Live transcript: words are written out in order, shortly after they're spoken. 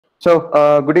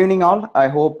Good evening, all. I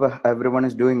hope everyone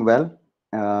is doing well.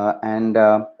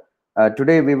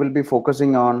 Today we will be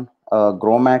focusing on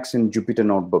Gromacs in Jupyter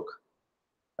Notebook.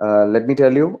 Let me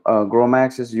tell you,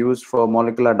 Gromacs is used for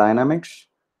molecular dynamics,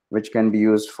 which can be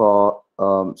used for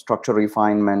structure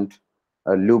refinement,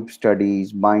 loop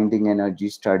studies, binding energy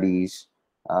studies,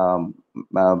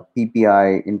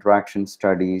 PPI interaction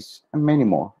studies, and many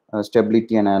more.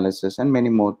 Stability analysis and many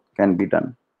more can be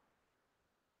done.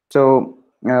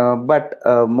 But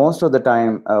most of the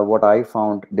time, what I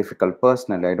found difficult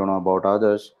personally, I don't know about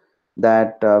others,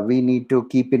 that we need to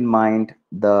keep in mind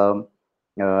the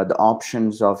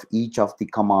options of each of the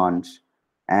commands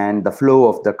and the flow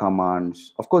of the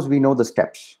commands. Of course, we know the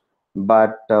steps,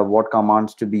 but what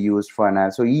commands to be used for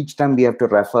analysis. So each time we have to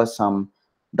refer some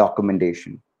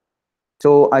documentation.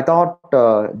 So I thought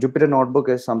Jupyter Notebook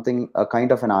is something, a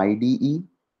kind of an IDE,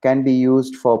 can be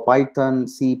used for Python,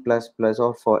 C++,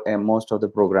 or for most of the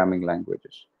programming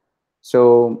languages.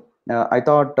 So I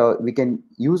thought we can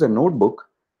use a notebook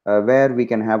where we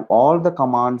can have all the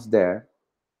commands there,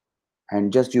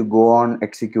 and just you go on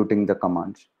executing the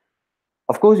commands.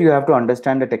 Of course, you have to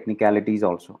understand the technicalities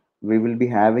also. We will be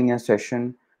having a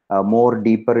session more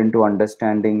deeper into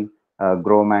understanding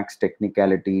Gromacs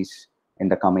technicalities in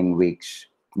the coming weeks.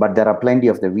 But there are plenty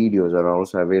of the videos are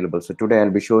also available. So today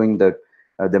I'll be showing the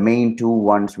main two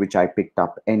ones which I picked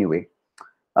up anyway.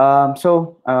 And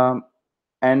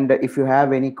if you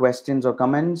have any questions or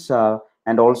comments,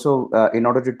 and also in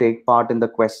order to take part in the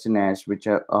questionnaires which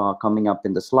are coming up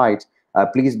in the slides,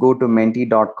 please go to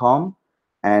menti.com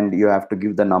and you have to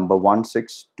give the number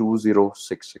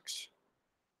 162066.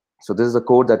 So this is the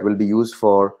code that will be used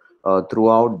for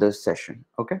throughout this session.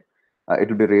 Okay, it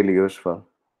will be really useful.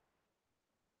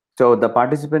 So the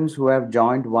participants who have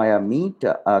joined via Meet,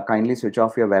 kindly switch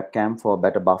off your webcam for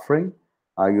better buffering.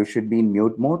 You should be in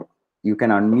mute mode. You can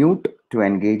unmute to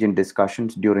engage in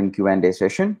discussions during Q&A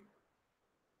session.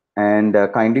 And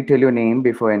kindly tell your name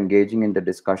before engaging in the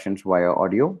discussions via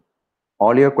audio.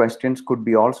 All your questions could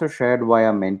be also shared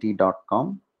via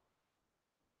menti.com.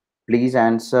 Please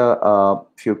answer a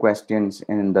few questions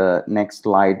in the next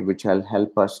slide, which will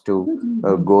help us to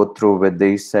go through with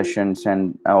these sessions,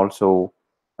 and also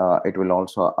it will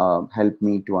also help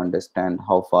me to understand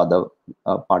how far the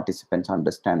participants are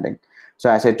understanding. So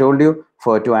as I told you,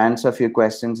 to answer a few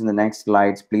questions in the next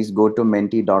slides, please go to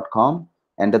menti.com,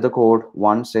 enter the code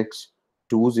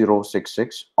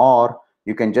 162066, or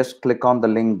you can just click on the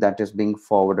link that is being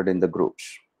forwarded in the groups.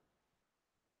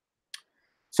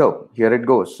 So here it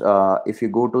goes. If you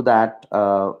go to that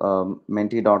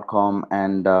menti.com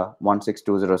and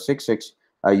 162066,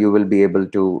 you will be able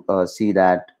to see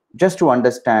that. Just to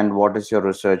understand what is your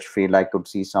research field, I could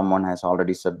see someone has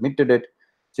already submitted it.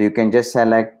 So you can just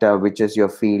select which is your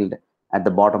field. At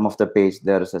the bottom of the page,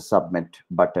 there is a submit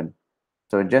button.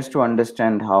 So just to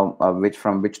understand how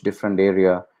from which different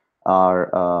area are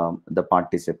the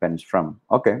participants from.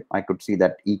 Okay, I could see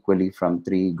that equally from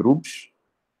 3 groups.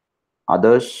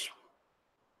 Others.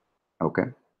 Okay,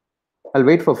 I'll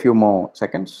wait for a few more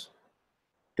seconds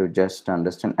to just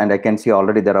understand. And I can see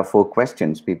already there are 4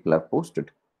 questions people have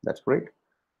posted. That's great.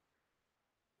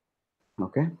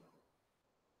 Okay.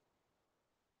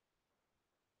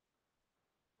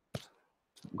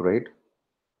 Great.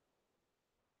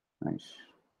 Nice.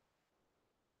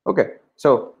 Okay,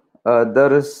 so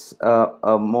there is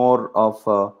more of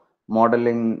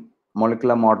modeling,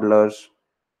 molecular modelers,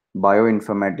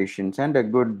 bioinformaticians, and a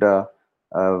good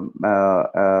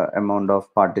amount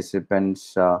of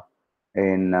participants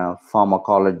in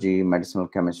pharmacology, medicinal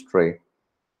chemistry,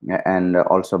 and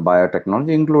also biotechnology,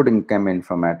 including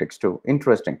cheminformatics too.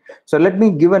 Interesting. So let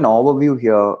me give an overview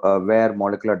here where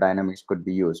molecular dynamics could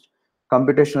be used.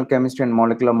 Computational chemistry and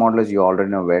molecular modelers, you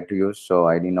already know where to use, so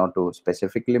I need not to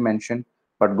specifically mention.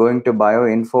 But going to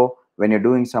bioinfo, when you're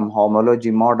doing some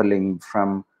homology modeling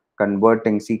from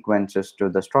converting sequences to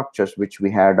the structures, which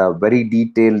we had a very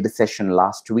detailed session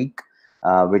last week,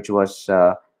 which was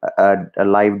a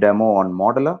live demo on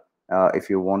Modeler. If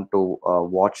you want to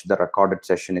watch the recorded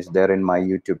session, is there in my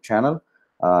YouTube channel.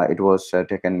 It was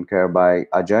taken care by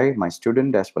Ajay, my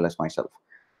student, as well as myself.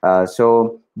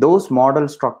 So those model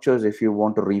structures, if you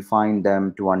want to refine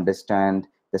them to understand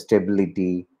the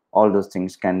stability, all those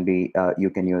things can be, you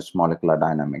can use molecular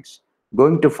dynamics.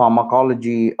 Going to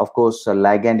pharmacology, of course,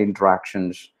 ligand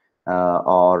interactions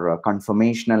or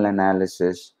conformational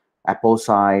analysis,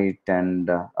 aposite,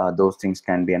 and those things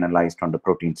can be analyzed on the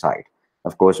protein side.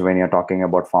 Of course, when you're talking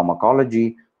about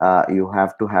pharmacology, you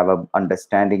have to have an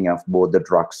understanding of both the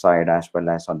drug side as well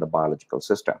as on the biological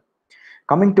system.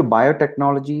 Coming to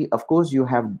biotechnology, of course, you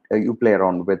play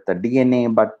around with the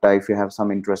DNA, but if you have some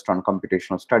interest on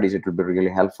computational studies, it will be really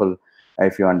helpful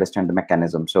if you understand the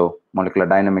mechanism. So molecular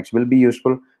dynamics will be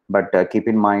useful, but keep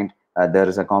in mind there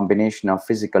is a combination of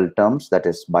physical terms, that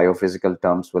is biophysical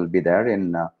terms will be there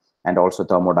in and also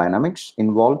thermodynamics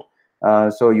involved.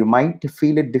 So you might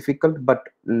feel it difficult, but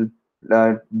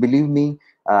believe me,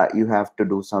 you have to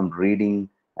do some reading,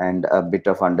 and a bit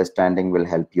of understanding will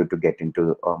help you to get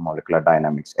into molecular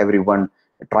dynamics. Everyone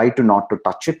try to not to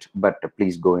touch it, but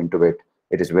please go into it.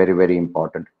 It is very, very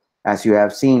important. As you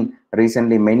have seen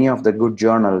recently, many of the good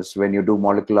journals, when you do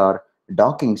molecular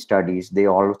docking studies, they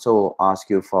also ask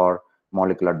you for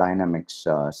molecular dynamics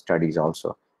studies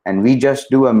also. And we just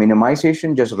do a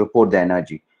minimization, just report the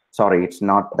energy. Sorry, it's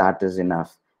not that is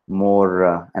enough.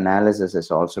 More analysis is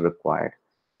also required.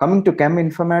 Coming to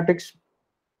cheminformatics,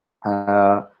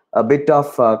 a bit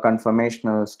of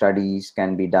conformational studies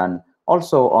can be done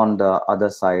also on the other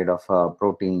side of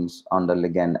proteins on the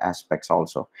ligand aspects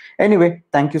also. Anyway,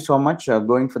 thank you so much.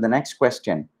 Going for the next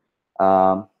question.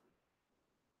 Um,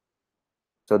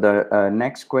 so the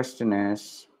next question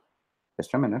is,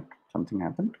 just a minute, something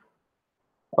happened.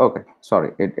 Okay,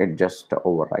 sorry, it just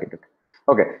overrided.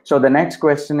 Okay, so the next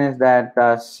question is that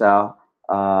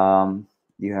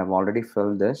you have already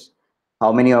filled this.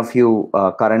 How many of you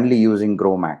currently using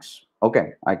Gromacs?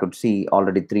 Okay, I could see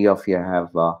already 3 of you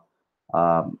have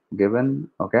given.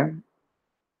 Okay.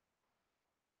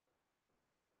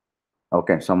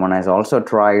 Okay, someone has also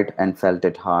tried and felt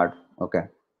it hard. Okay.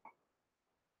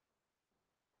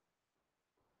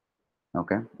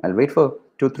 Okay, I'll wait for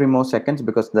 2-3 more seconds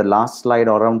because the last slide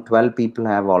around 12 people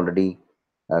have already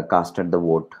casted the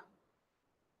vote.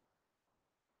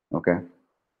 Okay.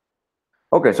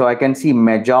 Okay, so I can see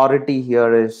majority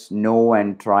here is no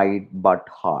and tried but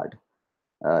hard.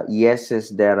 Yes is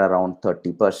there around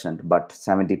 30%, but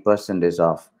 70% is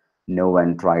of no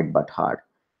and tried but hard.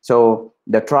 So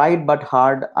the tried but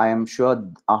hard, I am sure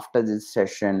after this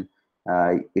session,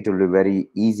 it will be very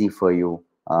easy for you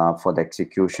for the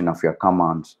execution of your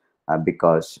commands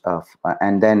because of,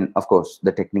 and then of course,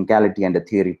 the technicality and the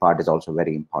theory part is also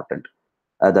very important.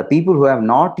 The people who have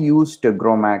not used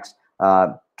Gromacs,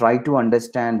 try to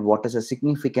understand what is the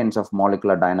significance of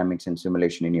molecular dynamics in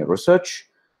simulation in your research,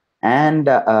 and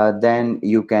then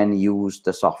you can use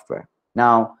the software.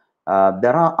 Now,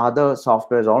 there are other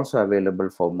softwares also available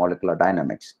for molecular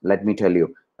dynamics. Let me tell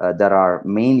you, there are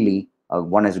mainly,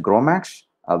 one is Gromacs,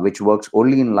 which works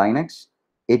only in Linux.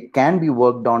 It can be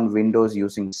worked on Windows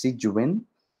using Cygwin.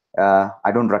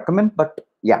 I don't recommend, but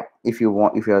yeah, if you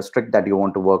want, if you're strict that you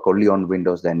want to work only on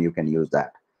Windows, then you can use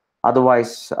that.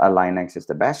 Otherwise, Linux is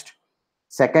the best.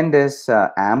 Second is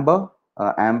Amber.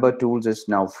 Amber tools is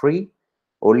now free.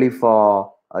 Only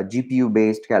for a GPU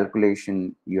based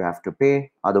calculation you have to pay.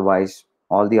 Otherwise,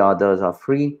 all the others are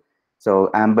free.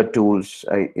 So Amber tools,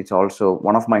 it's also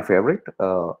one of my favorite.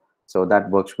 So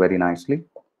that works very nicely.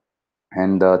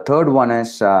 And the third one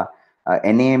is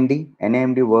NAMD.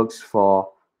 NAMD works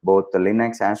for both the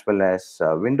Linux as well as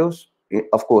Windows.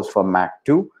 Of course, for Mac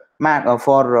too. Mac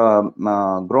for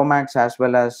Gromacs as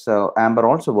well as Amber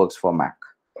also works for Mac.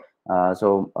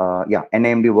 Yeah,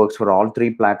 NAMD works for all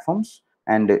 3 platforms,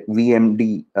 and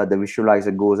VMD, the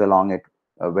visualizer, goes along it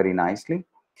very nicely.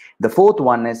 The fourth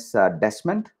one is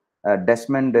Desmond.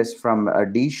 Desmond is from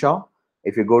DShaw.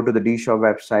 If you go to the DShaw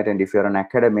website, and if you're an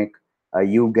academic,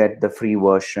 you get the free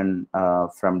version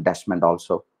from Desmond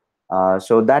also.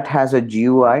 So that has a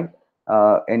GUI.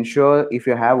 Ensure if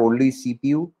you have only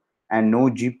CPU and no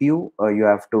GPU, you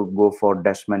have to go for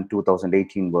Desmond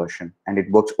 2018 version, and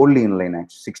it works only in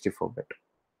Linux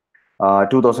 64-bit.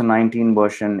 2019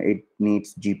 version, it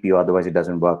needs GPU, otherwise it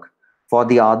doesn't work. For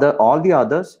the all the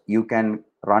others, you can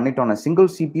run it on a single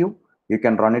CPU. You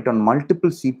can run it on multiple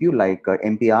CPU like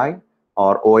MPI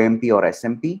or OMP or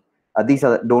SMP. These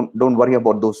are, don't worry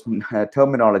about those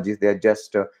terminologies. They're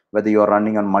just whether you're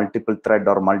running on multiple thread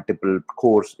or multiple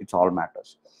cores, it's all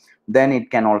matters. Then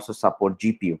it can also support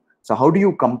GPU. So how do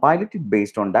you compile it?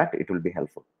 Based on that, it will be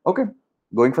helpful. Okay,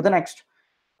 going for the next.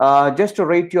 Just to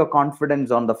rate your confidence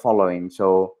on the following.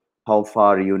 So how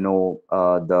far you know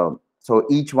so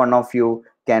each one of you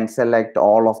can select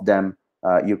all of them.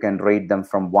 You can rate them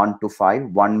from 1 to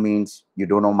 5. 1 means you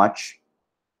don't know much.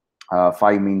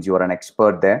 5 means you are an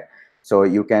expert there. So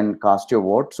you can cast your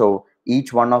vote. So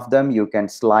each one of them, you can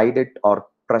slide it or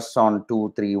press on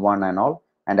 2, 3, 1 and all.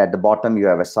 And at the bottom, you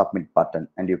have a submit button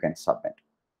and you can submit.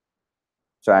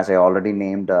 So as I already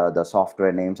named the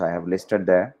software names, I have listed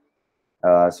there.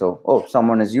 Oh,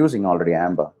 someone is using already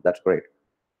Amber. That's great.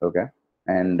 Okay.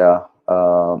 And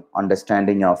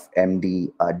understanding of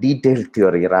MD, detailed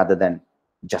theory rather than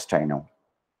Just I know.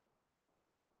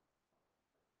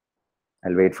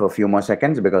 I'll wait for a few more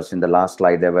seconds because in the last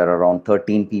slide there were around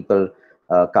 13 people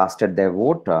casted their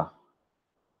vote.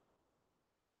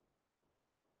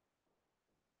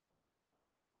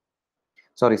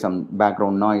 Sorry, some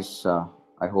background noise.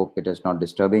 I hope it is not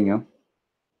disturbing you.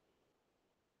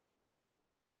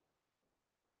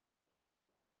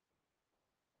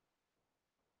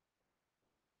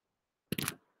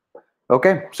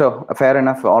 Okay, so fair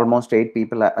enough. Almost 8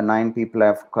 people, 9 people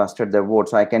have casted their vote.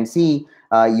 So I can see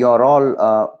you're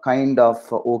all kind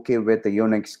of okay with the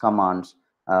Unix commands,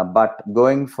 but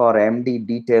going for MD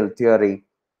detailed theory,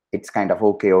 it's kind of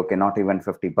okay, not even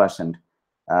 50%.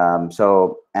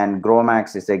 And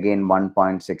Gromacs is again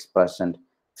 1.6%.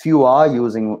 Few are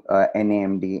using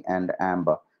NAMD and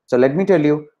Amber. So let me tell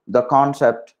you the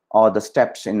concept or the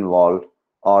steps involved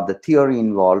or the theory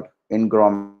involved in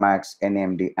Gromacs,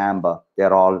 NAMD, Amber.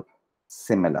 They're all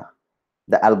similar.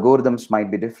 The algorithms might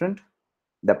be different,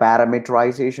 the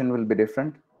parameterization will be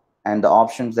different, and the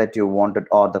options that you wanted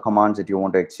or the commands that you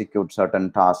want to execute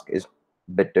certain task is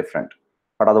a bit different.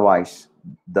 But otherwise,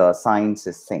 the science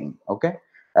is same. Okay,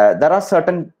 there are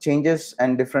certain changes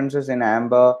and differences in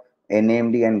Amber,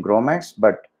 NAMD, and Gromacs.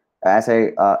 But as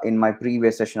I in my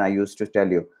previous session, I used to tell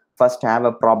you, first have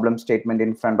a problem statement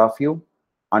in front of you,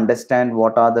 understand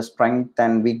what are the strengths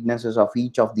and weaknesses of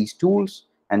each of these tools,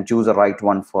 and choose the right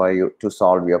one for you to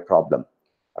solve your problem.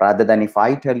 Rather than if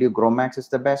I tell you Gromacs is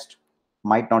the best,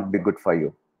 might not be good for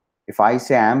you. If I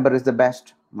say Amber is the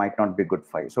best, might not be good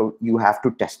for you. So you have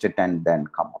to test it and then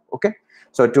come up. Okay.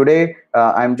 So today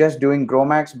I'm just doing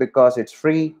Gromacs because it's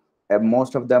free.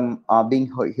 Most of them are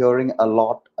hearing a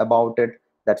lot about it.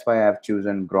 That's why I've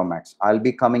chosen Gromacs. I'll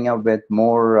be coming up with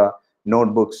more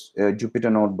notebooks,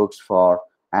 Jupyter notebooks for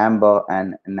Amber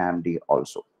and NAMD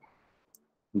also.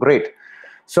 Great.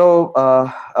 So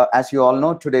as you all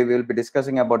know, today we'll be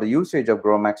discussing about the usage of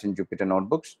Gromacs in Jupyter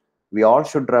notebooks. We all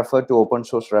should refer to open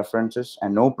source references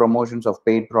and no promotions of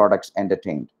paid products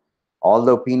entertained. All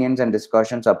the opinions and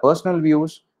discussions are personal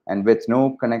views and with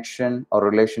no connection or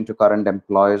relation to current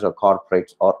employers or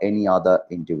corporates or any other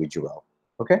individual.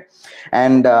 Okay.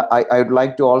 And I would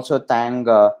like to also thank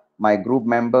my group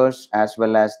members as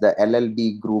well as the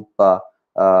LLB group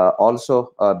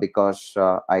also because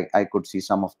I could see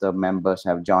some of the members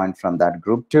have joined from that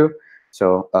group too.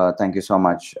 So thank you so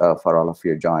much for all of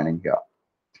you joining here.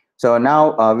 So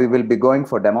now we will be going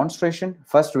for demonstration.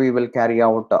 First, we will carry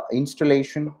out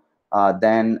installation,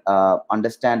 then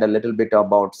understand a little bit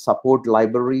about support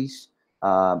libraries,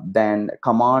 then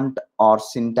command or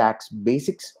syntax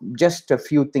basics, just a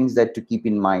few things that to keep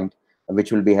in mind,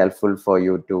 which will be helpful for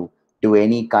you to do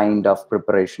any kind of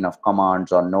preparation of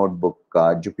commands or notebook,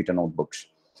 Jupyter notebooks.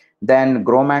 Then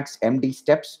Gromacs MD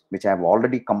steps, which I have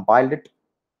already compiled it.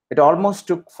 It almost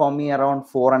took for me around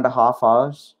 4.5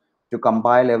 hours to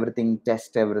compile everything,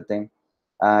 test everything.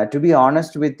 To be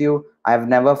honest with you, I've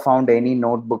never found any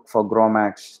notebook for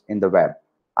Gromacs in the web.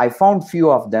 I found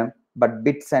few of them, but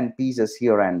bits and pieces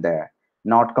here and there,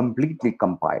 not completely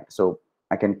compiled. So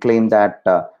I can claim that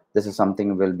this is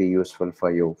something will be useful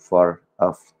for you for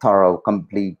a thorough,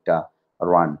 complete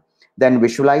run. Then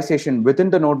visualization within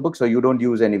the notebook, so you don't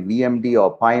use any VMD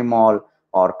or PyMol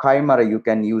or Chimera. You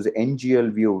can use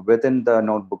NGL view within the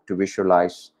notebook to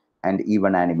visualize and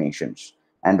even animations.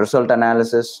 And result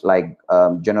analysis like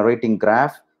generating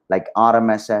graph like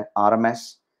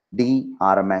RMS D,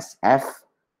 RMS F,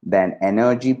 then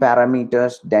energy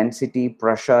parameters, density,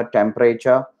 pressure,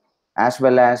 temperature, as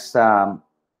well as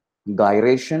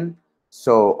gyration.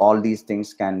 So all these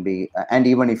things can be, and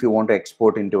even if you want to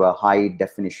export into a high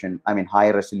definition, I mean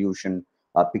high resolution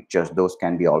pictures, those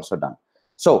can be also done.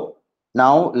 So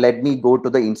now let me go to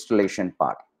the installation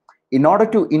part. In order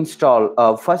to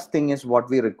install, first thing is what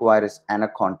we require is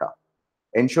Anaconda.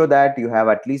 Ensure that you have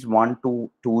at least 1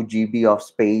 to 2 GB of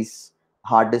space,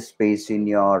 hard disk space in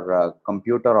your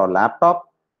computer or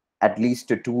laptop, at least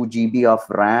 2 GB of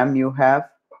RAM you have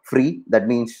free. That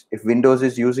means if Windows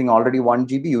is using already 1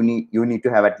 GB, you need to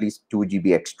have at least 2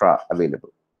 GB extra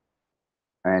available.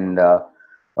 And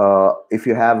if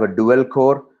you have a dual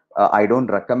core, I don't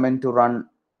recommend to run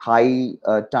high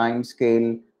time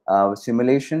scale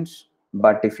simulations.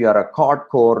 But if you are a quad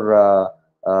core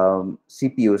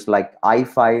CPUs like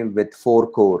i5 with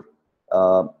 4 core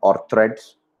or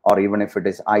threads, or even if it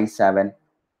is i7,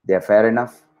 they're fair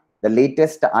enough. The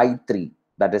latest i3,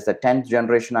 that is the 10th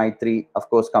generation i3, of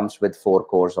course, comes with 4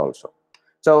 cores also.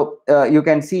 So you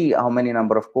can see how many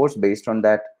number of cores. Based on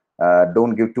that,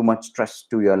 don't give too much stress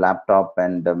to your laptop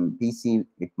and PC.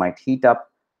 It might heat up.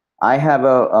 I have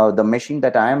the machine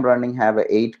that I am running have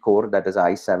a 8 core, that is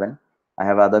i7. I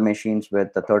have other machines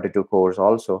with the 32 cores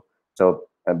also. So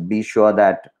be sure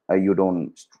that you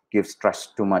don't give stress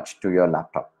too much to your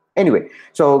laptop. Anyway,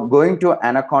 so going to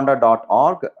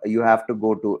anaconda.org, you have to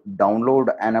go to download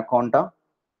Anaconda,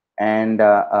 and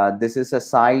this is a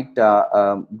site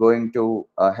going to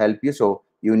help you. So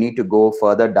you need to go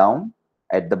further down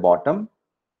at the bottom.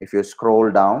 If you scroll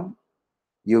down,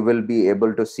 you will be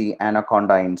able to see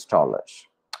Anaconda installers.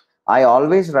 I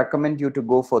always recommend you to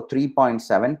go for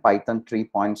 3.7, Python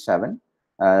 3.7,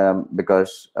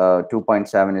 because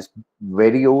 2.7 is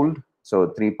very old.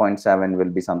 So 3.7 will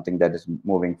be something that is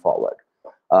moving forward.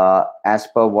 As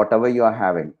per whatever you are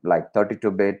having, like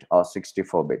 32-bit or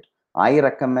 64-bit. I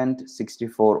recommend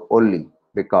 64 only,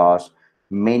 because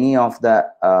many of the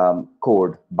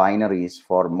code binaries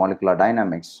for molecular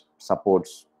dynamics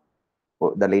supports,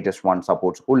 the latest one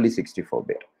supports only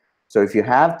 64-bit. So if you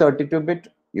have 32-bit,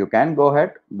 you can go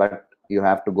ahead, but you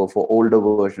have to go for older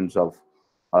versions of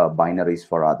binaries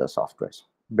for other softwares.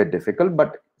 Bit difficult,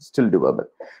 but still doable.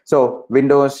 So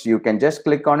Windows, you can just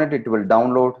click on it, it will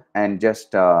download and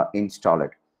just install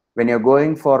it. When you're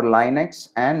going for Linux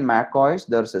and Mac OS,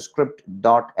 there's a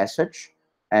script.sh,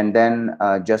 and then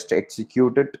just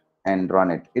execute it and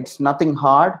run it. It's nothing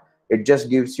hard. It just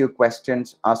gives you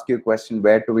questions, ask you a question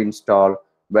where to install,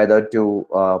 whether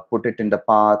to put it in the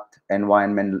path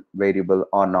environment variable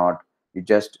or not. You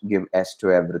just give S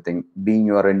to everything. Being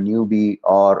you're a newbie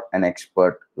or an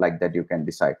expert, like that, you can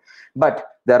decide. But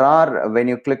there are, when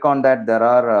you click on that, there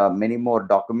are many more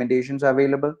documentations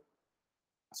available.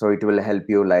 So it will help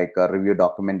you, like review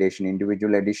documentation,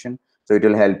 individual edition. So it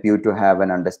will help you to have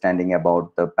an understanding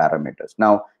about the parameters.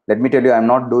 Now, let me tell you, I'm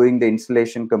not doing the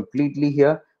installation completely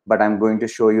here, but I'm going to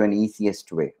show you an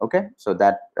easiest way. Okay, so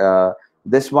that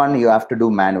this one you have to do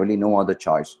manually, no other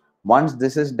choice. Once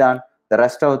this is done, the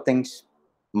rest of the things,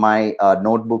 my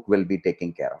notebook will be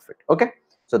taking care of it. Okay,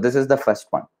 so this is the first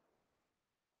one.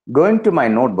 Going to my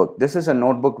notebook, this is a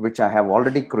notebook which I have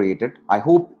already created. I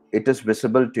hope it is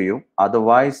visible to you.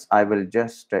 Otherwise, I will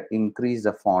just increase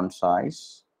the font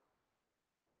size.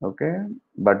 Okay,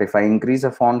 but if I increase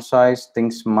the font size,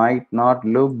 things might not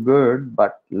look good,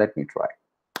 but let me try.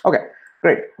 Okay,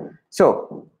 great.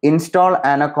 So install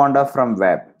Anaconda from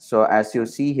web. So as you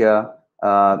see here,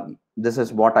 this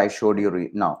is what I showed you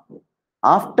now.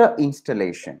 After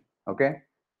installation, okay.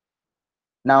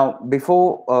 Now,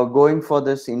 before going for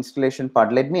this installation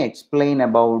part, let me explain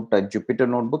about Jupyter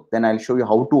Notebook. Then I'll show you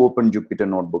how to open Jupyter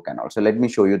Notebook, and also let me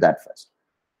show you that first.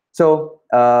 So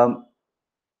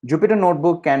Jupyter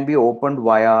Notebook can be opened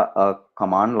via a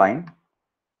command line.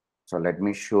 So let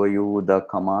me show you the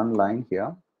command line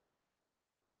here.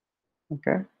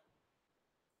 Okay.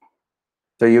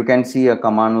 So you can see a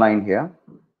command line here.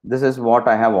 This is what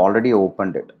I have already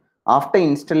opened it. After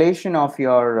installation of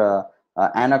your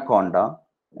Anaconda,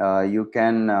 you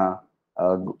can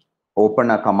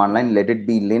open a command line. Let it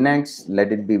be Linux,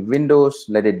 let it be Windows,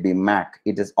 let it be Mac.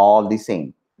 It is all the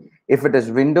same. If it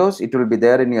is Windows, it will be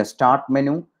there in your start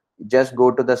menu. Just go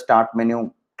to the start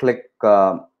menu, click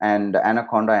and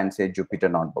Anaconda and say Jupyter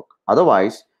Notebook.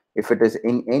 Otherwise, if it is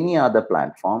in any other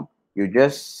platform, you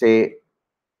just say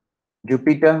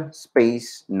Jupyter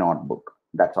space notebook.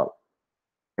 That's all.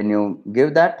 When you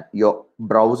give that, your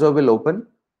browser will open,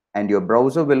 and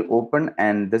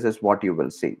this is what you will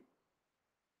see.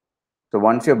 So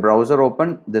once your browser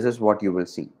open, this is what you will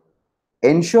see.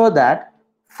 Ensure that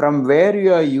from where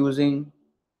you are using,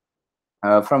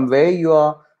 from where you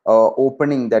are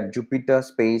opening that Jupyter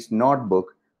space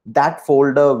notebook, that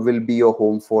folder will be your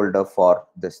home folder for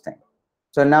this thing.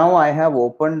 So now I have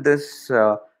opened this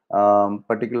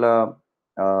particular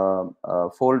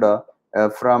folder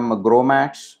from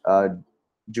Gromacs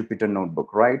Jupyter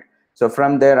Notebook, right? So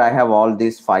from there, I have all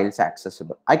these files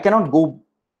accessible. I cannot go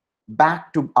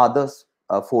back to others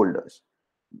folders.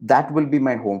 That will be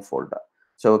my home folder.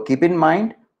 So keep in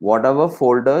mind whatever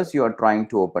folders you are trying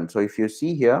to open. So if you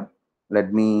see here,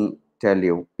 let me tell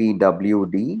you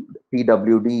PWD.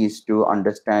 PWD is to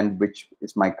understand which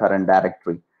is my current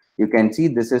directory. You can see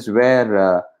this is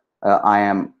where I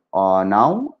am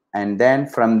now. And then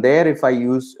from there, if I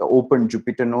use open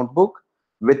Jupyter Notebook,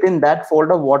 within that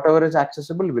folder, whatever is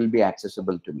accessible will be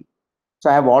accessible to me. So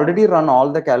I have already run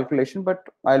all the calculation, but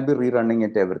I'll be rerunning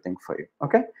it everything for you.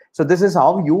 Okay. So this is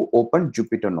how you open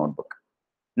Jupyter Notebook.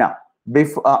 Now,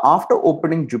 after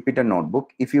opening Jupyter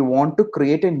Notebook, if you want to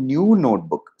create a new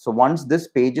notebook, so once this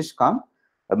page is come,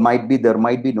 there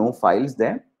might be no files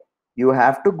there. You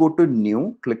have to go to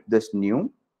new, click this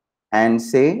new, and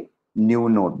say new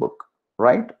notebook,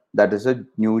 right? That is a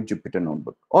new Jupyter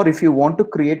Notebook. Or if you want to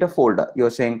create a folder,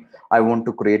 you're saying, I want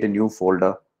to create a new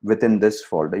folder. within this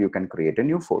folder, you can create a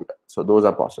new folder. So those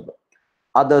are possible.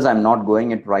 Others, I'm not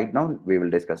going it right now. We will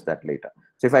discuss that later.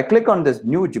 So if I click on this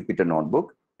new Jupyter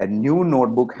notebook, a new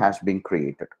notebook has been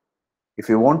created. If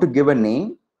you want to give a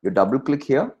name, you double click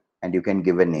here and you can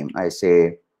give a name. I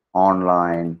say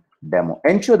online demo.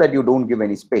 Ensure that you don't give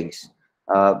any space.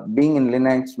 Being in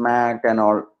Linux, Mac and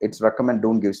all, it's recommend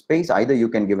don't give space. Either you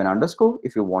can give an underscore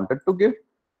if you wanted to give,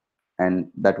 and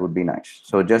that would be nice.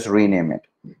 So just rename it.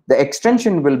 The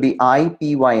extension will be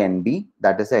IPYNB.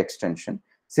 That is the extension.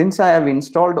 Since I have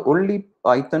installed only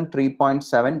Python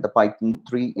 3.7, the Python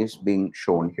 3 is being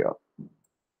shown here.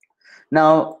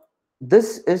 Now,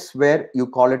 this is where you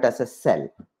call it as a cell.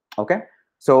 Okay.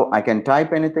 So I can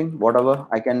type anything, whatever,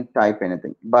 I can type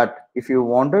anything. But if you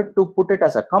wanted to put it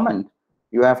as a comment,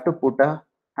 you have to put a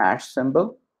hash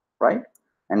symbol, right?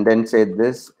 And then say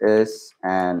this is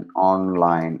an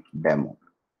online demo.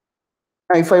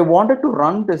 Now, if I wanted to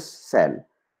run this cell,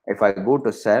 if I go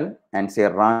to cell and say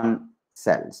run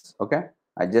cells, okay,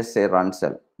 I just say run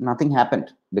cell, nothing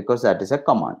happened because that is a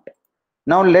command.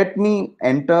 Now let me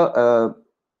enter,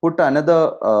 put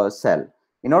another cell.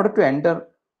 In order to enter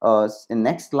in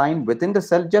next line within the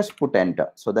cell, just put enter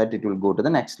so that it will go to the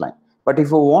next line. But if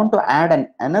you want to add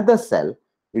another cell,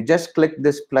 you just click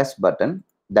this plus button,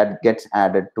 that gets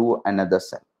added to another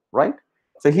cell, right?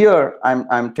 So here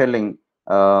I'm telling,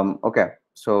 okay,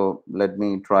 so let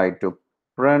me try to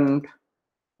print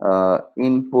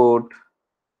input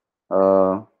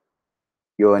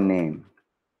your name.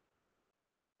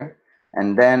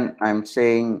 And then I'm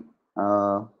saying,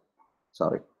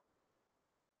 sorry,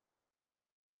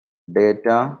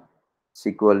 data is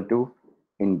equal to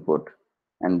input.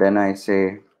 And then I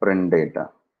say print data.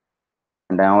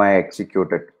 And now I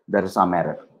execute it. There is some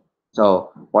error.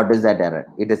 So what is that error?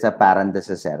 It is a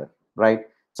parenthesis error, right?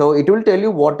 So it will tell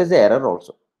you what is the error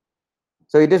also.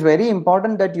 So it is very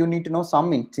important that you need to know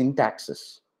some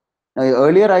syntaxes. Now,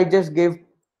 earlier I just gave,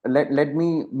 let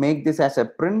me make this as a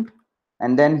print.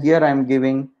 And then here I'm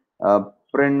giving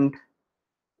print.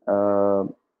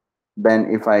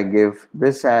 Then if I give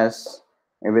this as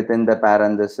within the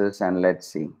parenthesis, and let's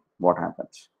see what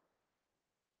happens.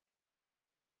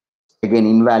 Again,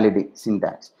 invalid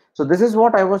syntax. So this is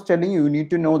what I was telling you. You need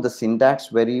to know the syntax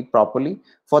very properly.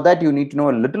 For that, you need to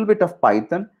know a little bit of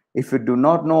Python. If you do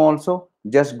not know also,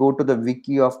 just go to the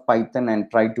wiki of Python and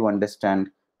try to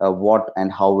understand what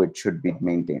and how it should be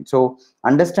maintained. So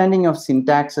understanding of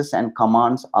syntaxes and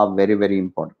commands are very, very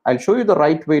important. I'll show you the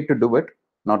right way to do it,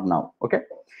 not now. Okay.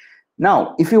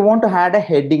 Now, if you want to add a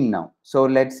heading now, so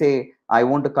let's say I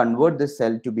want to convert this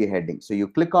cell to be a heading. So you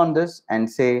click on this and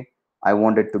say, I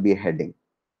want it to be a heading.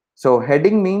 So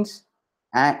heading means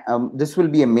this will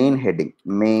be a main heading,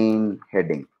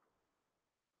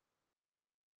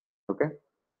 Okay.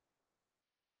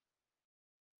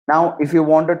 Now, if you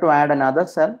wanted to add another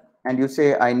cell and you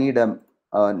say, I need a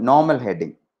normal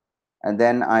heading, and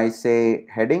then I say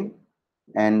heading,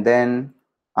 and then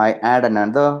I add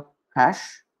another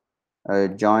hash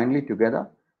jointly together,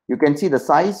 you can see the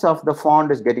size of the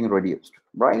font is getting reduced,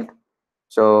 right?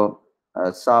 So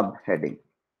subheading.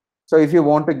 So if you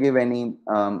want to give any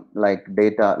like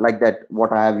data like that,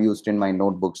 what I have used in my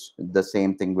notebooks, the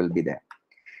same thing will be there.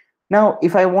 Now,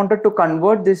 if I wanted to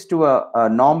convert this to a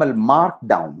normal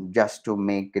markdown, just to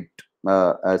make it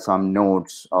some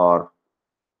notes, or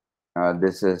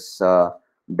this is a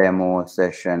demo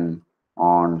session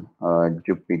on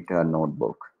Jupyter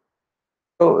notebook.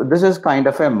 So this is kind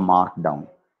of a markdown.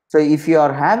 So if you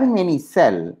are having any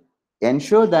cell,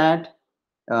 ensure that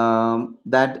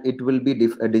that it will be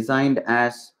designed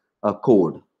as a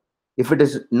code. If it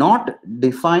is not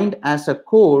defined as a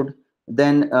code,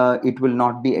 then it will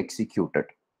not be executed.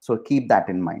 So keep that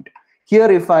in mind. Here,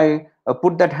 if I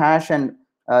put that hash and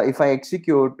if I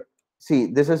execute, see,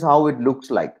 this is how it looks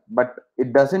like, but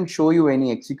it doesn't show you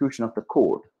any execution of the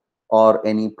code or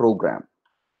any program.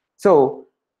 So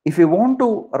if you want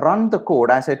to run the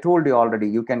code, as I told you already,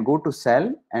 you can go to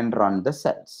cell and run the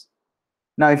cells.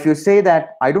 Now, if you say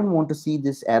that I don't want to see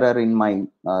this error in my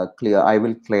I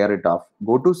will clear it off.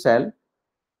 Go to cell,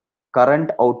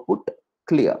 current output,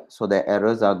 clear. So the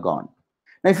errors are gone.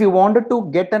 Now, if you wanted to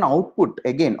get an output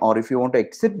again, or if you want to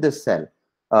exit this cell,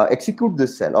 execute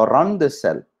this cell or run this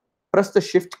cell, press the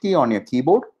shift key on your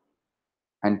keyboard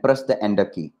and press the enter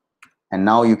key. And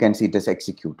now you can see it is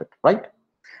executed, right?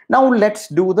 Now let's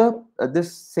do the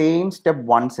this same step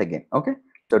once again. Okay.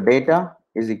 So data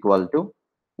is equal to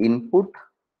input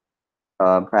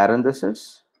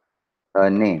parenthesis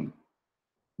name.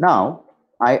 Now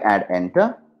I add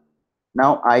enter.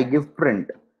 Now I give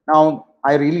print. Now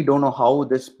I really don't know how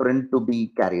this print to be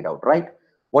carried out, right?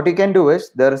 What you can do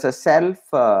is there is a self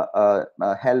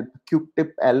help quick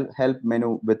tip help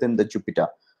menu within the Jupyter.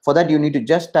 For that, you need to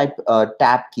just type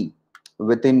tab key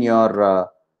within your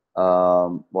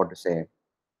what to say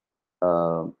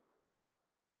uh,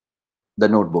 the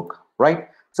notebook, right?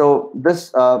 So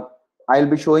this I'll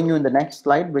be showing you in the next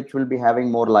slide, which will be having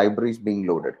more libraries being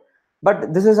loaded.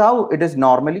 But this is how it is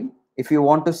normally. If you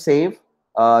want to save,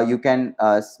 you can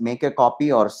make a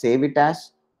copy or save it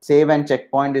as. Save and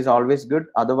checkpoint is always good.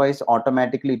 Otherwise,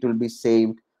 automatically it will be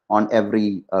saved on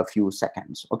every few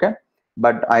seconds. Okay.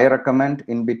 But I recommend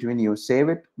in between you save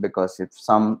it, because if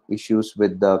some issues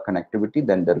with the connectivity,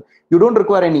 then you don't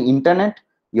require any internet.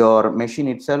 Your machine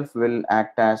itself will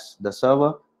act as the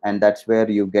server, and that's where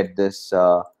you get this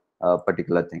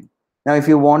particular thing. Now if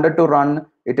you wanted to run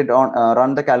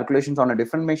run the calculations on a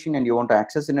different machine, and you want to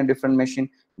access in a different machine,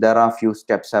 there are a few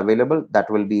steps available that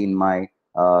will be in my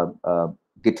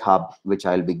GitHub, which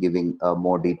I'll be giving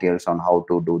more details on how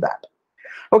to do that.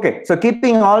 Okay, so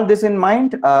keeping all this in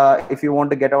mind, if you want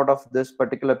to get out of this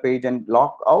particular page and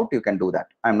log out, you can do that.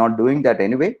 I'm not doing that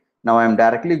anyway. Now I'm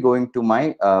directly going to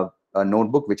my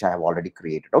notebook, which I have already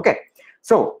created. Okay,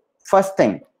 so first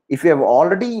thing, if you have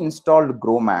already installed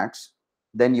Gromacs,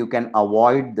 then you can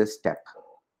avoid this step.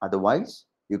 Otherwise,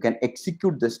 you can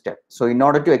execute this step. So in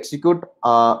order to execute,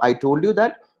 I told you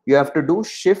that you have to do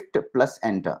Shift plus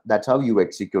Enter. That's how you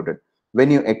execute it.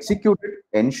 When you execute it,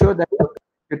 ensure that you're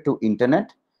connected to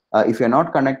internet. If you're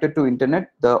not connected to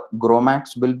internet, the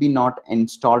Gromacs will be not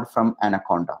installed from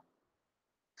Anaconda.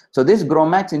 So this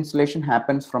Gromacs installation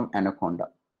happens from Anaconda.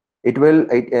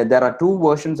 There are two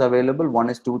versions available. One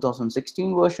is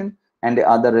 2016 version, and the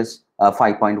other is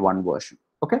 5.1 version.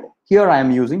 Okay, here I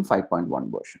am using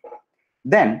 5.1 version.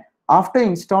 Then after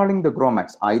installing the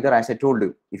Gromacs, either, as I told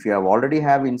you, if you have already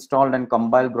installed and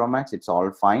compiled Gromacs, it's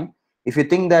all fine. If you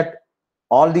think that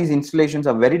all these installations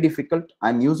are very difficult,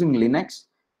 I'm using Linux,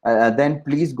 then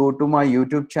please go to my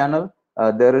YouTube channel.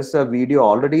 There is a video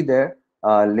already there,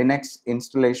 Linux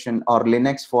installation or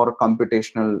Linux for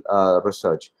computational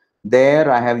research.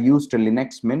 There I have used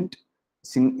Linux Mint.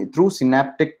 Through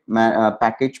Synaptic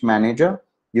Package Manager,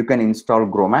 you can install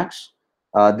Gromacs.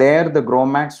 There the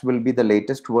Gromacs will be the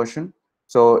latest version.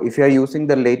 So if you are using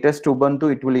the latest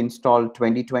Ubuntu, it will install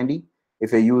 2020.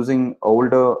 If you're using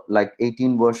older, like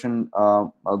 18 version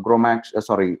Gromacs,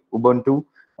 Ubuntu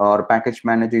or package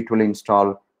manager, it will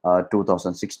install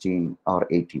 2016 or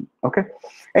 18. Okay.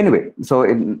 Anyway, so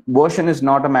version is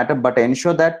not a matter, but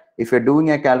ensure that if you're doing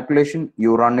a calculation,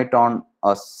 you run it on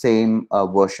a same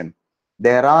version.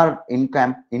 There are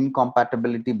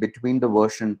incompatibility between the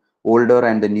version older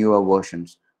and the newer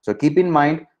versions. So keep in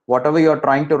mind, whatever you're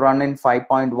trying to run in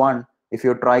 5.1, if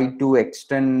you try to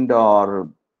extend or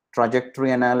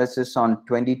trajectory analysis on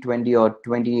 2020 or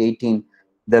 2018,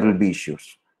 there will be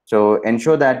issues. So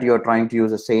ensure that you're trying to use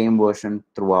the same version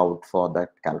throughout for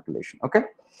that calculation. Okay.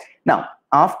 Now,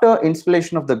 after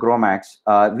installation of the Gromacs,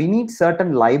 we need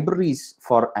certain libraries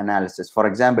for analysis. For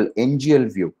example,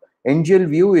 NGLView.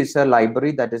 NGLView is a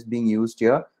library that is being used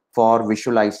here for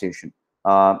visualization.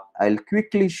 I'll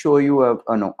quickly show you.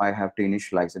 No, I have to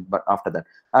initialize it, but after that,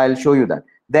 I'll show you that.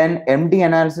 Then MD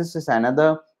analysis is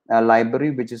another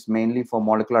library which is mainly for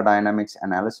molecular dynamics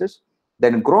analysis.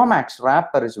 Then Gromacs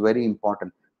wrapper is very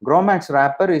important. Gromacs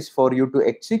wrapper is for you to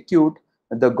execute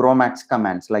the Gromacs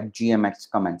commands like GMX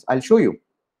commands. I'll show you.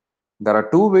 There are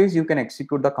two ways you can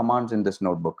execute the commands in this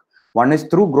notebook. One is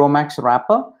through Gromacs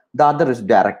wrapper, the other is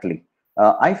directly.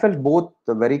 I felt both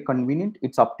very convenient.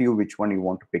 It's up to you which one you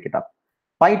want to pick it up.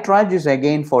 PyTraj is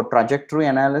again for trajectory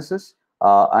analysis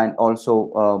and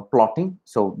also plotting,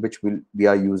 so which we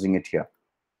are using it here.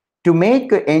 To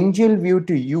make NGLView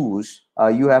to use,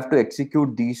 you have to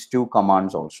execute these two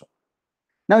commands also.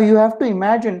 Now you have to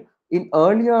imagine, in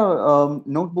earlier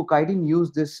notebook, I didn't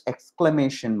use this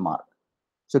exclamation mark.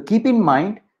 So keep in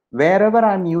mind, wherever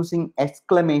I'm using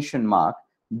exclamation mark,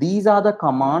 these are the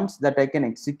commands that I can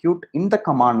execute in the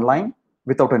command line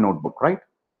without a notebook, right?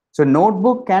 So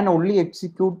notebook can only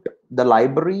execute the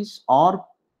libraries or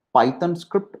Python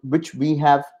script which we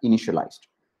have initialized.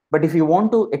 But if you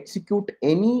want to execute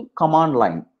any command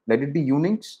line, let it be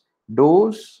Unix,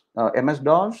 DOS,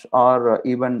 MS-DOS, or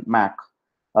even Mac,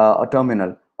 a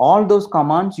terminal, all those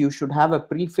commands you should have a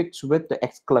prefix with the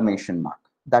exclamation mark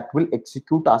that will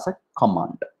execute as a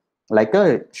command, like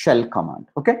a shell command.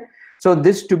 Okay, so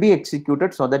this to be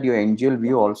executed so that your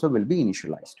NGLView also will be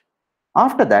initialized.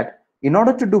 After that, in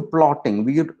order to do plotting,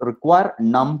 we require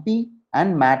numpy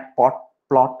and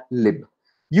matplotlib.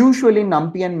 Usually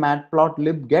numpy and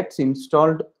matplotlib gets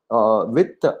installed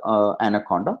with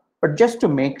Anaconda, but just to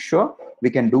make sure, we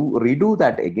can redo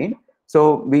that again.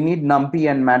 So we need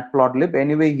numpy and matplotlib.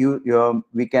 Anyway,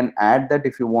 we can add that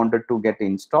if you wanted to get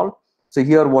installed. So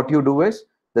here what you do is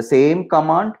the same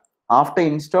command. After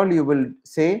install, you will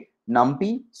say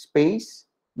numpy space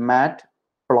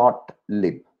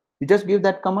matplotlib. You just give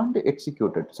that command to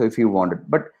execute it. So if you want it,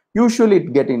 but usually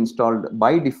it get installed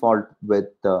by default with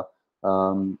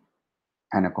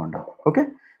Anaconda. Okay,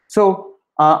 so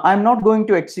I'm not going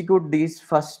to execute these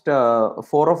first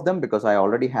 4 of them because I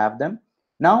already have them.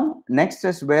 Now next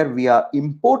is where we are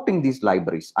importing these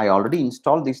libraries. I already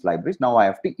installed these libraries. Now I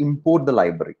have to import the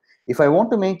library. If I want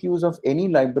to make use of any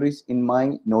libraries in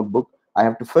my notebook, I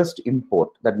have to first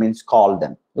import. That means call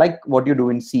them, like what you do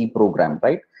in C program,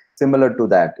 right? Similar to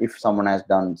that, if someone has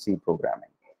done C programming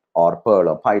or Perl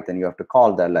or Python, you have to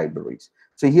call their libraries.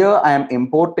 So here I am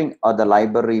importing the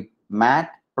library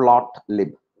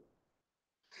matplotlib.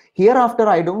 Hereafter,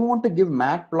 I don't want to give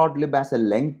matplotlib as a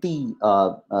lengthy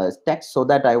text, so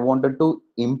that I wanted to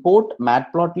import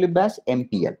matplotlib as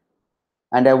MPL,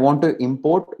 and I want to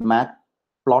import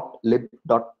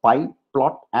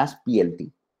matplotlib.pyplot as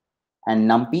PLT and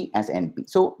numpy as NP.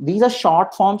 So these are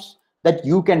short forms that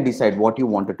you can decide what you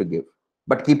wanted to give,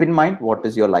 but keep in mind what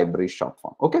is your library short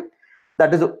form. Okay,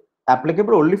 that is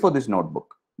applicable only for this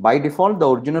notebook. By default, the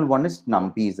original one is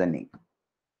numpy is the name.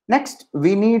 Next,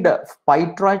 we need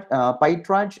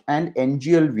PyTraj and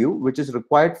NGL view, which is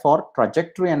required for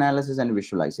trajectory analysis and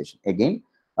visualization. Again,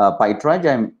 PyTraj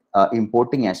I'm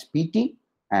importing as PT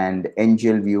and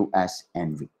NGL view as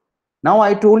NV. Now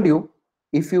I told you,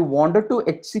 if you wanted to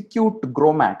execute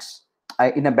Gromacs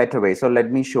in a better way, so let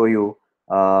me show you.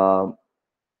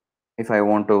 If I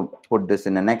want to put this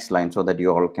in the next line so that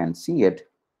you all can see it.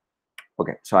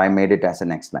 Okay, so I made it as a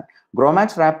next line.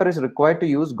 Gromacs wrapper is required to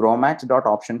use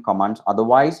gromacs.option commands.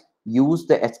 Otherwise, use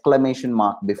the exclamation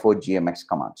mark before GMX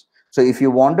commands. So if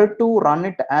you wanted to run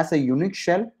it as a Unix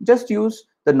shell, just use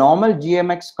the normal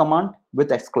GMX command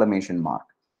with exclamation mark.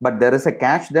 But there is a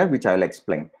catch there, which I'll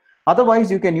explain. Otherwise,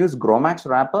 you can use Gromacs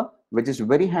wrapper, which is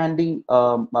very handy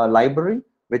library,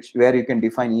 where you can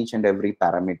define each and every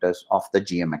parameters of the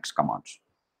GMX commands.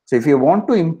 So if you want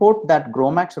to import that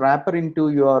Gromacs wrapper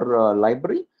into your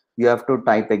library, you have to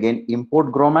type again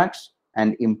import Gromacs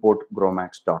and import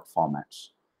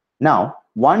gromacs.formats. Now,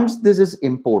 once this is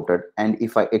imported, and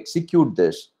if I execute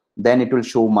this, then it will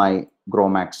show my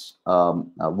Gromacs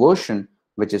version,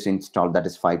 which is installed, that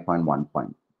is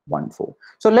 5.1.14.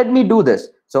 So let me do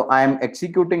this. So I am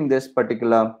executing this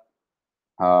particular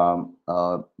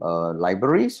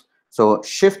libraries. So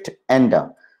shift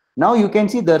enter. Now you can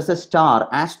see there's a star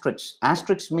asterisk.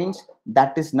 Asterisk means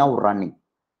that is now running.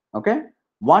 Okay.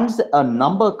 Once a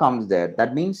number comes there,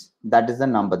 that means that is the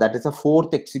number. That is the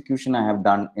 4th execution I have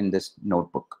done in this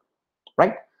notebook.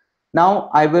 Right. Now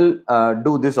I will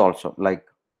do this also. Like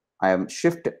I am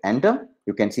shift enter.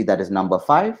 You can see that is number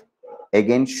 5.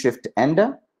 Again shift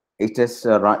enter. It is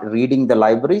reading the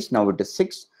libraries. Now it is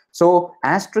 6. So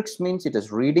asterisk means it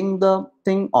is reading the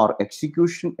thing or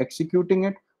executing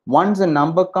it. Once a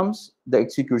number comes, the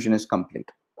execution is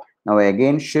complete. Now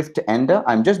again shift enter.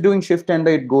 I'm just doing shift enter.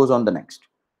 It goes on the next.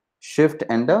 Shift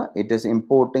enter. It is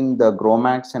importing the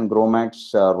Gromacs and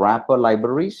Gromacs wrapper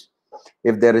libraries.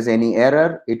 If there is any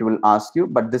error, it will ask you,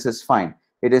 but this is fine.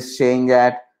 It is saying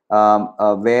that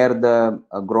where the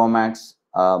Gromacs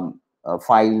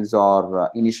files or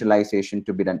initialization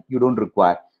to be done, you don't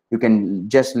require. You can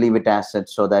just leave it as such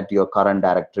so that your current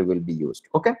directory will be used.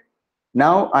 Okay.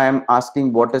 Now I am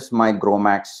asking what is my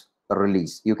Gromacs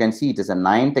release. You can see it is a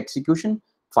 9th execution,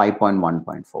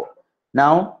 5.1.4.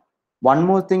 Now, one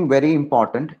more thing very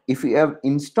important. If you have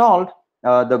installed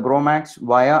the Gromacs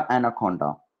via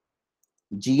Anaconda,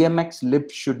 GMX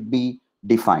lib should be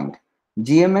defined.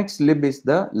 GMX lib is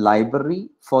the library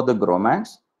for the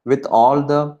Gromacs with all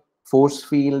the force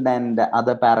field and the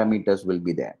other parameters will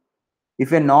be there. If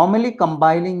you're normally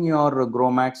compiling your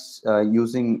Gromacs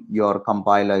using your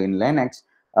compiler in Linux,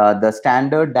 the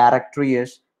standard directory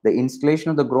is the installation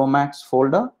of the Gromacs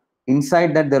folder.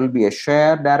 Inside that, there will be a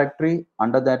share directory.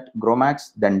 Under that,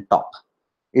 Gromacs, then top.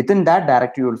 Within that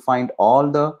directory, you will find all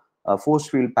the force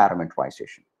field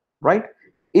parameterization, right?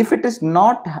 If it is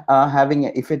not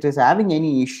if it is having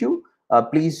any issue,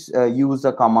 please use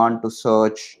a command to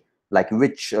search, like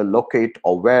which locate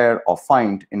or where or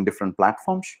find in different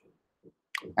platforms,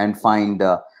 and find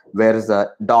where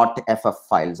the .ff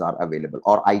files are available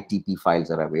or ITP files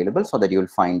are available, so that you will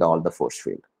find all the force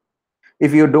field.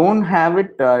 If you don't have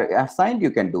it assigned,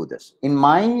 you can do this. In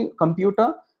my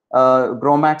computer,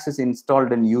 Gromacs is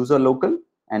installed in user local,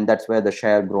 and that's where the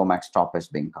share Gromacs top has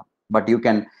been come. But you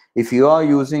can, if you are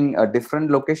using a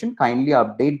different location, kindly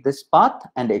update this path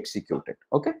and execute it.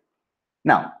 Okay.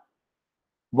 Now,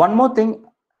 One more thing,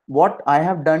 what I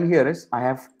have done here is I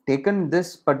have taken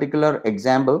this particular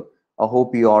example. I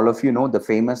hope you all of you know the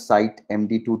famous site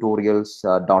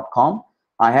mdtutorials.com.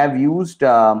 I have used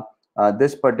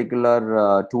this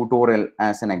particular tutorial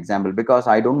as an example because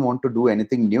I don't want to do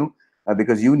anything new,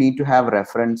 because you need to have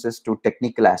references to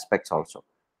technical aspects also.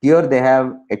 Here they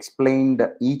have explained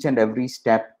each and every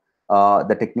step,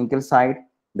 the technical side,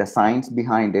 the science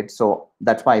behind it. So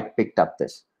that's why I picked up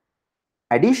this.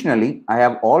 Additionally, I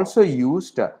have also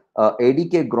used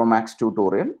ADK Gromacs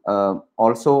tutorial,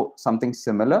 also something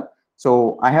similar.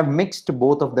 So I have mixed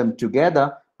both of them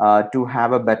together to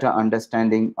have a better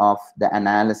understanding of the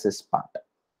analysis part.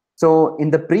 So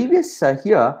in the previous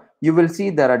here, you will see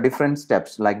there are different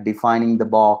steps like defining the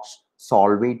box,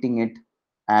 solvating it,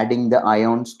 adding the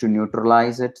ions to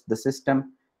neutralize it, the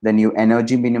system, then you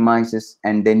energy minimizes,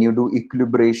 and then you do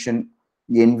equilibration,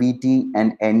 NVT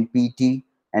and NPT,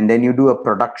 and then you do a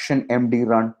production MD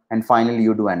run, and finally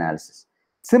you do analysis.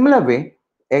 Similar way,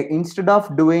 instead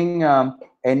of doing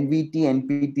NVT,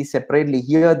 NPT separately,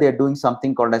 here they're doing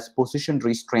something called as position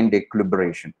restrained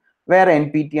equilibration, where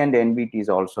NPT and NVT is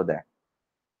also there.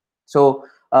 So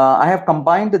I have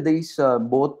combined these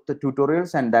both the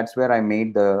tutorials, and that's where I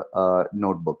made the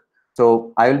notebook.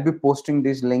 So I will be posting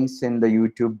these links in the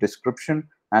YouTube description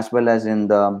as well as in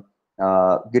the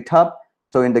GitHub.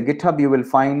 So in the GitHub, you will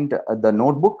find the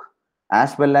notebook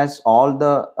as well as all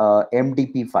the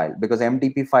MDP file, because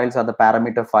MDP files are the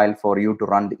parameter file for you to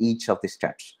run each of the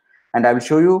steps. And I will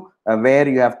show you where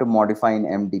you have to modify an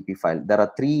MDP file. There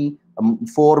are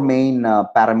four main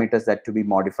parameters that to be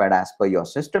modified as per your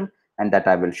system, and that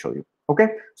I will show you. Okay,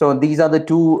 so these are the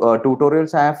two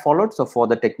tutorials I have followed. So for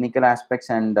the technical aspects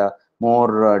and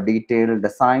more detailed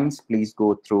science, please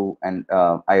go through, and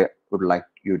I would like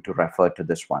you to refer to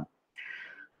this one.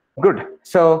 Good.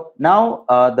 So now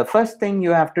the first thing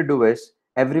you have to do is,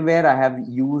 everywhere I have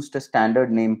used a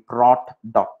standard name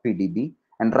prot.pdb,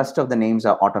 and rest of the names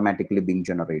are automatically being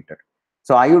generated.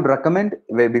 So I would recommend,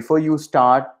 before you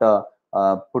start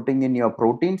putting in your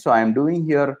protein, so I am doing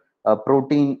here a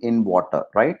protein in water,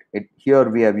 right? Here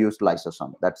we have used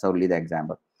lysosome. That's only the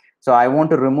example. So I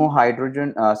want to remove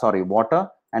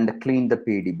water, and clean the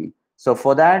PDB. So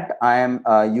for that, I am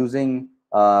using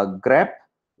grep.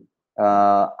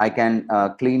 I can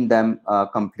clean them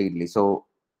completely. So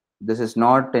this is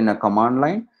not in a command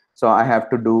line, so I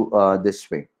have to do this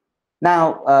way.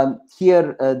 Now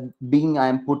here, being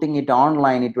I'm putting it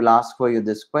online, it will ask for you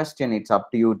this question. It's up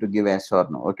to you to give yes or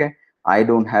no. Okay, I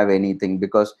don't have anything,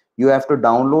 because you have to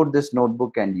download this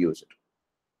notebook and use it.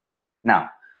 Now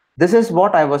this is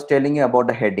what I was telling you about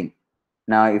the heading.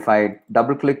 Now if I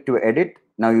double click to edit,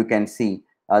 now you can see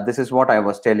this is what I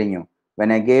was telling you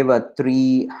when I gave a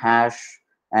 3 hash,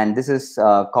 and this is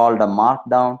called a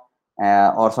markdown,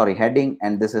 or sorry, heading,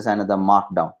 and this is another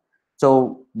markdown.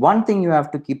 So one thing you have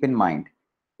to keep in mind,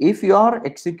 if you are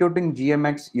executing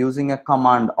GMX using a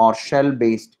command or shell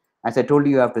based, as I told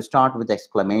you, you have to start with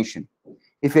exclamation.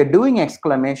 If you're doing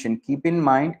exclamation, keep in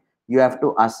mind you have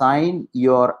to assign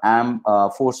your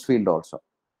force field also.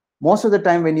 Most of the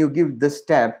time when you give this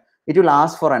step, it will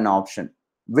ask for an option,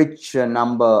 which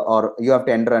number, or you have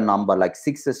to enter a number, like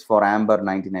 6 is for amber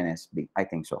 99 SB, I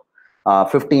think so.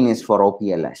 15 is for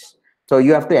OPLS. So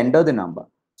you have to enter the number.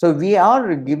 So we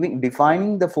are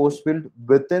defining the force field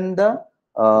within the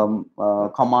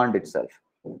command itself.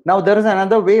 Now there is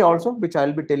another way also, which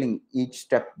I'll be telling each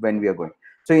step when we are going.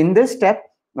 So in this step,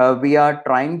 we are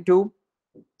trying to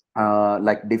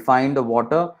like define the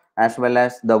water as well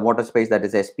as the water space, that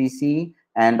is SPC,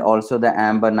 and also the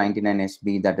amber 99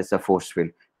 SB, that is a force field.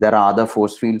 There are other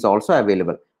force fields also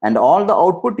available, and all the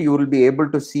output you will be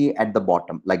able to see at the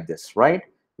bottom like this, right?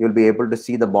 You'll be able to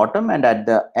see the bottom, and at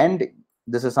the end,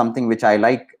 this is something which I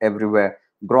like everywhere.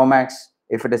 Gromacs,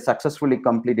 if it is successfully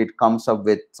completed, it comes up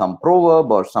with some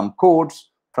proverb or some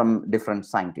quotes from different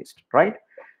scientists, right?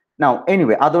 Now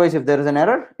anyway, otherwise if there is an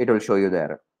error, it will show you the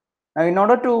error. Now, in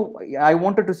order to, I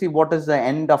wanted to see what is the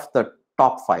end of the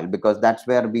top file, because that's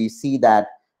where we see that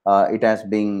it has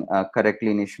been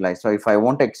correctly initialized. So if I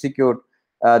want to execute,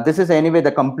 this is anyway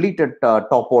the completed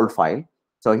topol file.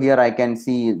 So here I can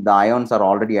see the ions are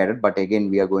already added, but again,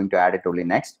 we are going to add it only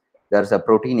next. There's a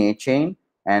protein A chain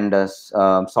and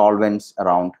solvents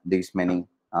around these many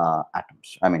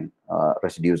atoms. I mean,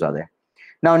 residues are there.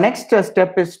 Now, next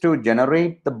step is to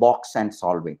generate the box and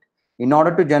solve it. In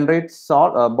order to generate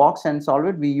box and solve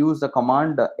it, we use the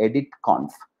command edit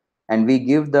conf, and we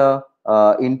give the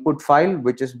input file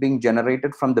which is being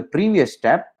generated from the previous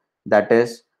step, that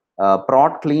is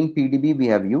prot clean PDB we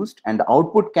have used, and the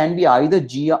output can be either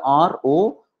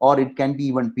GRO or it can be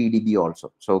even PDB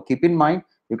also. So keep in mind,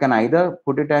 You can either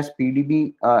put it as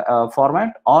PDB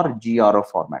format or GRO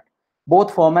format.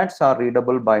 Both formats are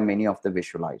readable by many of the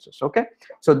visualizers. Okay,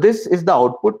 so this is the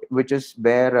output, which is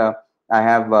where I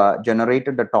have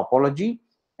generated the topology,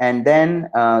 and then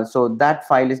so that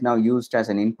file is now used as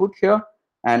an input here.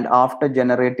 And after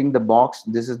generating the box,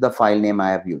 this is the file name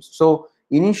I have used. So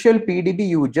initial PDB,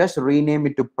 you just rename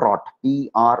it to prot,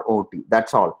 P-R-O-T.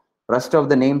 That's all. Rest of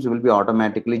the names will be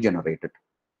automatically generated.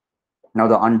 Now,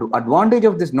 the advantage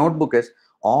of this notebook is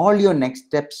all your next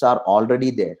steps are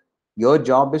already there. Your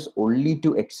job is only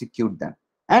to execute them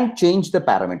and change the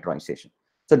parameterization.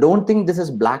 So don't think this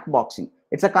is black boxing.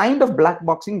 It's a kind of black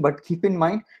boxing, but keep in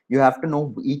mind, you have to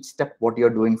know each step what you're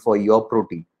doing for your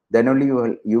protein. Then only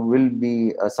you will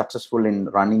be successful in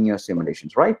running your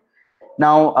simulations, right?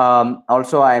 Now,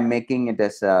 also I'm making it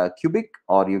as a cubic,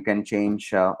 or you can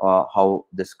change how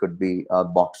this could be a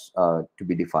box to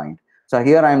be defined. So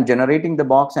here I'm generating the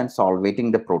box and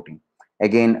solvating the protein.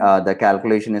 Again, the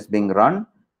calculation is being run,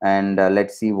 and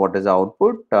let's see what is the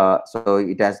output. So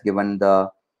it has given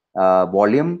the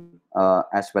volume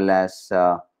as well as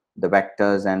the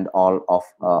vectors and all of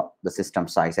the system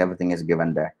size. Everything is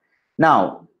given there.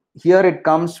 Now, here it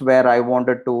comes where I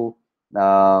wanted to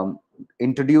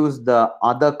introduce the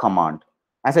other command.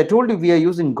 As I told you, we are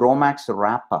using Gromacs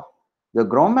wrapper. The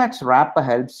Gromacs wrapper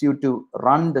helps you to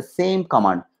run the same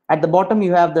command. At the bottom,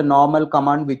 you have the normal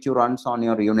command which you runs on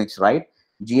your Unix, right?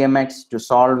 GMX to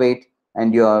solve it,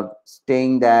 and you're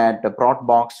saying that the prot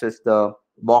box is the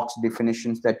box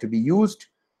definitions that to be used,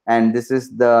 and this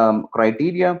is the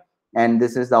criteria, and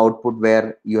this is the output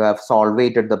where you have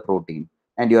solvated the protein,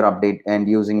 and you're update and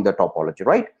using the topology,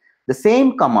 right? The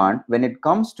same command, when it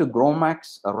comes to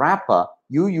Gromacs wrapper,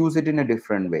 you use it in a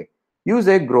different way. Use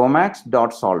a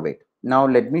gromacs.solvate. Now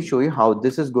let me show you how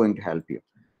this is going to help you.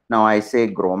 Now I say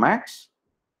Gromacs,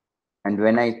 and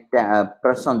when I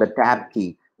press on the tab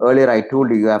key, earlier I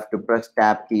told you have to press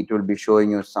tab key, it will be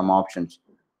showing you some options.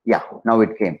 Yeah, now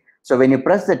it came. So when you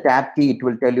press the tab key, it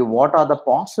will tell you what are the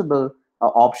possible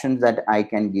options that I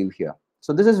can give here.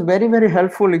 So this is very, very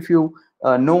helpful if you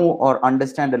know or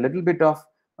understand a little bit of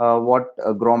what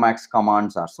Gromacs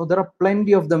commands are. So there are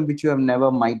plenty of them which you have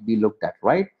never might be looked at,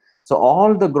 right? So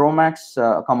all the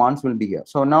Gromacs commands will be here.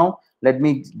 So now let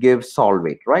me give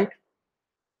solvate, right?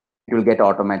 It will get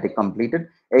automatic completed.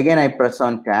 Again, I press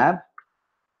on tab,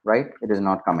 right? It is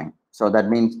not coming. So that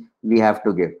means we have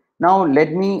to give. Now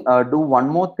let me do one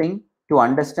more thing to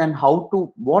understand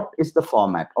what is the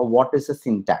format or what is the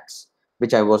syntax,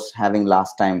 which I was having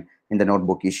last time in the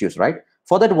notebook issues, right?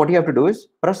 For that, what you have to do is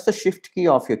press the shift key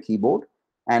of your keyboard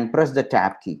and press the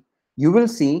tab key. You will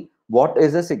see what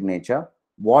is the signature,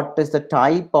 what is the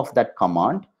type of that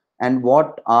command, and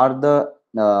what are the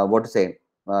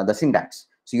the syntax.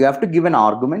 So you have to give an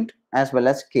argument as well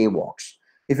as kvox.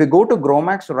 If you go to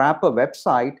Gromacs wrapper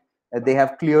website, they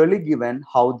have clearly given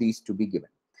how these to be given.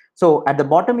 So at the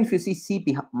bottom, if you see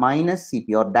CP minus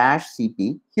CP or dash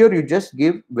CP, here you just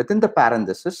give within the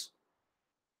parenthesis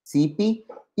CP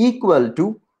equal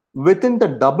to, within the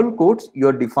double quotes,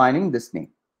 you're defining this name.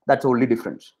 That's only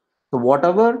difference. So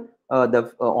whatever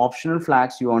the optional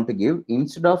flags you want to give,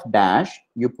 instead of dash,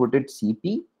 you put it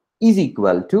CP is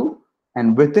equal to,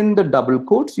 and within the double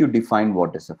quotes, you define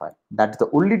what is the file. That's the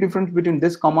only difference between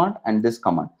this command and this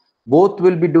command. Both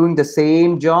will be doing the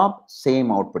same job,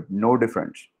 same output, no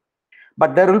difference.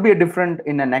 But there will be a different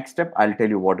in the next step. I'll tell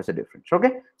you what is the difference.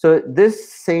 Okay, so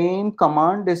this same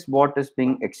command is what is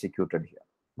being executed here,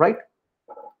 right?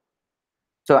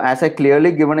 So as I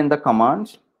clearly given in the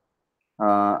commands,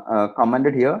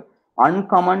 commanded here,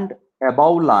 uncomment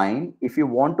above line if you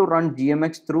want to run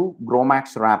GMX through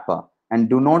Gromacs wrapper and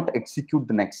do not execute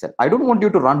the next cell. I don't want you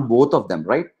to run both of them,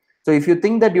 right? So if you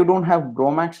think that you don't have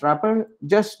Gromacs wrapper,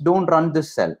 just don't run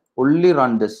this cell, only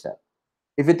run this cell.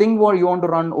 If you think you want to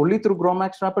run only through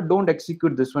Gromacs wrapper, don't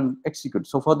execute this one, execute.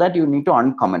 So for that, you need to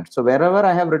uncomment. So wherever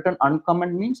I have written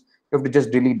uncomment means you have to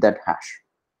just delete that hash.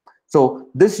 So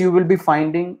this you will be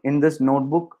finding in this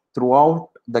notebook throughout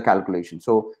the calculation.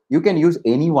 So you can use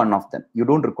any one of them. You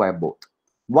don't require both.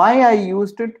 Why I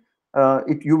used it,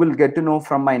 you will get to know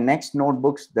from my next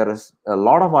notebooks. There is a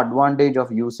lot of advantage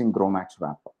of using Gromacs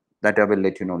wrapper that I will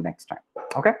let you know next time.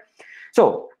 Okay.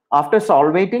 So after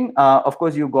solvating, of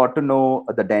course, you got to know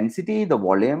the density, the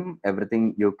volume,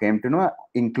 everything you came to know,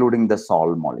 including the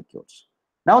sol molecules.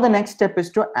 Now the next step is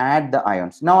to add the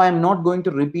ions. Now I'm not going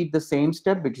to repeat the same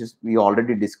step because we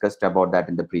already discussed about that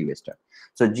in the previous step.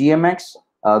 So GMX,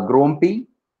 GROMP,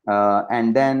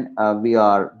 and then we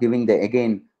are giving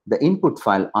again the input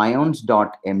file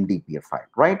ions.mdp file,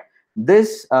 right?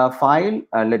 This file,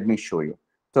 let me show you.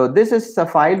 So this is a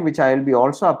file which I will be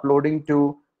also uploading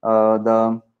to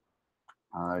the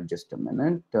just a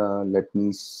minute. Let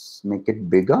me make it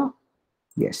bigger.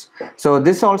 Yes. So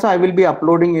this also I will be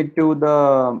uploading it to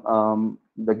the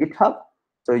GitHub.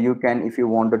 So you can, if you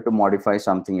wanted to modify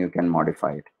something, you can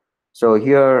modify it. So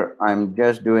here I'm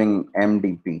just doing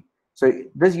MDP. So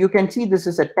this, you can see this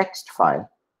is a text file,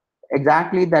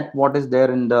 exactly that what is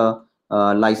there in the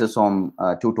lysosome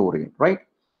tutorial, right?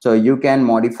 So you can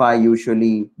modify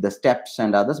usually the steps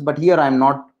and others, but here I'm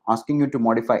not asking you to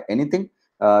modify anything.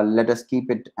 Let us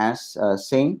keep it as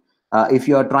same. If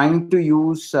you are trying to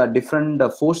use different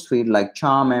force field like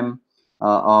CharmM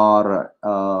or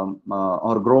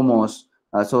Gromos,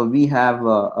 so we have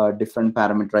a different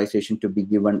parameterization to be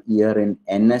given here in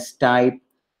NS type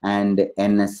and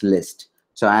NS list.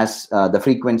 So as the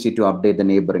frequency to update the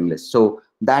neighboring list. So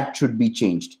that should be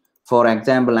changed. For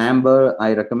example, Amber,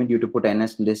 I recommend you to put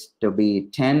NS list to be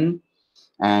 10,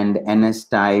 and NS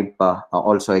type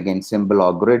also again symbol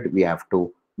or grid we have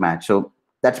to match. So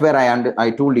that's where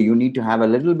I told you need to have a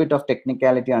little bit of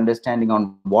technicality understanding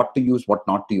on what to use, what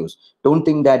not to use. Don't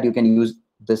think that you can use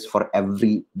this for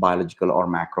every biological or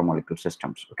macromolecule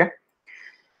systems. Okay.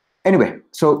 Anyway,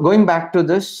 so going back to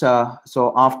this,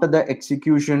 so after the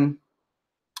execution,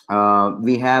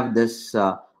 we have this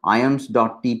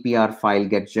ions.tpr file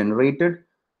gets generated,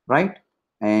 right?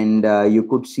 And you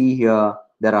could see here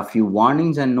there are a few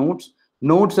warnings and notes.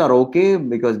 Notes are okay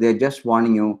because they're just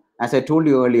warning you. As I told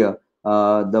you earlier,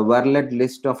 the Verlet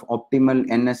list of optimal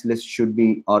NS list should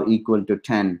be or equal to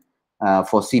 10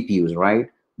 for CPUs, right?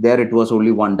 There it was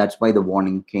only 1. That's why the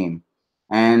warning came.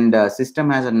 And system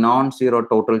has a non-zero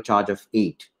total charge of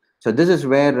 8. So this is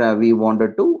where we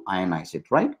wanted to ionize it,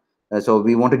 right? So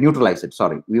we want to neutralize it.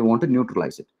 Sorry, we want to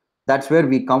neutralize it. That's where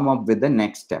we come up with the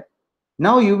next step.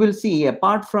 Now you will see,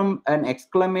 apart from an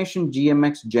exclamation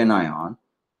GMX gen ion,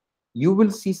 you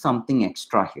will see something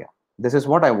extra here. This is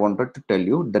what I wanted to tell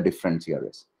you. The difference here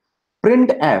is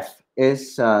printf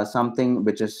is something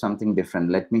which is something different.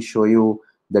 Let me show you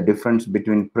the difference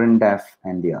between printf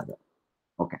and the other.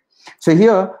 Okay, so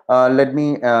here let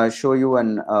me show you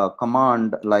an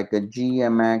command like a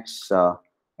gmx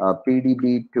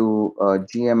pdb to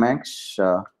gmx.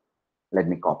 Let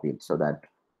me copy it so that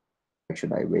why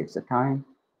should I waste the time?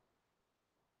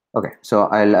 Okay, so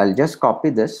I'll just copy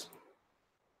this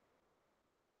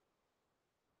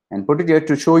and put it here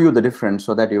to show you the difference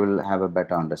so that you will have a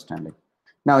better understanding.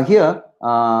 Now here,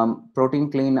 protein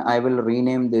clean, I will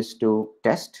rename this to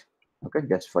test. Okay,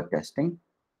 just for testing.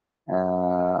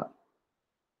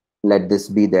 Let this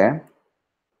be there.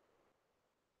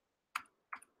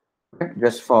 Okay,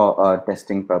 just for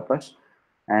testing purpose.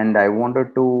 And I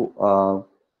wanted to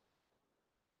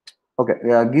okay,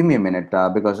 give me a minute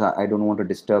because I don't want to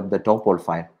disturb the topol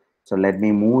file. So let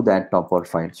me move that topol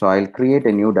file. So I'll create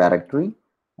a new directory,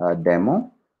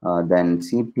 demo, then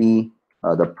cp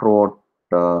the prot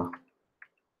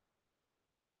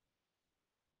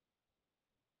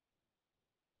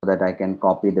that I can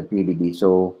copy the PDB.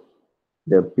 So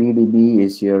the PDB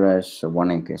is here as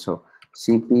 1AK. So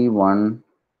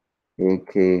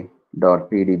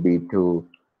cp1ak.pdb to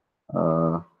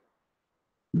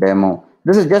demo.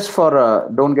 This is just for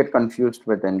don't get confused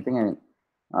with anything.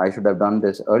 I should have done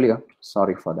this earlier.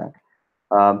 Sorry for that.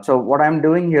 So what I'm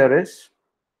doing here is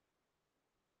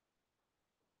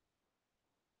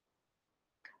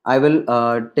I will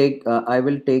take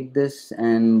this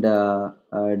and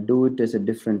do it as a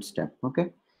different step.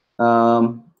 Okay.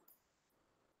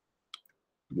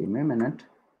 Give me a minute.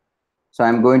 So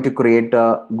I'm going to create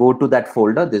go to that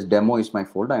folder. This demo is my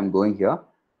folder. I'm going here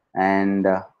and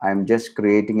I'm just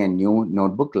creating a new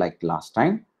notebook like last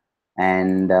time.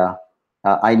 And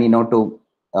I need not to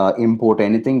import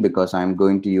anything because I'm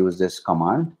going to use this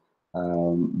command,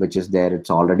 which is there.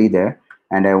 It's already there.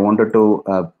 And I wanted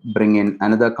to bring in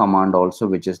another command also,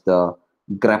 which is the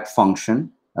grep function,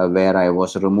 where I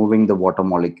was removing the water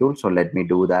molecule. So let me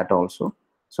do that also.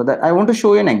 So that I want to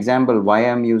show you an example why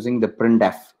I'm using the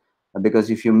printf, because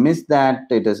if you miss that,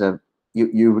 it is a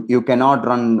you cannot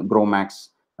run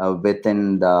Gromacs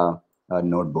within the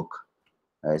notebook.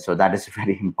 So that is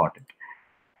very important.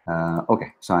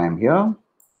 Okay, so I am here.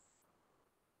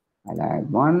 I'll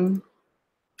add one.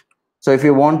 So if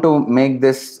you want to make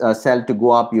this cell to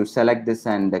go up, you select this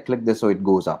and click this so it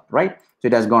goes up, right? So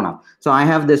it has gone up. So I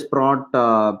have this prot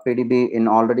pdb in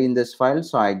already in this file.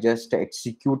 So I just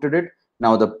executed it.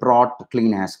 Now the prot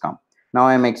clean has come. Now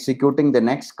I'm executing the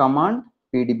next command,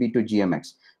 pdb to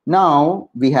gmx. Now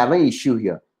we have an issue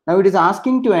here. Now it is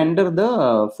asking to enter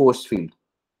the force field.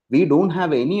 We don't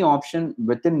have any option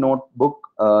within notebook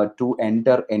to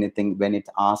enter anything when it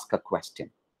asks a question.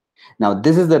 Now,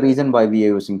 this is the reason why we are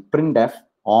using printf.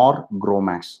 or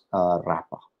Gromacs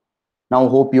wrapper. Now,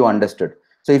 hope you understood.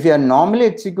 So if you are normally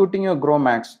executing your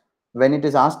Gromacs, when it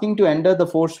is asking to enter the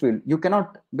force field, you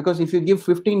cannot, because if you give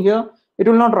 15 here, it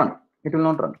will not run. It will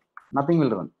not run. Nothing will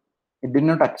run. It did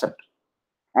not accept.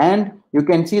 And you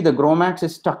can see the Gromacs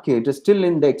is stuck here. It is still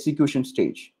in the execution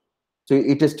stage. So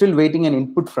it is still waiting an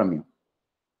input from you.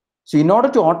 So in order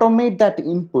to automate that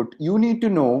input, you need to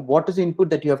know what is the input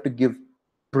that you have to give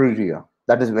prior.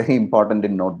 That is very important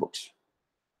in notebooks.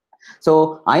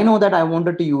 So I know that I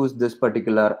wanted to use this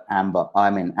particular Amber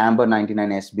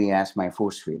 99SB as my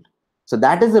force field. So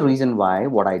that is the reason why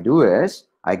what I do is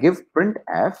I give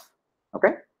printf,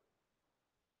 okay,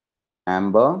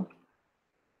 Amber,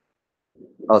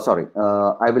 oh sorry,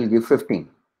 I will give 15.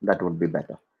 That would be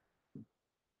better.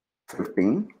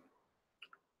 15,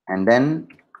 and then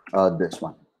this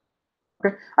one.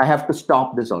 Okay, I have to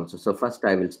stop this also. So first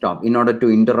I will stop. In order to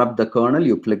interrupt the kernel,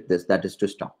 you click this, that is to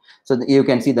stop. So you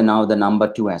can see now the number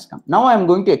 2 has come. Now I'm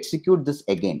going to execute this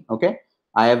again. Okay,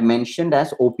 I have mentioned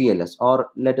as OPLS, or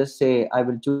let us say I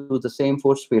will choose the same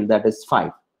force field, that is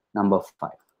 5, number 5.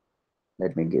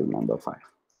 Let me give number 5.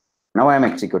 Now I'm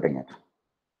executing it.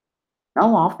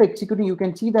 Now after executing, you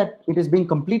can see that it is being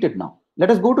completed now. Let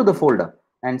us go to the folder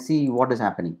and see what is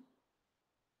happening.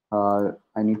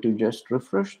 I need to just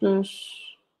refresh this.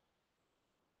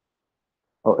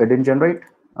 Oh, it didn't generate.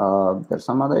 There's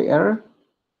some other error.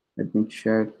 Let me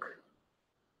check.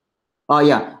 Oh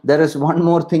yeah, there is one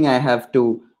more thing I have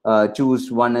to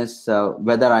choose. One is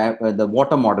whether I have the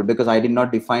water model, because I did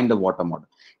not define the water model.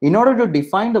 In order to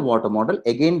define the water model,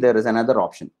 again, there is another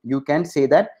option. You can say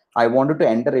that I wanted to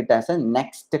enter it as a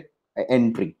next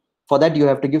entry. For that, you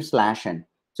have to give /n.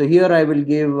 So here I will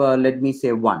give, let me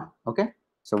say 1. Okay.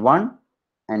 So 1,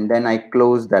 and then I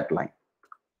close that line,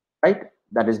 right?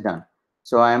 That is done.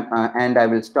 So and I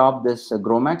will stop this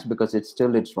Gromacs because it's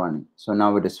running. So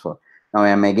now it is 4. Now I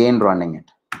am again running it.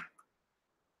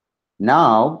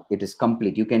 Now it is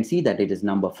complete. You can see that it is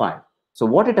number 5. So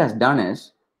what it has done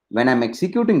is, when I'm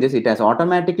executing this, it has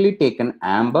automatically taken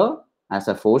Amber as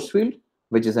a force field,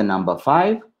 which is a number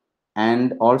 5,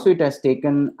 and also it has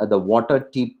taken the water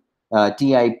TIP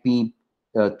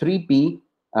 3P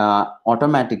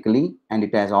automatically, and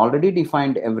it has already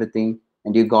defined everything,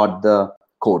 and you got the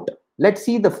code. Let's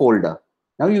see the folder.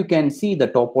 Now you can see the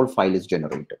topol file is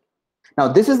generated. Now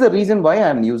this is the reason why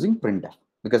I'm using printf,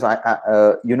 because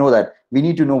you know that we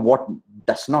need to know what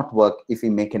does not work if we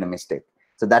make a mistake.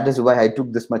 So that is why I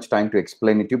took this much time to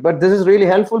explain it to you. But this is really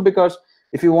helpful, because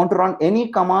if you want to run any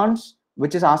commands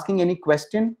which is asking any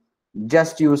question,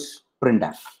 just use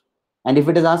printf. And if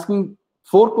it is asking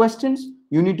 4 questions,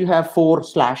 you need to have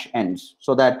 4/ns,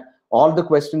 so that all the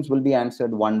questions will be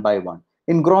answered one by one.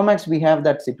 In Gromacs, we have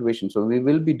that situation, so we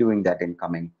will be doing that in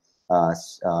coming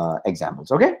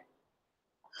examples. Okay.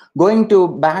 Going to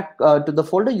back to the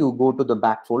folder, you go to the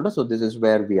back folder. So this is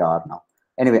where we are now.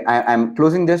 Anyway, I'm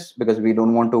closing this because we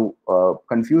don't want to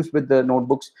confuse with the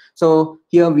notebooks. So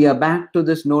here we are back to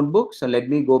this notebook. So let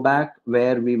me go back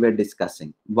where we were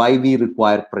discussing why we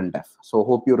require printf. So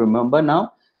hope you remember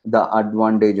now the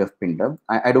advantage of printf.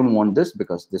 I don't want this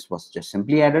because this was just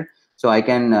simply added. So I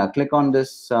can click on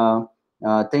this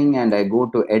thing, and I go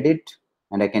to edit,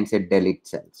 and I can say delete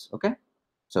cells. Okay.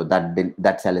 So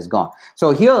that cell is gone.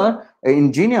 So here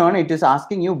in Geneon, it is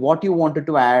asking you what you wanted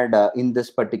to add in this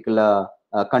particular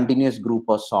continuous group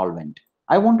or solvent.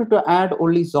 I wanted to add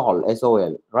only SOL,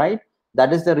 SOL, right?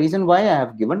 That is the reason why I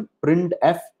have given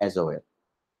printf SOL.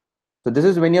 So this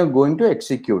is when you're going to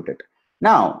execute it.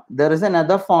 Now, there is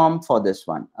another form for this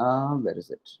one. Where is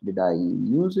it? Did I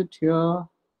use it here?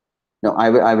 No,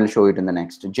 I will show it in the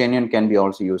next. Geneon can be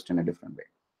also used in a different way.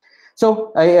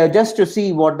 So just to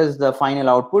see what is the final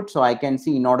output, so I can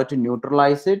see in order to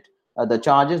neutralize it, the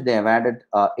charges, they have added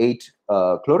 8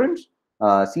 chlorines,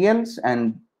 CLs,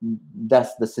 and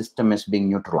thus the system is being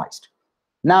neutralized.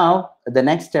 Now, the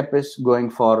next step is going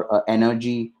for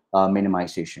energy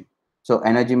minimization. So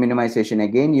energy minimization,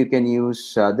 again, you can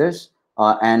use this,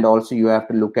 and also you have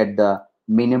to look at the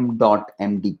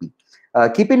minim.mdp.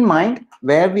 Keep in mind,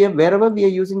 wherever we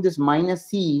are using this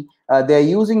 -c, they are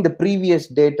using the previous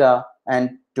data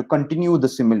and to continue the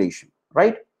simulation,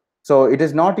 right? So it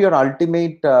is not your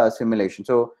ultimate simulation.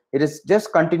 So it is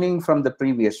just continuing from the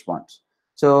previous ones.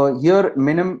 So here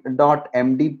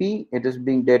minim.mdp,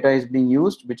 data is being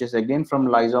used, which is again from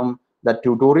Lysome, the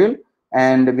tutorial,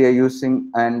 and we are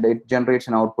using, and it generates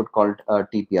an output called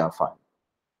TPR file.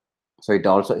 So it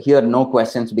also, here no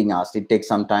questions being asked. It takes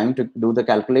some time to do the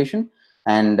calculation,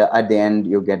 and at the end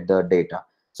you get the data.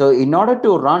 So in order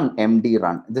to run MD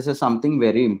run, this is something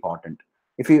very important.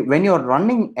 When you're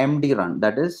running MD run,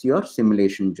 that is your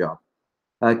simulation job.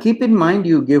 Keep in mind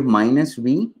you give minus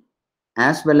V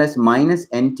as well as minus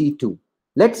NT2.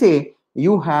 Let's say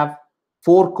you have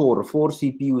four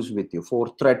CPUs with you,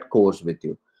 4 thread cores with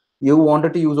you. You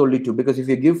wanted to use only 2 because if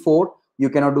you give 4, you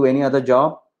cannot do any other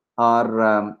job,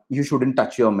 or you shouldn't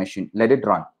touch your machine. Let it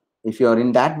run. If you're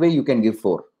in that way, you can give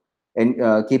 4.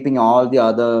 And keeping all the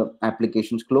other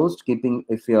applications closed, keeping,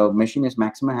 if your machine is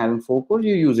maximum having 4 cores,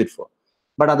 you use it for.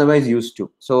 But otherwise use 2.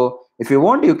 So if you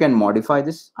want, you can modify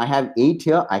this. I have 8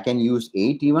 here. I can use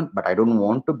 8 even, but I don't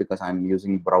want to because I'm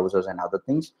using browsers and other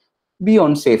things. Be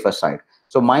on safer side.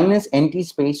 So minus NT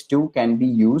space 2 can be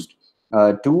used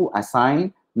to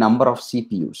assign number of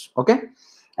CPUs. Okay,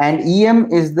 and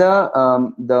EM is the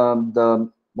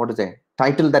what is it,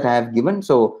 title that I have given.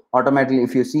 So automatically,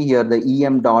 if you see here, the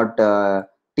EM dot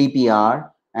TPR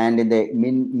and in the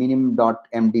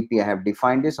minim.mdp I have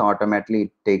defined this, automatically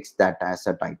it takes that as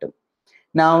a title.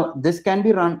 Now this can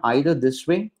be run either this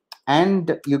way,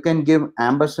 and you can give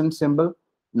ampersand symbol,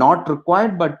 not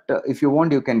required, but if you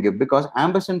want you can give, because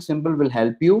ampersand symbol will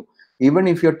help you even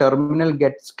if your terminal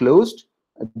gets closed,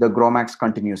 the Gromacs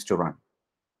continues to run.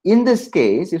 In this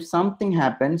case, if something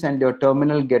happens and your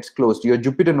terminal gets closed, your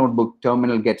Jupyter notebook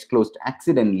terminal gets closed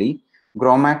accidentally,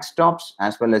 Gromacs stops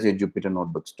as well as your Jupyter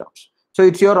notebook stops. So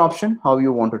it's your option how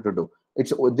you wanted to do.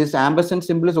 It's this ampersand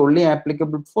symbol is only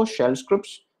applicable for shell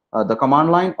scripts, the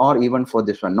command line, or even for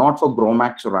this one, not for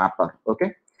Gromacs wrapper.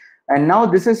 Okay. And now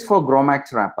this is for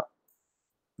Gromacs wrapper.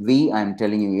 V, I'm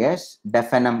telling you yes,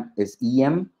 defenum is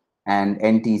EM and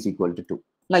NT is equal to 2,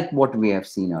 like what we have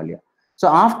seen earlier. So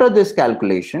after this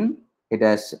calculation, it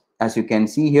has, as you can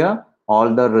see here,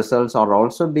 all the results are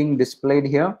also being displayed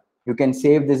here. You can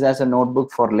save this as a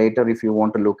notebook for later if you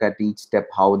want to look at each step,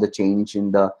 how the change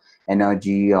in the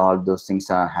energy, all those things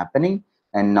are happening.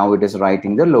 And now it is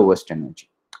writing the lowest energy.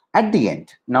 At the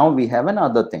end, now we have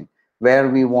another thing where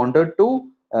we wanted to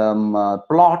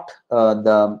plot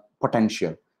the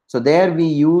potential. So there we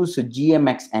use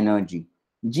GMX energy.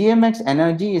 GMX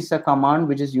energy is a command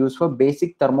which is used for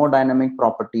basic thermodynamic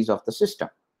properties of the system.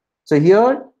 So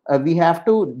here we have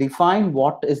to define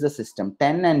what is the system.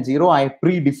 10 and 0, I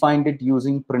predefined it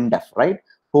using printf, right?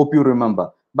 Hope you remember.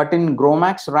 But in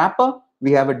Gromacs wrapper,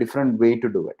 we have a different way to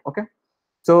do it. Okay.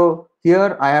 So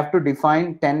here I have to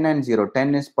define 10 and 0.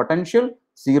 10 is potential,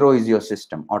 0 is your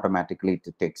system. Automatically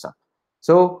it takes up.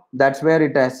 So that's where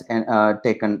it has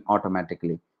taken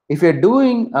automatically. If you're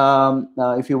doing,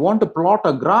 if you want to plot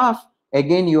a graph,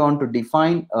 again, you want to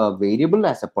define a variable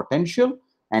as a potential,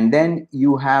 and then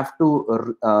you have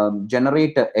to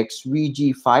generate a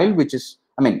XVG file, which is,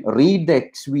 I mean, read the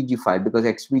XVG file, because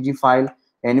XVG file,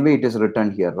 anyway, it is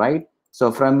written here, right?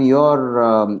 So from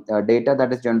your data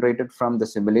that is generated from the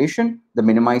simulation, the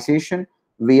minimization,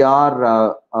 we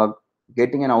are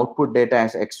getting an output data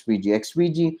as XVG.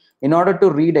 XVG, in order to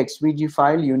read XVG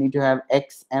file, you need to have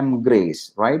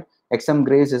XMGrace, right?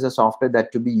 XMGrace is a software that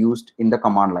to be used in the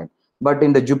command line. But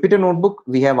in the Jupyter notebook,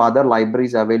 we have other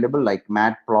libraries available like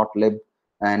matplotlib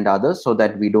and others, so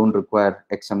that we don't require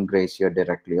XMGrace here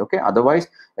directly. Okay. Otherwise,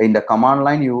 in the command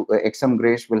line, you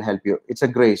XMGrace will help you. It's a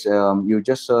Grace. You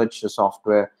just search the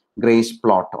software Grace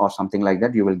plot or something like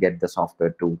that. You will get the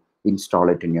software to install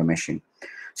it in your machine.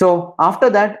 So after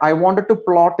that, I wanted to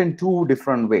plot in 2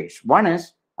 different ways. One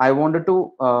is I wanted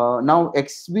to, now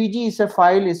XVG is a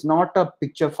file, is not a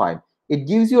picture file. It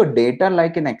gives you a data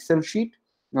like an Excel sheet,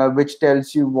 which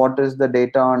tells you what is the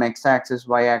data on X-axis,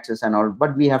 Y-axis and all,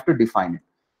 but we have to define it.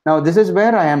 Now this is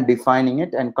where I am defining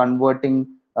it and converting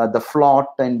the float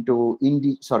into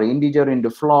integer into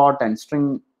float and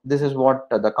string. This is what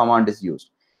the command is used.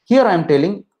 Here I am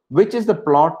telling which is the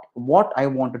plot, what I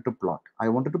wanted to plot. I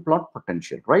wanted to plot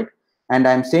potential, right? And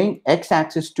I'm saying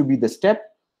X-axis to be the step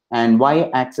and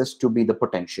Y-axis to be the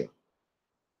potential.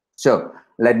 So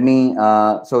let me,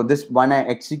 so this one I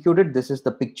executed, this is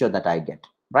the picture that I get,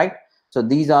 right? So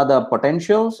these are the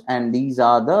potentials and these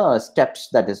are the steps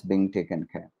that is being taken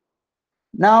care.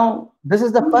 Now, this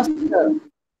is the first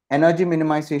energy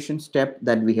minimization step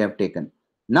that we have taken.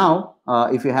 Now,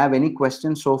 if you have any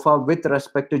questions so far with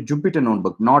respect to Jupyter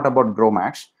Notebook, not about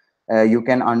Gromacs, you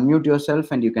can unmute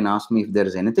yourself and you can ask me if there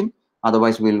is anything.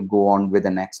 Otherwise, we'll go on with the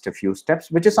next few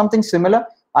steps, which is something similar.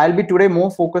 I'll be today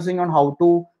more focusing on how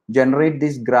to generate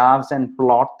these graphs and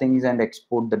plot things and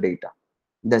export the data.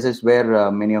 This is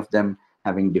where many of them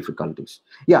having difficulties.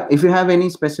 Yeah, if you have any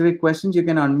specific questions, you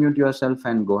can unmute yourself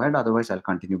and go ahead. Otherwise, I'll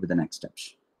continue with the next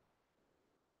steps.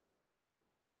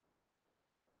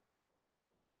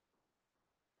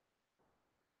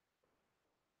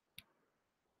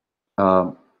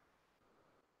 Uh,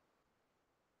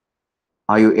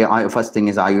 first thing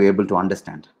is, are you able to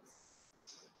understand?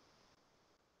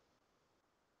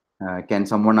 Can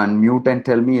someone unmute and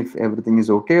tell me if everything is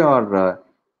okay, or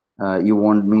you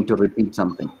want me to repeat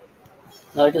something?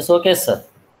 No, it is okay, sir.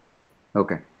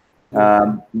 Okay.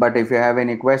 Mm. But if you have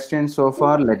any questions so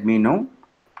far, let me know.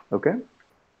 Okay.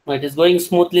 No, it is going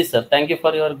smoothly, sir. Thank you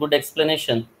for your good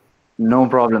explanation. No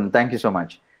problem. Thank you so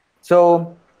much.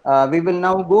 So we will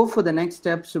now go for the next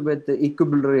steps with the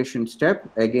equilibration step.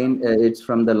 Again, it's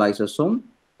from the lysosome.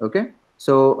 Okay.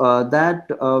 So that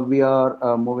we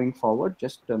are moving forward.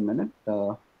 Just a minute.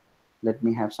 Let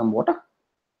me have some water.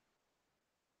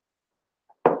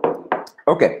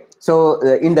 Okay, so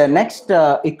in the next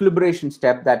equilibration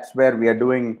step, that's where we are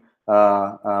doing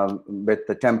with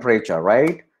the temperature,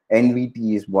 right?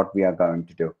 NVT is what we are going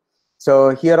to do. So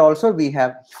here also we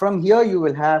have, from here you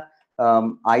will have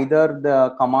either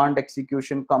the command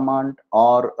execution command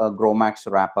or a Gromacs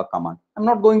wrapper command. I'm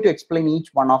not going to explain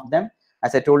each one of them.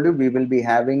 As I told you, we will be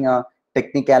having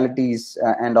technicalities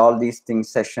and all these things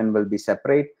session will be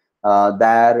separate.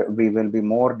 There we will be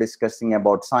more discussing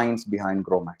about science behind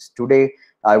Gromacs. Today,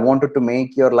 I wanted to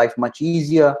make your life much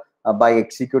easier by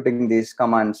executing these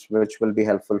commands, which will be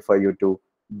helpful for you to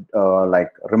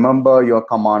like remember your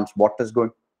commands, what is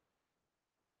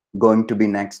going to be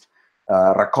next,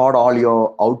 record all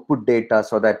your output data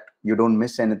so that you don't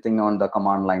miss anything on the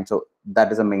command line. So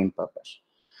that is the main purpose.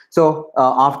 So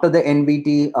after the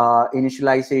NVT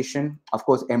initialization, of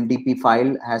course, MDP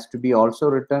file has to be also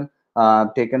written,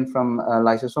 taken from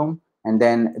lysosome. And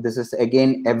then this is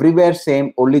again everywhere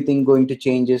same. Only thing going to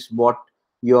change is what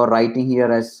you're writing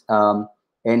here as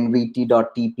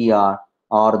nvt.tpr,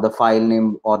 or the file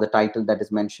name or the title that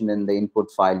is mentioned in the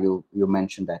input file. You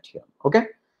mentioned that here. Okay.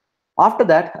 After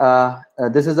that,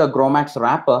 this is a Gromacs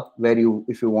wrapper where you,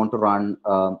 if you want to run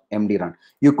MD run,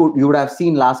 you would have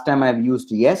seen last time I've used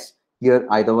yes here.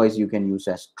 Otherwise, you can use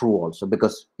as true also,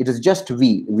 because it is just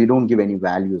V. We don't give any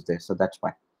values there, so that's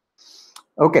fine.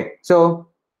 Okay, so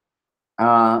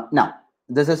now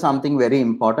this is something very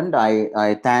important.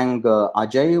 I thank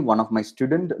Ajay, one of my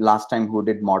student last time who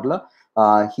did modeler.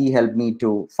 He helped me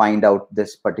to find out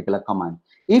this particular command.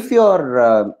 If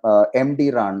your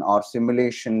MD run or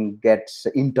simulation gets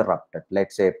interrupted,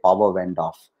 let's say power went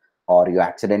off or you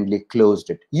accidentally closed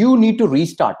it, you need to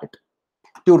restart it.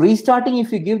 To restarting,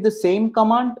 if you give the same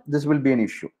command, this will be an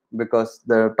issue because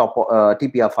the top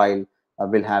TPR file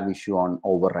will have issue on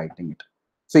overwriting it.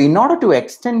 So in order to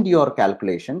extend your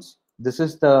calculations, this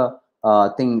is the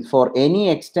thing. For any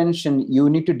extension, you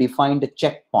need to define the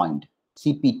checkpoint,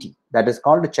 CPT. That is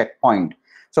called a checkpoint.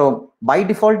 So by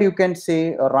default, you can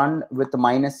say run with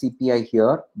minus CPI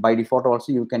here. By default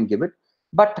also you can give it.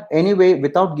 But anyway,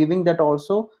 without giving that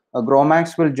also,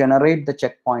 Gromacs will generate the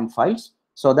checkpoint files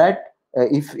so that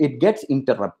if it gets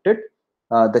interrupted,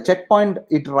 the checkpoint,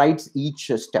 it writes each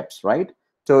steps, right?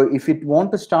 So if it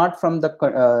want to start from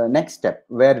the next step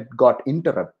where it got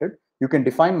interrupted, you can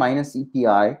define minus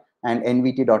EPI and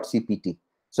nvt.cpt.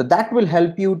 So that will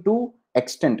help you to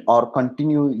extend or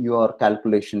continue your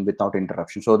calculation without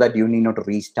interruption, so that you need not to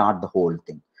restart the whole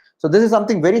thing. So this is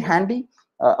something very handy.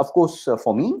 Of course,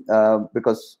 for me,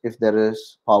 because if there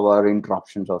is power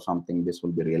interruptions or something, this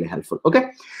will be really helpful.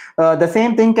 Okay, the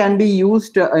same thing can be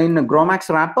used in Gromacs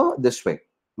wrapper this way,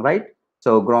 right?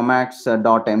 So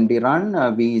Gromacs.md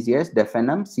run v is yes,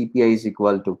 defnm CPI is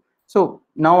equal to. So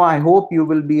now I hope you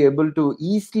will be able to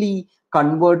easily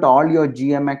convert all your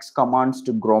GMX commands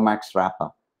to Gromacs wrapper,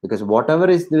 because whatever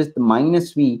is this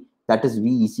minus v, that is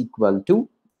v is equal to,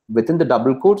 within the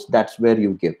double quotes, that's where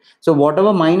you give. So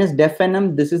whatever minus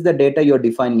defnm, this is the data you're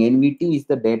defining. NVT is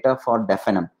the data for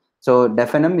defnm. So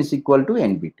defnm is equal to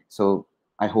NVT. So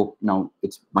I hope now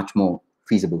it's much more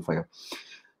feasible for you.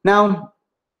 Now,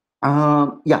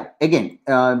 yeah, again,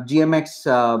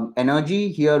 GMX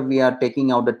energy, here we are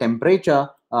taking out the temperature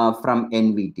from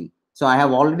NVT. So I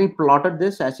have already plotted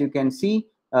this. As you can see,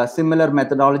 similar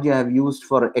methodology I have used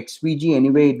for XVG.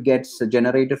 Anyway, it gets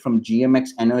generated from GMX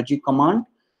energy command.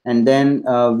 And then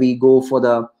we go for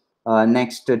the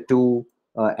next to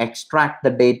extract the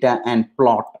data and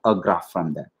plot a graph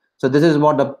from there. So this is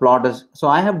what the plot is. So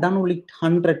I have done only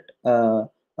 100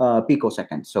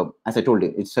 picoseconds. So as I told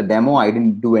you, it's a demo. I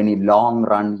didn't do any long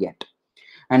run yet.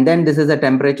 And then this is a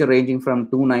temperature ranging from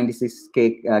 296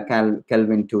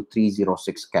 Kelvin to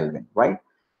 306 Kelvin, right?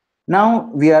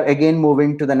 Now we are again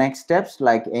moving to the next steps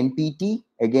like NPT,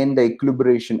 again the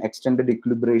equilibration, extended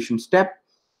equilibration step,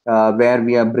 where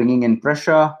we are bringing in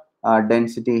pressure,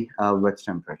 density with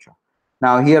temperature.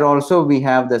 Now here also we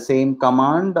have the same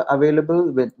command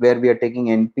available with where we are taking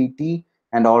NPT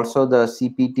and also the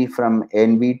CPT from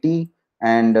NVT,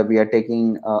 and we are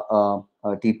taking a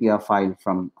TPR file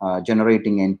from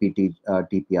generating NPT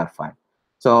TPR file.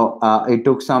 So it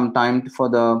took some time for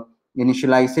the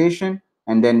initialization,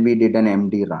 and then we did an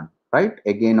MD run, right?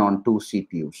 Again on 2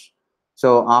 CPUs.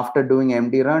 So after doing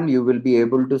MD run, you will be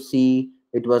able to see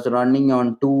it was running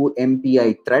on 2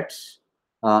 MPI threads.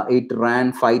 It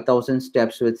ran 5,000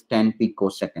 steps with 10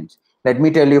 picoseconds. Let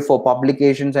me tell you, for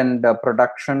publications and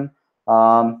production,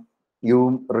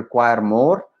 you require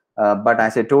more. But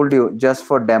as I told you, just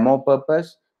for demo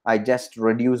purpose, I just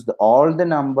reduced all the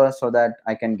numbers so that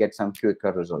I can get some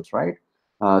quicker results, right?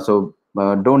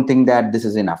 Don't think that this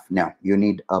is enough. No, you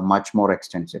need a much more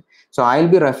extensive. So I'll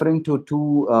be referring to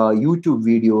 2 YouTube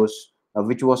videos,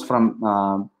 which was from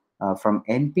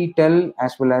NPTEL,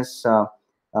 as well as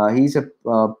he's a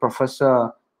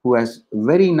professor who has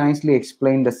very nicely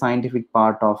explained the scientific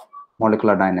part of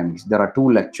molecular dynamics. There are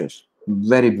 2 lectures,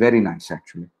 very nice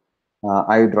actually.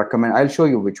 I would recommend. I'll show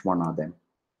you which one are them.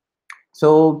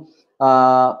 So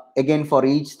again, for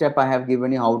each step, I have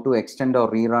given you how to extend or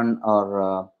rerun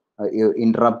or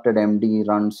interrupted MD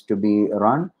runs to be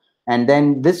run. And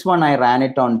then this one, I ran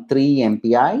it on 3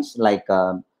 MPIs,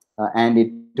 and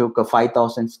it took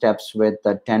 5,000 steps with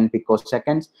 10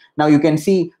 picoseconds. Now you can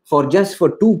see just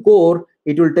for 2 core,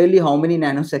 it will tell you how many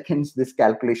nanoseconds this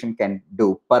calculation can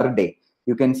do per day.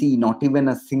 You can see not even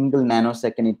a single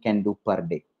nanosecond it can do per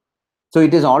day. So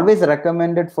it is always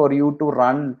recommended for you to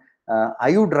run.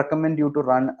 I would recommend you to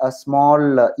run a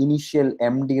small initial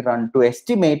MD run to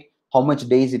estimate how much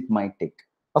days it might take.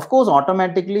 Of course,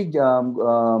 automatically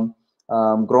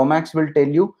Gromacs will tell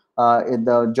you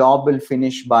the job will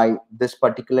finish by this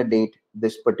particular date,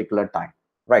 this particular time,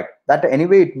 right? That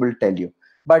anyway it will tell you.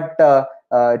 But to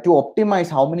optimize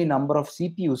how many number of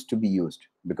CPUs to be used,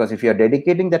 because if you are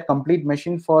dedicating that complete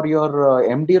machine for your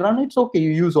MD run, it's okay,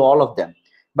 you use all of them.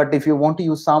 But if you want to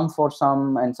use some for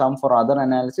some and some for other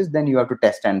analysis, then you have to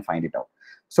test and find it out.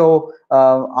 So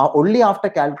only after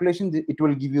calculations, it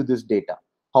will give you this data,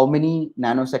 how many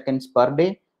nanoseconds per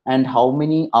day and how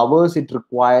many hours it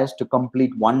requires to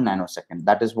complete 1 nanosecond.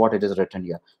 That is what it is written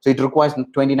here. So it requires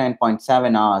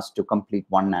 29.7 hours to complete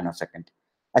 1 nanosecond.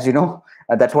 As you know,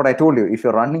 that's what I told you. If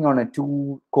you're running on a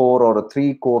 2 core or a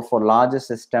 3 core for larger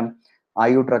system,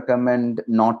 I would recommend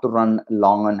not to run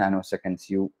longer nanoseconds.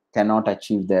 You cannot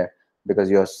achieve there because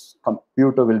your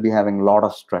computer will be having a lot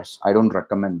of stress. I don't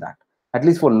recommend that. At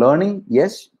least for learning,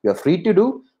 yes, you're free to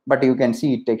do, but you can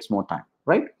see it takes more time,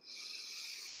 right?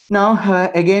 Now,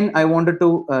 again, I wanted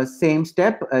to same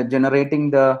step,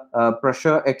 generating the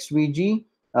pressure XVG.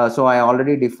 So I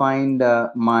already defined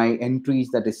my entries,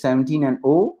 that is 17 and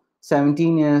O.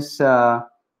 17 is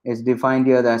defined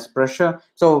here as pressure.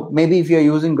 So maybe if you're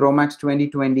using Gromacs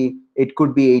 2020, it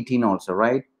could be 18 also,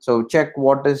 right? So check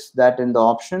what is that in the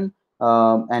option,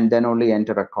 and then only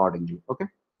enter accordingly. Okay.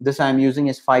 This I'm using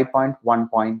is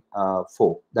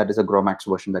 5.1.4. That is a Gromacs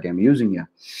version that I'm using here.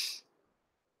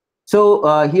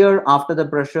 So here, after the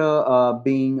pressure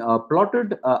being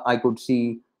plotted, I could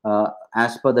see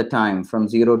as per the time from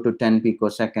 0 to 10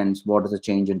 picoseconds, what is the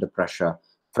change in the pressure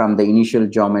from the initial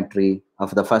geometry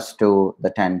of the first to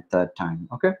the 10th time.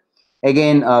 Okay.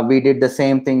 Again, we did the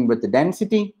same thing with the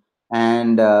density,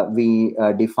 and we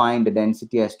defined the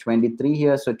density as 23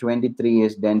 here. So 23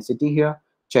 is density here.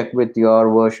 Check with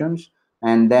your versions.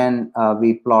 And then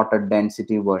we plotted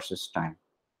density versus time.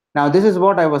 Now, this is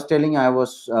what I was telling. I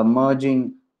was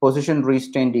merging position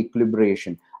restraint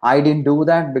equilibration. I didn't do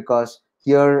that because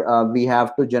here we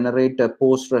have to generate a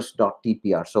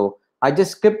postrest.tpr. So I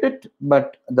just skipped it,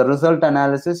 but the result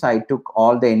analysis, I took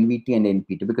all the NVT and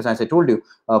NPT, because as I told you,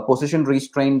 position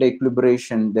restrained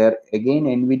equilibration, there again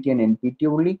NVT and NPT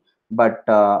only, but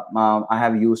I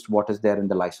have used what is there in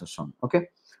the lysosome. Okay.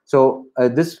 So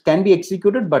this can be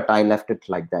executed, but I left it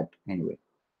like that anyway.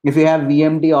 If you have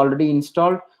VMD already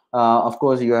installed, of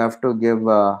course, you have to give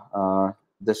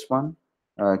this one,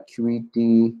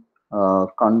 QET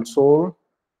console,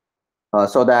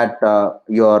 so that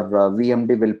your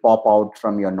VMD will pop out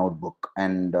from your notebook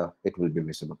and it will be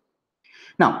visible.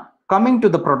 Now, coming to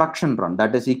the production run,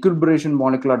 that is equilibration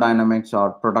molecular dynamics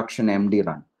or production MD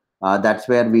run. That's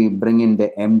where we bring in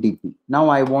the MDP. Now,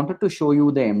 I wanted to show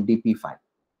you the MDP file.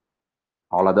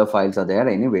 All other files are there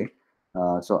anyway.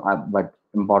 But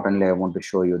importantly, I want to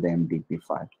show you the MDP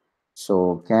file.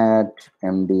 So cat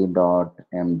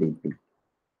md.mdp.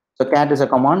 So cat is a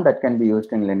command that can be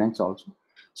used in Linux also.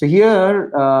 So here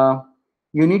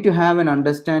you need to have an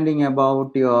understanding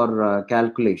about your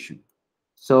calculation.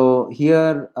 So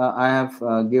here I have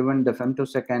given the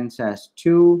femtoseconds as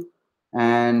 2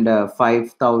 and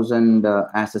 5,000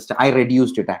 as I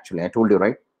reduced it actually. I told you,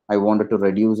 right? I wanted to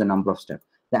reduce the number of steps.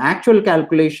 The actual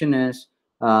calculation is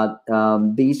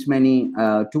these many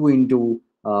 2 into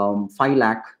 5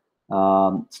 lakh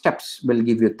steps will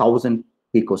give you 1,000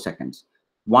 picoseconds.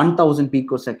 1,000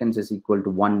 picoseconds is equal to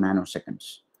 1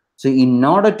 nanoseconds. So in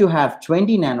order to have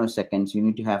 20 nanoseconds, you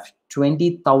need to have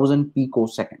 20,000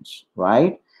 picoseconds,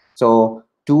 right? So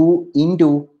 2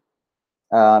 into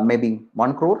maybe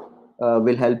 1 crore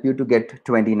will help you to get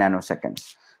 20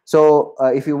 nanoseconds. So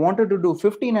if you wanted to do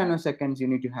 50 nanoseconds, you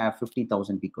need to have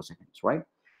 50,000 picoseconds, right?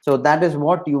 So that is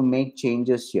what you make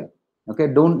changes here. Okay,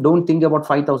 don't think about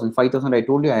 5,000. 5,000, I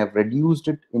told you, I have reduced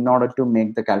it in order to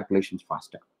make the calculations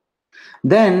faster.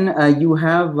 Then you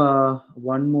have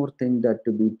one more thing that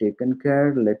to be taken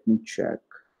care. Let me check.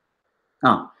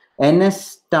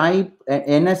 NS type,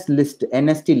 NS list,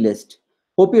 NST list.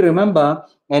 Hope you remember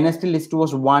NST list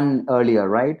was 1 earlier,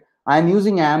 right? I'm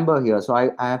using Amber here, so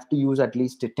I have to use at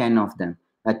least 10 of them.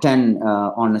 10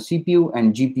 on a CPU,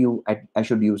 and GPU I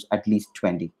should use at least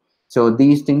 20. So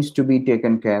these things to be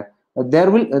taken care.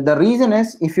 The reason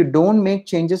is, if you don't make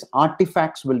changes,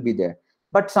 artifacts will be there.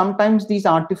 But sometimes these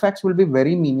artifacts will be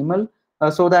very minimal,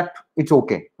 so that it's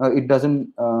okay. It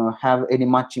doesn't have any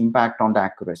much impact on the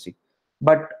accuracy.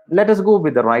 But let us go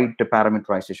with the right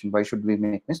parameterization. Why should we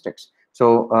make mistakes?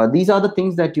 So these are the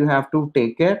things that you have to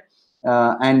take care.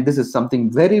 And this is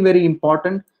something very, very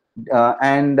important.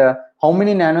 And how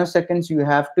many nanoseconds you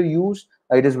have to use,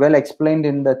 it is well explained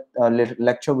in the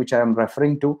lecture which I am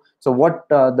referring to. So what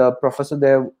the professor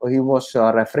there, he was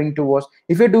referring to was,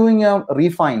 if you're doing a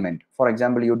refinement, for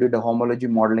example, you did a homology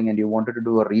modeling and you wanted to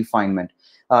do a refinement,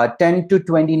 10 to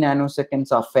 20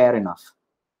 nanoseconds are fair enough.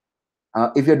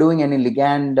 If you're doing any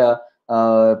ligand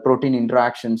protein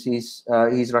interactions, he's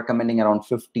recommending around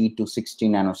 50 to 60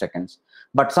 nanoseconds.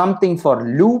 But something for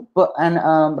loop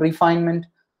and refinement,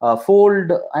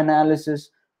 fold analysis,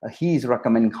 he's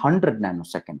recommending 100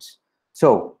 nanoseconds.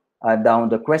 So now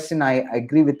the question, I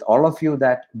agree with all of you,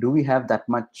 that do we have that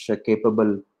much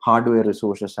capable hardware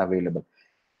resources available?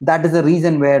 That is the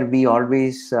reason where we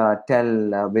always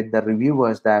tell with the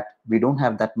reviewers that we don't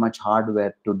have that much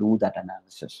hardware to do that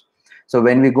analysis. So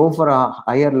when we go for a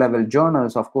higher level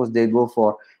journals, of course, they go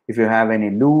for, if you have any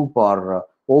loop or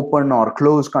open or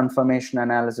close conformation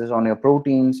analysis on your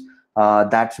proteins,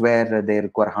 that's where they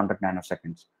require 100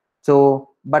 nanoseconds. So,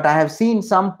 but I have seen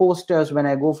some posters when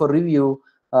I go for review,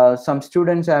 some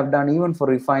students have done even for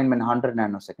refinement 100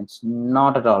 nanoseconds,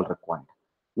 not at all required.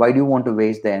 Why do you want to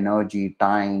waste the energy,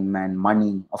 time, and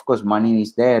money? Of course, money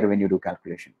is there when you do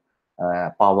calculation,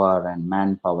 power and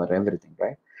manpower, everything,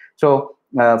 right? So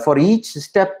for each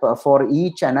step, for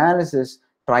each analysis,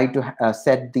 try to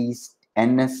set these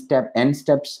n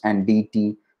steps and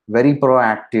DT very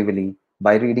proactively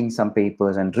by reading some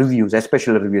papers and reviews,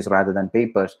 especially reviews rather than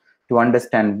papers, to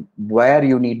understand where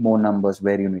you need more numbers,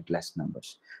 where you need less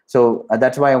numbers. So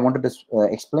that's why I wanted to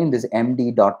explain this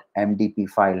md.mdp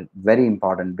file, very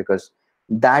important, because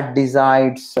that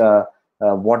decides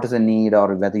what is the need,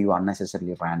 or whether you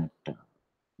unnecessarily ran it,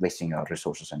 wasting your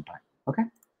resources and time. Okay.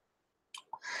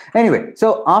 Anyway,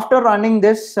 so after running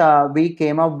this, we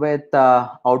came up with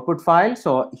output file.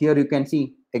 So here you can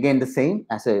see again the same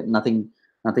as a nothing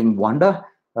wonder.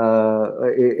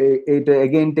 It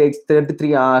again takes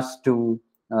 33 hours to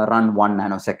run 1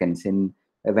 nanoseconds. In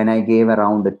when I gave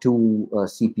around the 2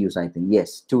 CPUs, I think,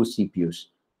 yes, 2 CPUs.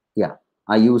 Yeah,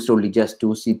 I used only just 2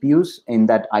 CPUs in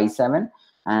that i7,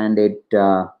 and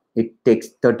it takes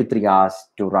 33 hours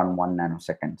to run 1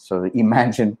 nanosecond. So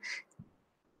imagine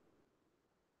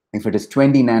if it is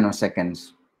 20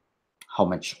 nanoseconds, how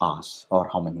much hours or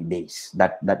how many days?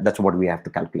 That's what we have to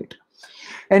calculate.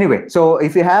 Anyway, so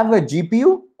if you have a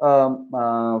GPU,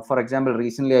 for example,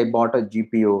 recently I bought a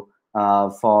GPU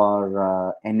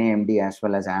for NAMD as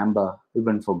well as Amber,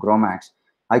 even for Gromacs.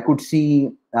 I could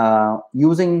see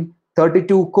using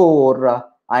 32 core,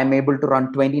 I'm able to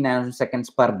run 20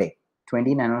 nanoseconds per day.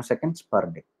 20 nanoseconds per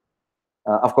day.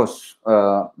 Of course,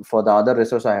 for the other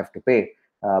resource I have to pay,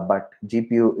 but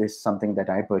GPU is something that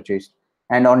I purchased.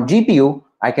 And on GPU,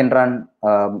 I can run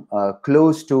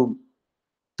close to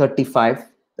 35,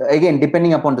 again,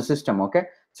 depending upon the system, okay?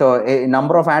 So a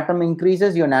number of atom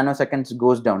increases, your nanoseconds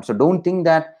goes down. So don't think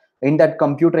that in that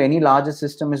computer, any larger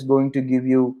system is going to give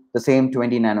you the same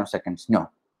 20 nanoseconds. No.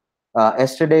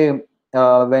 Yesterday,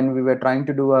 when we were trying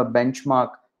to do a benchmark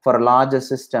for a larger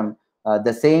system,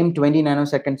 the same 20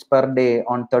 nanoseconds per day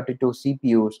on 32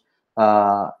 CPUs,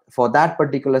 for that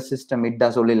particular system, it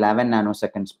does only 11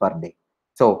 nanoseconds per day.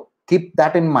 So keep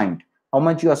that in mind. How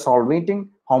much you are solvating,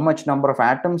 how much number of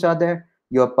atoms are there,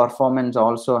 your performance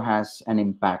also has an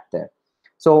impact there.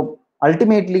 So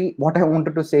ultimately, what I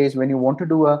wanted to say is, when you want to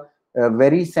do a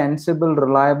very sensible,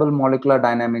 reliable molecular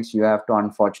dynamics, you have to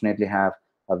unfortunately have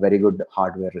a very good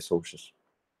hardware resources.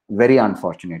 Very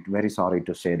unfortunate, very sorry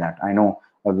to say that. I know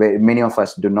many of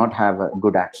us do not have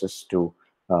good access to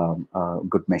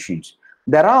good machines.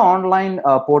 There are online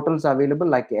portals available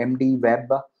like MD Web,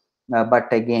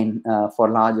 but again, for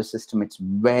larger system, it's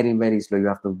very, very slow. You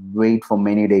have to wait for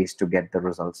many days to get the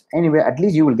results. Anyway, at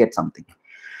least you will get something.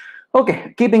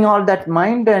 Okay, keeping all that in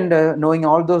mind and knowing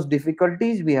all those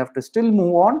difficulties, we have to still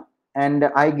move on. And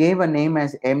I gave a name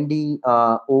as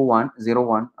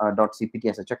MD0101.cpt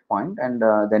as a checkpoint, and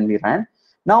then we ran.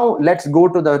 Now let's go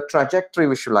to the trajectory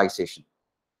visualization.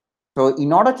 So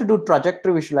in order to do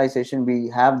trajectory visualization, we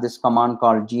have this command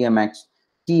called gmx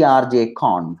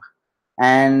trjconv,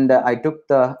 and I took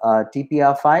the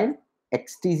TPR file,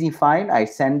 XTZ file, I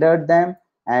centered them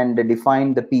and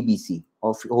defined the PBC,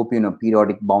 of hope you know,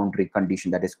 periodic boundary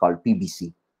condition, that is called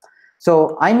PBC.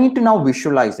 So I need to now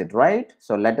visualize it, right?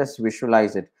 So let us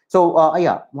visualize it. So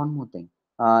yeah, one more thing.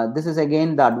 This is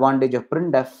again the advantage of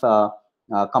printf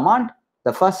command.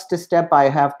 The first step, I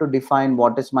have to define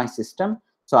what is my system.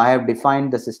 So I have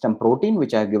defined the system protein,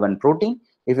 which I have given protein.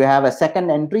 If you have a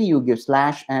second entry, you give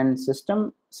slash and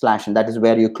system slash, and that is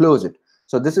where you close it.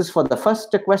 So this is for the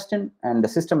first question, and the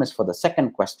system is for the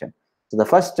second question. So the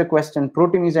first question,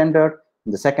 protein is entered.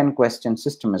 The second question,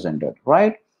 system is entered,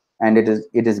 right? And it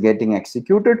is getting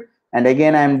executed. And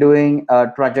again, I'm doing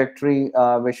a trajectory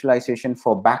visualization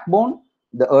for backbone.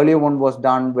 The earlier one was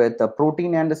done with the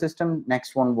protein and the system.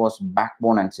 Next one was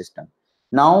backbone and system.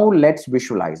 Now let's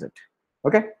visualize it.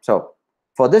 Okay, so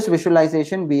for this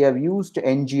visualization, we have used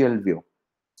NGL view.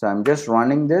 So I'm just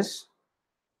running this.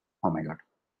 Oh my God,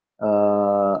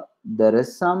 there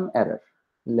is some error.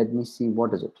 Let me see,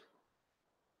 what is it?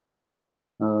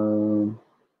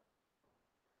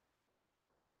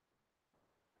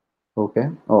 Okay.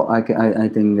 Oh, I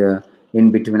think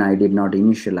in between I did not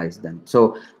initialize them.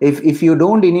 So if you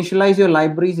don't initialize your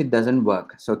libraries, it doesn't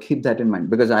work. So keep that in mind,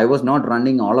 because I was not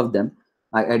running all of them.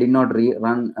 I did not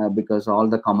rerun because all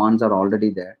the commands are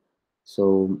already there.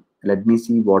 So let me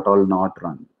see what all not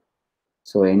run.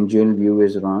 So NGL view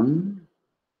is run.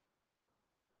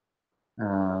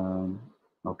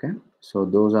 Okay. So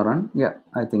those are run. Yeah,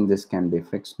 I think this can be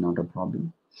fixed. Not a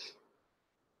problem.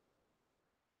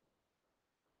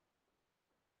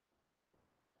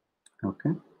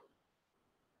 Okay.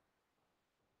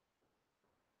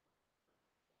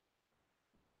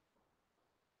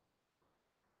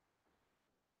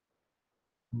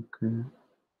 Okay.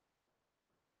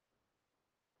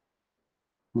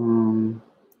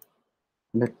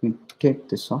 Let me take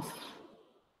this off.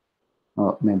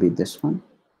 Maybe this one,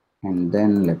 and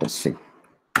then let us see.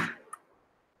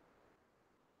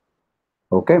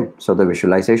 Okay, so the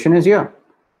visualization is here.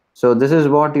 So this is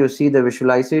what you see, the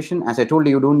visualization. As I told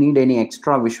you, you don't need any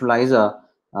extra visualizer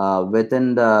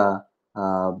within the,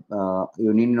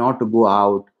 you need not to go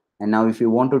out. And now if you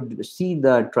want to see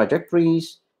the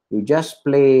trajectories, you just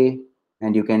play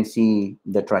and you can see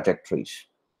the trajectories.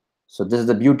 So this is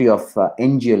the beauty of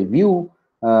NGL view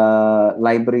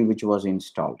library which was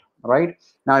installed, right?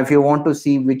 Now, if you want to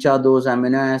see which are those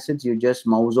amino acids, you just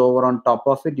mouse over on top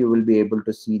of it, you will be able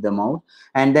to see them out.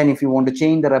 And then if you want to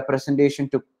change the representation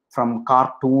to from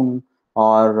cartoon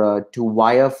or to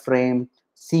wireframe,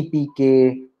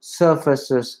 CPK,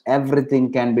 surfaces,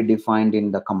 everything can be defined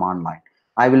in the command line.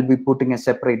 I will be putting a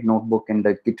separate notebook in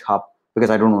the GitHub because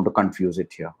I don't want to confuse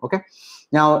it here. Okay.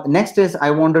 Now, next is I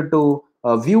wanted to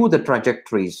view the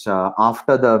trajectories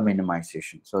after the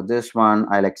minimization. So this one,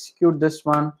 I'll execute this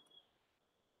one.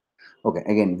 Okay,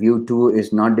 again, view 2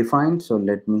 is not defined. So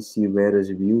let me see, where is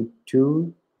view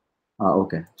 2?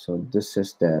 Okay, so this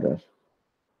is the error.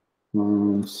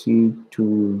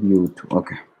 C2 view 2.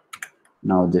 Okay,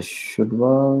 now this should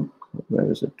work.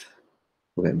 Where is it?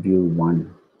 Okay, view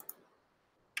 1.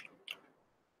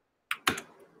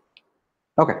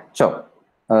 Okay, so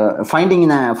finding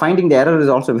the error is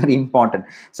also very important.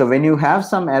 So when you have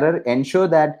some error, ensure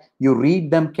that you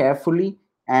read them carefully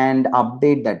and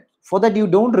update that. For that, you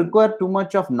don't require too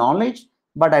much of knowledge,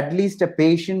 but at least a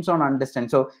patience on understand.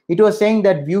 So it was saying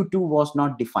that view 2 was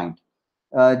not defined.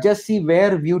 Just see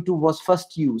where view 2 was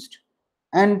first used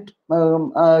and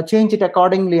change it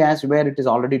accordingly as where it is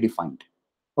already defined.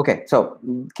 Okay, so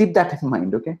keep that in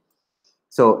mind. Okay.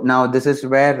 So now this is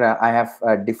where I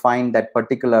have defined that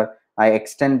particular, I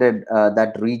extended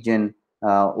that region,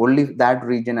 only that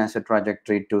region as a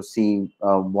trajectory to see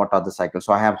what are the cycles.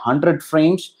 So I have 100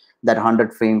 frames, that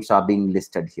 100 frames are being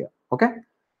listed here. Okay.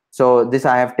 So this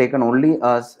I have taken only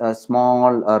a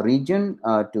small region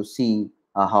to see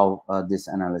how this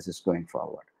analysis is going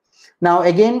forward. Now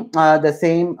again, the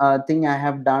same thing I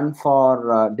have done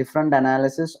for different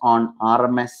analysis on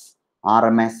RMS,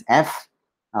 RMSF,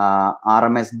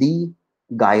 RMSD,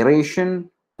 gyration.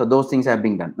 So those things have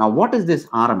been done. Now, what is this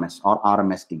RMS or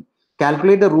RMSD?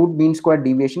 Calculate the root mean square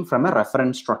deviation from a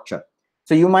reference structure.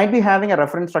 So you might be having a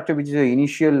reference structure, which is the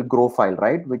initial grow file,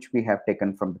 right? Which we have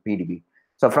taken from the PDB.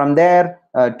 So from there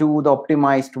to the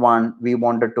optimized one, we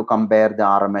wanted to compare the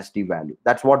RMSD value.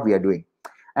 That's what we are doing.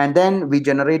 And then we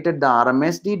generated the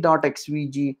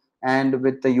RMSD.xvg and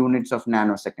with the units of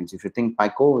nanoseconds. If you think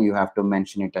pico, you have to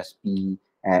mention it as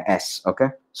PS. Okay.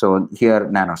 So here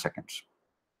nanoseconds.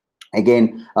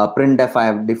 Again, printf, I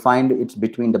have defined it's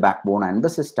between the backbone and the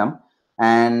system.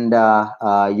 And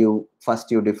you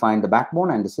define the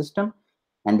backbone and the system.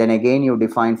 And then again, you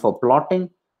define for plotting.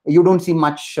 You don't see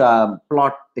much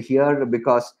plot here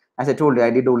because, as I told you, I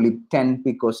did only 10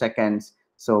 picoseconds.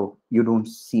 So you don't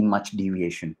see much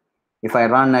deviation. If I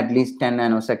run at least 10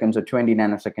 nanoseconds or 20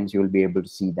 nanoseconds, you will be able to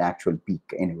see the actual peak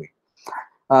anyway.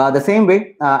 The same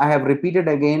way, I have repeated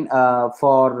again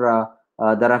for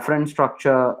the reference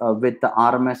structure with the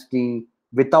RMSD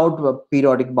without a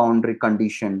periodic boundary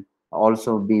condition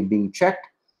also being checked.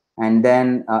 And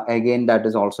then again, that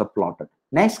is also plotted.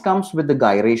 Next comes with the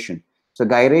gyration. So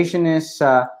gyration is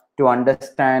to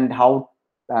understand how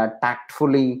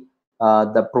tactfully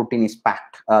the protein is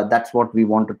packed. That's what we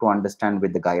wanted to understand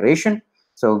with the gyration.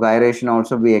 So gyration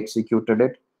also, we executed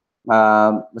it.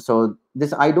 So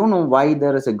this, I don't know why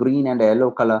there is a green and a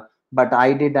yellow color, but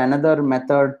I did another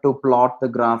method to plot the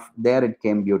graph. There it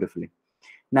came beautifully.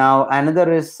 Now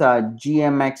another is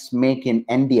GMX make in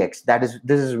NDX.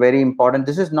 This is very important.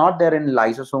 This is not there in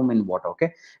lysosome in what,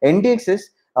 okay? NDX is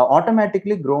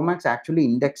automatically Gromacs actually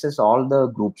indexes all the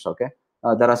groups, okay?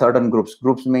 There are certain groups.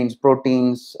 Groups means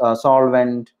proteins,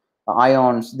 solvent,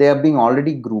 ions. They are being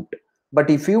already grouped. But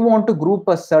if you want to group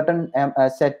a certain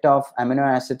set of amino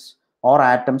acids or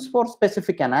atoms for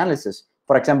specific analysis,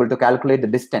 for example, to calculate the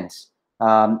distance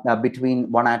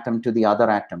between one atom to the other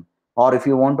atom, or if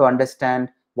you want to understand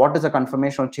what is the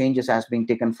conformational changes as being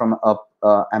taken from a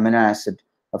amino acid,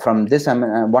 from this one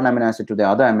amino acid to the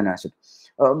other amino acid.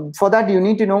 For that, you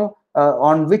need to know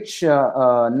on which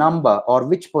number or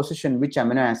which position which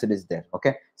amino acid is there.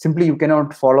 Okay, simply you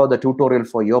cannot follow the tutorial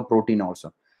for your protein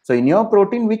also. So in your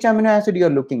protein, which amino acid you are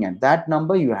looking at, that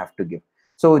number you have to give.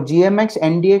 So GMX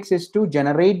NDX is to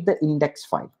generate the index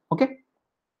file. Okay.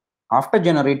 After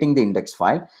generating the index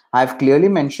file, I've clearly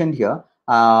mentioned here.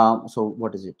 So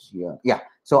what is it here? Yeah.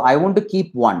 So I want to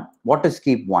keep one. What is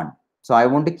keep one? So I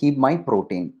want to keep my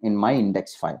protein in my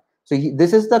index file. So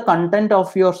this is the content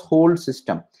of your whole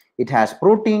system. It has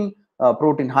protein,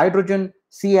 protein hydrogen,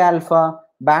 C alpha,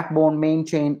 backbone, main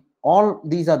chain. All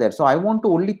these are there. So I want to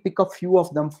only pick a few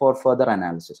of them for further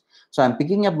analysis. So I'm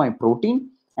picking up my protein,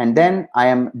 and then I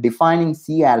am defining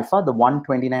C alpha, the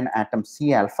 129 atom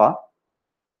C alpha.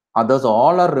 Others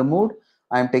all are removed.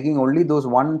 I am taking only those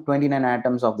 129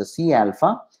 atoms of the C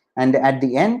alpha, and at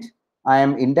the end I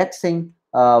am indexing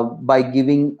by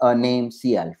giving a name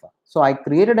C alpha. So I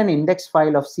created an index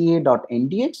file of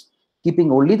ca.ndx,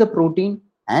 keeping only the protein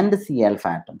and the C alpha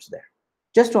atoms there,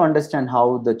 just to understand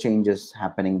how the changes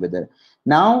happening with it.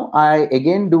 Now I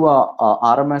again do a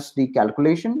RMSD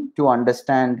calculation to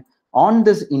understand on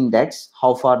this index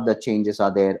how far the changes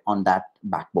are there on that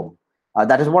backbone.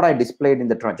 That is what I displayed in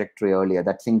the trajectory earlier,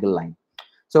 that single line.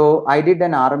 So I did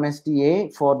an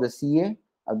RMSDA for the CA.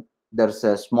 There's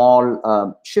a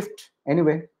small shift.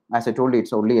 Anyway, as I told you,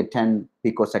 it's only a 10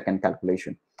 picosecond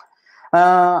calculation.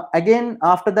 Again,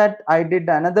 after that, I did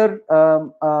another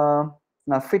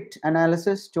fit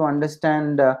analysis to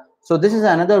understand. So this is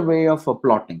another way of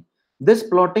plotting. This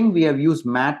plotting, we have used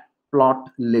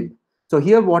matplotlib. So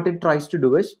here what it tries to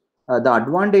do is, the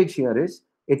advantage here is,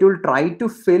 it will try to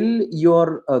fill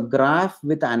your graph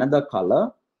with another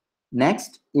color.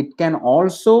 Next, it can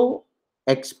also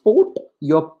export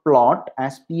your plot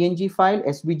as PNG file,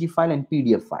 SVG file, and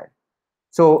PDF file.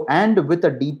 So, and with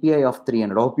a DPI of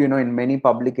 300. I hope you know, in many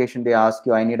publications, they ask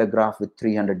you, I need a graph with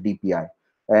 300 DPI.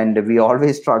 And we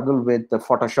always struggle with the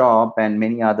Photoshop and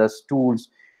many other tools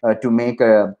to make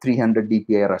a 300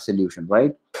 DPI resolution,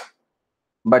 right?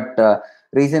 But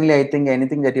recently, I think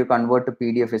anything that you convert to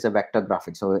PDF is a vector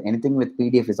graphic. So anything with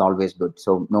PDF is always good.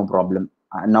 So no problem.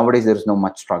 Nowadays, there is no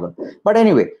much struggle. But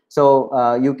anyway,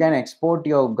 so you can export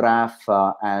your graph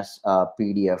as a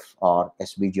PDF or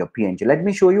SVG or PNG. Let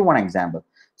me show you one example.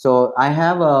 So I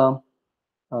have a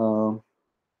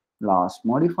last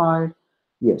modified.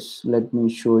 Yes, let me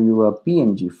show you a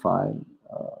PNG file.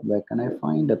 Where can I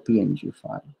find a PNG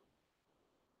file?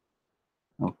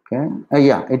 Okay.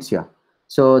 Yeah, it's here.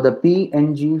 So the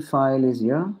PNG file is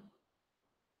here.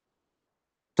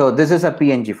 So this is a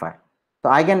PNG file. So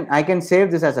I can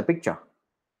save this as a picture.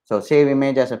 So save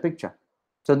image as a picture.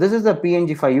 So this is the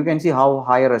PNG file. You can see how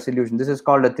high a resolution. This is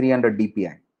called a 300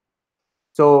 dpi.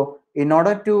 So in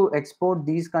order to export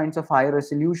these kinds of high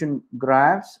resolution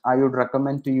graphs, I would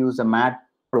recommend to use a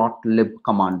matplotlib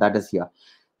command that is here.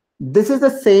 This is the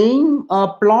same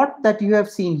plot that you have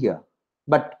seen here,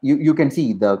 but you can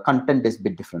see the content is a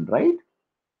bit different, right?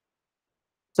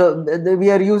 So we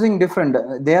are using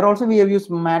different, there also we have used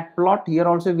matplot, here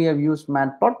also we have used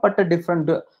matplot, but a different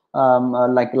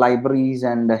like libraries,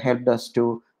 and helped us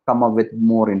to come up with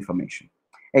more information.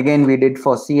 Again, we did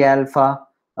for C alpha.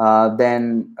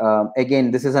 Then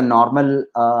again, this is a normal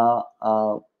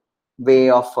way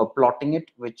of plotting it,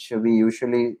 which we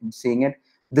usually seeing it.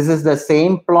 This is the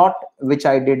same plot which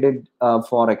I did it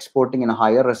for exporting in a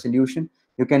higher resolution.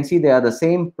 You can see they are the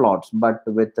same plots, but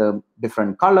with a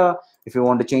different color. If you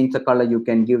want to change the color, you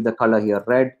can give the color here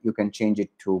red. You can change it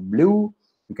to blue.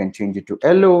 You can change it to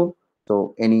yellow.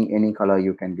 So any color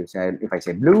you can give. Say if I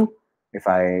say blue, if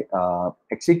I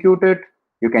execute it,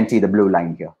 you can see the blue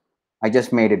line here. I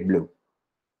just made it blue.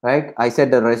 Right, I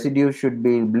said the residue should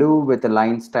be blue with a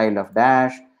line style of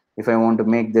dash. If I want to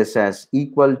make this as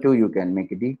equal to, you can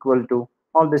make it equal to.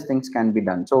 All these things can be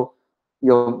done. So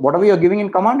whatever you're giving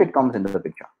in command, it comes into the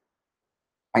picture.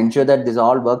 Ensure that this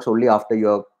all works only after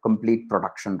your complete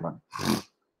production run.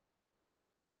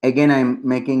 Again, I'm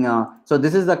making so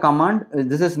this is the command.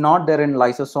 This is not there in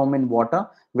lysosome in water,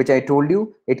 which I told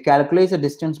you. It calculates the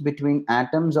distance between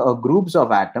atoms or groups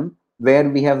of atom where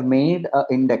we have made an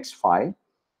index file.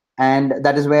 And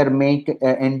that is where make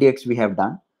ndx we have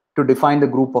done to define the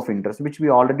group of interest, which we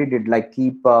already did, like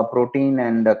keep protein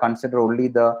and consider only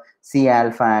the C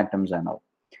alpha atoms and all.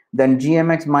 Then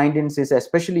gmx mindins is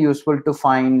especially useful to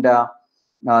find the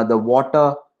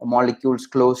water molecules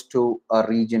close to a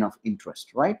region of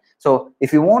interest, right? So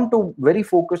if you want to very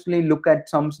focusedly look at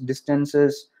some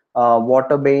distances,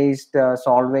 water based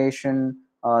solvation,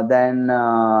 then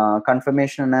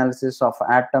conformation analysis of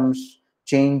atoms,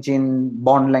 change in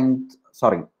bond length,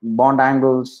 sorry, bond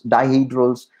angles,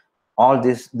 dihedrals, all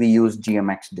this we use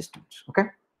gmx distance. Okay,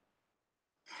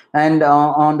 and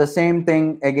on the same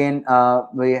thing again,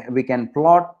 we can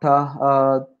plot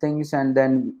things, and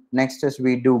then next is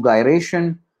we do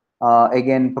gyration.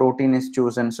 Again, protein is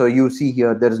chosen. So you see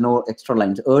here there is no extra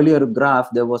lines. Earlier graph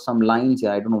there was some lines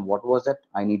here. I don't know what was it.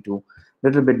 I need to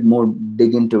little bit more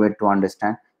dig into it to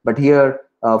understand. But here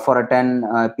for a 10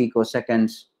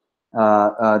 picoseconds,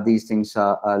 these things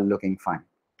are looking fine.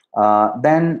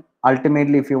 Then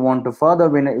ultimately, if you want to further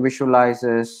visualize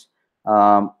this,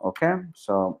 okay,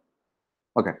 so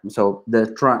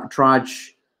the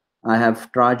traj, I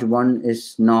have traj1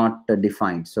 is not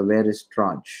defined. So where is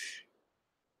traj?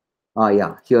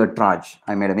 Yeah, here traj,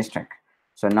 I made a mistake.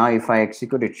 So now if I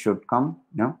execute, it should come.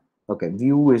 No, okay,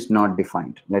 view is not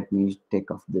defined. Let me take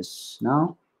off this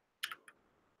now.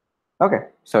 Okay,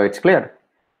 so it's clear.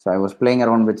 So I was playing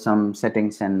around with some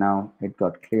settings and now it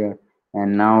got clear,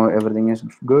 and now everything is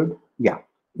good. Yeah,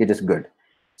 it is good.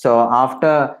 So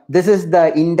after this is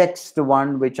the indexed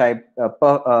one, which I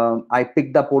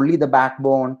picked up only the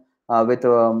backbone with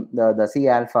the C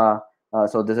alpha.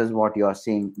 So this is what you are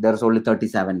seeing. There's only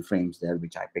 37 frames there,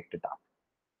 which I picked it up.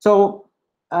 So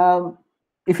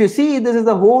if you see, this is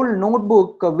the whole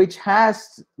notebook, which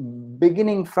has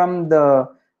beginning from the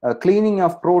cleaning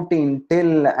of protein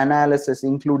till analysis,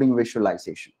 including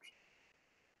visualization.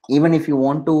 Even if you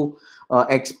want to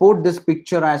export this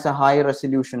picture as a high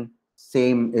resolution,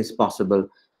 same is possible,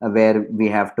 where we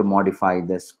have to modify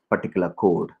this particular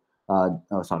code.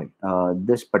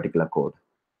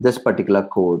 This particular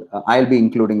code. I'll be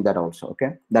including that also.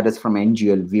 Okay, that is from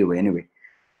NGL view anyway.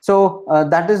 So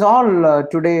that is all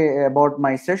today about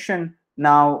my session.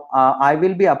 Now I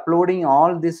will be uploading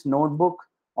all this notebook,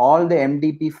 all the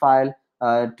MDP file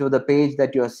to the page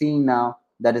that you are seeing now.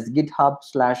 That is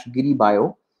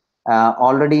github/giribio.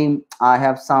 Already I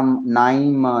have some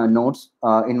 9 notes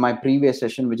in my previous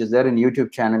session, which is there in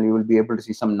YouTube channel. You will be able to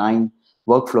see some 9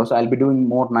 workflows. I'll be doing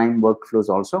more 9 workflows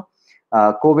also.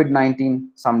 COVID-19,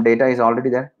 some data is already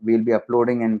there. We'll be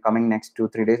uploading in coming next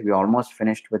 2-3 days. We almost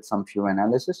finished with some few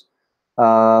analysis.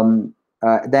 Then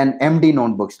MD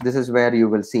notebooks. This is where you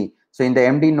will see. So in the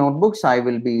MD notebooks, I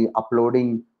will be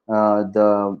uploading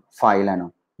the file. I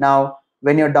know. Now,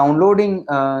 when you're downloading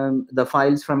the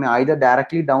files from either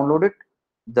directly download it,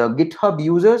 the GitHub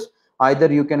users, either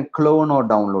you can clone or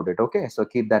download it. Okay, so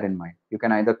keep that in mind. You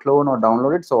can either clone or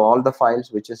download it. So all the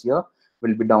files which is here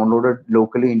will be downloaded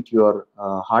locally into your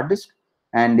hard disk.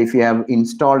 And if you have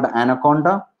installed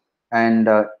Anaconda and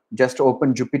just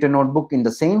open Jupyter notebook in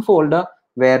the same folder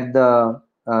where the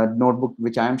notebook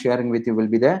which I am sharing with you will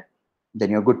be there,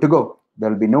 then you're good to go.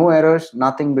 There'll be no errors,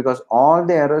 nothing, because all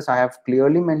the errors I have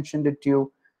clearly mentioned it to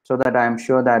you, so that I am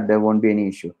sure that there won't be any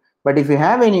issue. But if you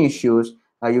have any issues,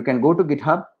 you can go to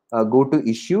GitHub, go to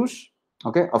issues.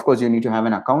 Okay, of course you need to have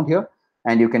an account here,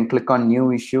 and you can click on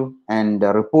new issue and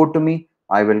report to me.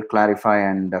 I will clarify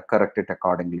and correct it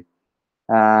accordingly.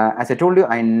 As I told you,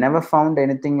 I never found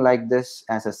anything like this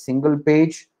as a single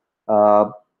page.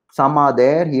 Some are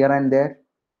there here and there,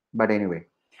 but anyway,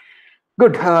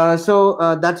 good. So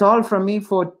that's all from me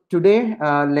for today.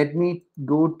 Let me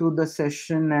go to the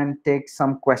session and take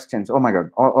some questions. Oh my God.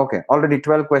 Okay, already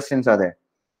 12 questions are there.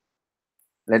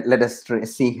 Let us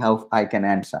see how I can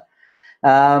answer.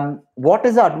 What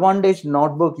is the advantage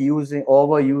notebook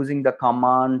using the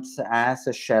commands as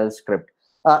a shell script?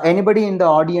 Anybody in the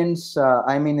audience,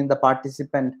 I mean in the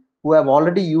participant, who have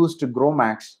already used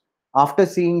Gromacs, after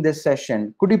seeing this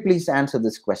session, could you please answer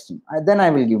this question? Then I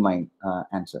will give my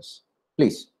answers.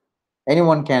 Please,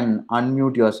 anyone can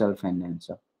unmute yourself and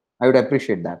answer. I would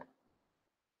appreciate that.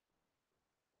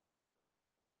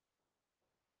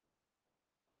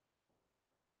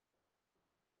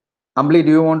 Ambli,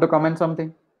 do you want to comment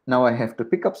something? Now I have to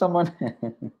pick up someone.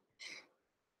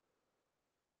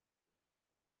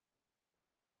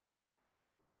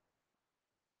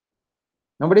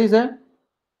 Nobody is there?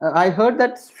 I heard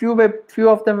that few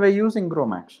of them were using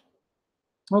Gromacs.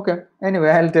 Okay. Anyway,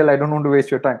 I'll tell. I don't want to waste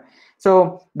your time.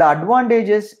 So the advantage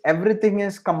is everything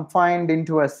is confined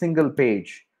into a single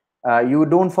page. You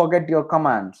don't forget your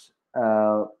commands.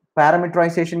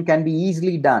 Parameterization can be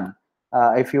easily done.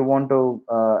 If you want to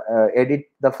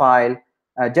edit the file,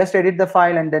 just edit the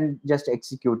file and then just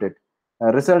execute it.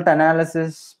 Result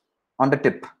analysis on the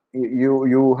tip.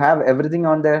 You have everything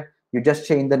on there. You just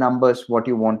change the numbers, what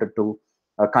you wanted to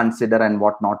consider and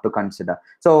what not to consider.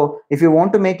 So if you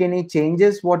want to make any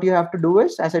changes, what you have to do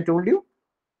is, as I told you,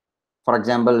 for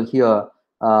example, here,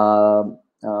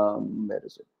 where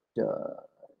is it?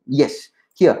 Yes,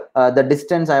 here, the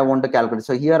distance I want to calculate.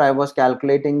 So here I was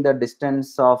calculating the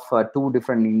distance of two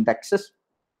different indexes.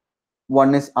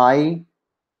 One is I52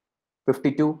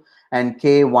 and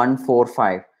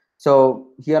K145. So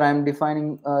here I'm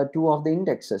defining two of the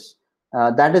indexes.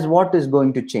 That is what is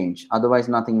going to change. Otherwise,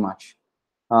 nothing much.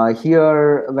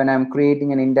 Here, when I'm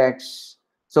creating an index,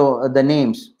 so the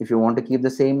names, if you want to keep the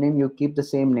same name, you keep the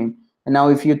same name. And now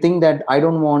if you think that I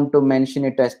don't want to mention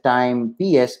it as time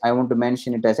PS, I want to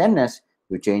mention it as NS,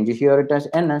 you change it here it as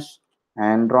NS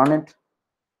and run it.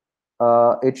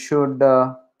 It should,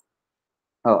 oh,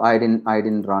 I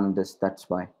didn't run this, that's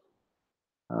why.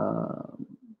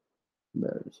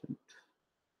 Where is it?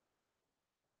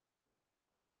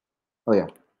 Oh yeah.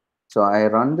 So I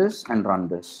run this and run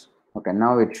this. Okay,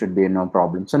 now it should be no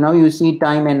problem. So now you see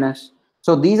time NS.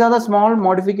 So these are the small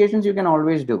modifications you can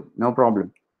always do, no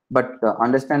problem. But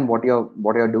understand what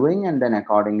you're doing, and then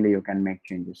accordingly you can make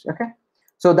changes. Okay.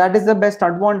 So that is the best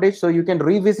advantage. So you can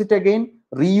revisit again,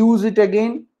 reuse it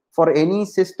again for any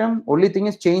system. Only thing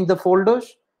is change the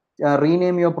folders,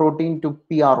 rename your protein to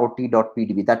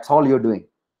prot.pdb. That's all you're doing.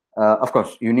 Of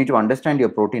course, you need to understand your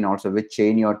protein also, which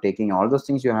chain you're taking, all those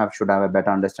things you should have a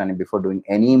better understanding before doing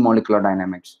any molecular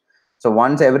dynamics. So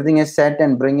once everything is set,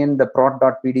 and bring in the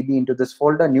prot.pdb into this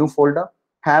folder, new folder,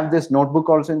 have this notebook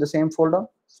also in the same folder,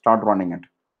 start running it.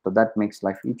 So that makes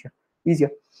life easier.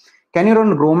 Can you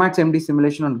run Gromacs MD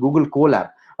simulation on Google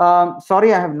Colab?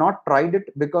 Sorry, I have not tried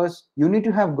it, because you need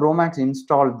to have Gromacs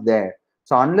installed there.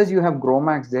 So unless you have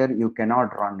Gromacs there, you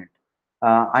cannot run it.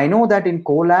 I know that in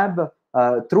Colab,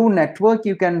 through network,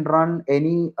 you can run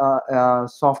any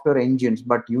software engines,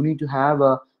 but you need to have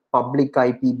a public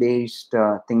IP based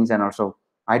things. And also,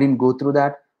 I didn't go through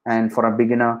that. And for a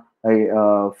beginner,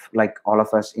 like all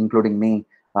of us, including me,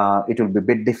 it will be a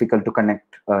bit difficult to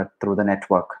connect through the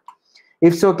network.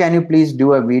 If so, can you please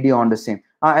do a video on the same?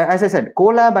 As I said,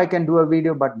 Colab, I can do a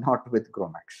video, but not with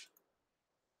Gromacs.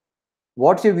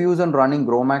 What's your views on running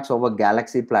Gromacs over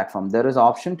Galaxy platform? There is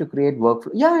option to create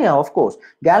workflow. Yeah, of course.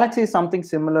 Galaxy is something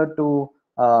similar to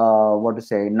what to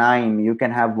say, Nime. You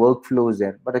can have workflows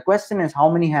there. But the question is, how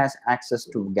many has access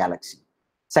to Galaxy?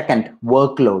 Second,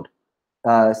 workload.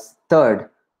 Third,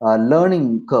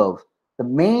 learning curve. The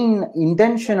main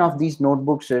intention of these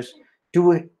notebooks is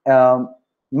to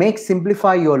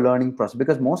simplify your learning process,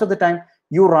 because most of the time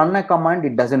you run a command,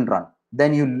 it doesn't run.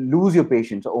 Then you lose your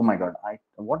patience. Oh my God,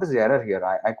 what is the error here?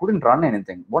 I couldn't run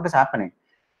anything. What is happening?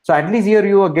 So at least here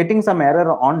you are getting some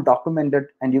error undocumented,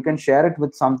 and you can share it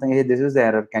with something. Hey, this is the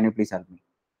error. Can you please help me?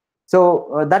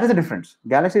 So that is the difference.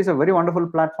 Galaxy is a very wonderful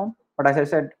platform, but as I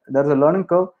said, there's a learning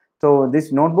curve. So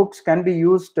these notebooks can be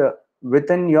used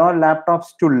within your laptops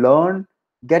to learn,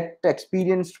 get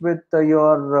experienced with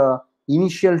your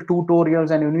initial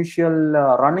tutorials and initial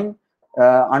running,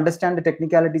 understand the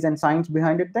technicalities and science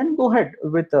behind it, then go ahead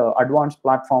with advanced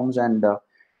platforms and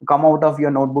come out of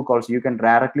your notebook. Also, you can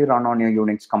directly run on your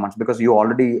Unix commands because you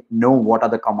already know what are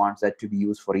the commands that to be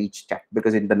used for each step,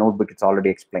 because in the notebook it's already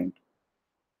explained.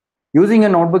 Using a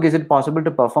notebook, is it possible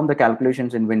to perform the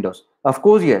calculations in Windows? Of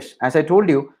course, yes. As I told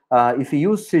you, if you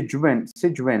use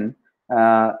Cygwin,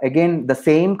 again, the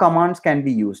same commands can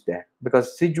be used there,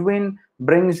 because Cygwin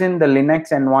brings in the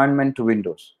Linux environment to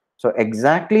Windows. So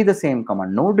exactly the same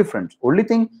command, no difference. Only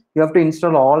thing, you have to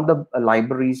install all the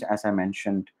libraries as I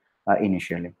mentioned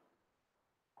initially.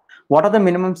 What are the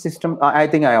minimum system? I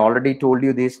think I already told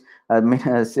you this.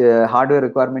 Hardware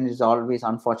requirement is always,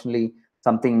 unfortunately,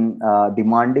 something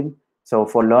demanding. So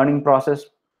for learning process,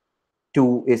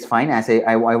 2 is fine. As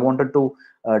I wanted to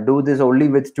do this only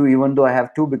with 2, even though I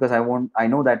have 2, because I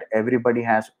know that everybody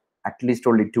has at least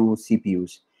only 2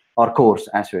 CPUs or cores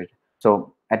as well.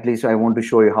 So at least I want to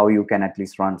show you how you can at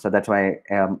least run. So that's why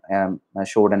I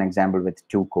showed an example with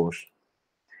 2 cores.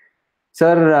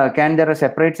 Sir, can there a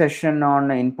separate session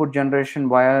on input generation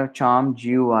via Charm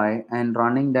GUI and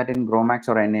running that in Gromacs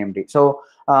or NAMD? So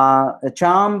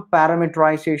Charm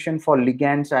parameterization for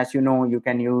ligands, as you know, you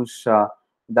can use,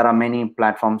 there are many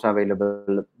platforms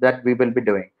available that we will be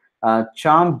doing.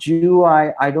 Charm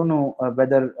GUI, I don't know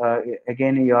whether,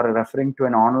 again, you're referring to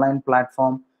an online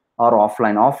platform or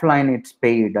offline. Offline, it's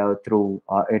paid through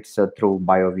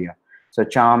BioVia. So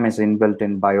Charm is inbuilt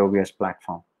in BioVia's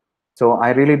platform. So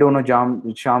I really don't know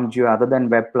Charm GUI other than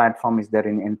web platform. Is there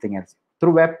anything else?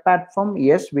 Through web platform,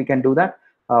 yes, we can do that.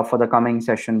 For the coming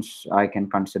sessions, I can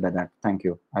consider that. Thank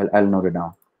you. I'll note it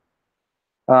down.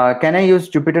 Can I use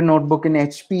Jupyter Notebook in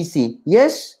HPC?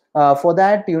 Yes. For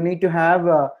that, you need to have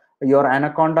your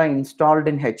Anaconda installed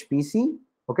in HPC.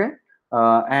 Okay.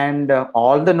 And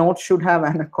all the nodes should have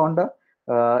Anaconda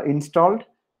installed.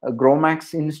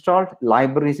 Gromacs installed,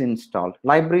 libraries installed.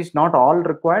 Libraries not all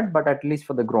required, but at least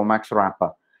for the Gromacs wrapper.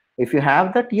 If you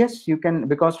have that, yes, you can,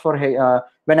 because for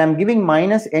when I'm giving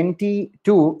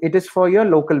 -NT2, it is for your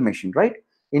local machine, right?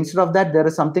 Instead of that, there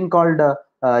is something called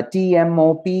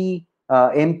TMOP,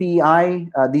 MPI.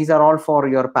 These are all for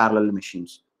your parallel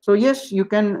machines. So yes, you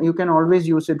can always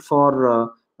use it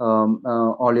for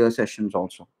all your sessions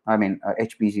also. I mean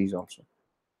HPCs also.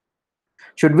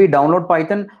 Should we download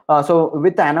Python? So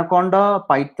with Anaconda,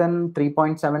 Python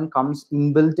 3.7 comes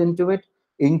inbuilt into it,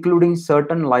 including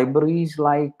certain libraries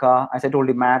like, as I told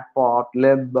you,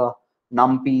 matplotlib, lib,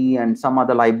 numpy, and some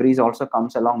other libraries also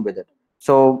comes along with it.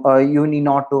 So you need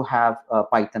not to have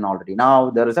Python already.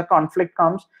 Now, there is a conflict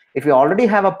comes. If you already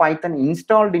have a Python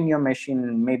installed in your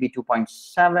machine, maybe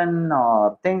 2.7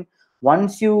 or thing,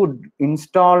 once you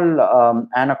install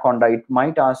Anaconda, it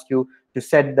might ask you to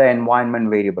set the environment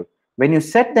variable. When you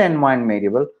set the environment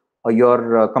variable,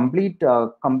 your complete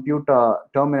computer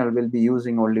terminal will be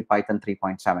using only Python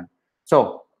 3.7.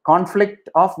 So conflict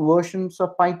of versions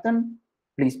of Python,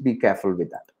 please be careful with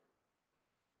that.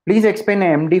 Please explain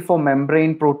MD for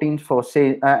membrane proteins for,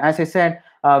 say, as I said,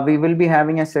 we will be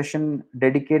having a session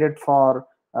dedicated for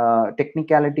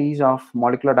technicalities of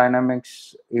molecular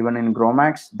dynamics, even in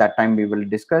Gromacs. That time we will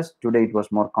discuss. Today it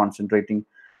was more concentrating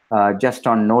just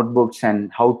on notebooks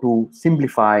and how to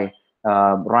simplify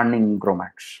running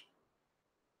Gromacs.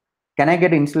 Can I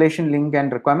get installation link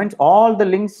and requirements? All the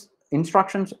links,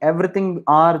 instructions, everything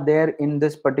are there in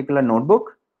this particular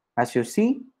notebook, as you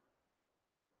see,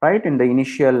 right? In the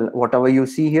initial, whatever you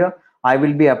see here, I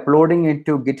will be uploading it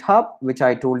to GitHub, which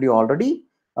I told you already.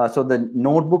 So the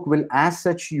notebook will, as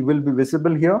such, you will be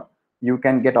visible here. You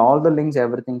can get all the links,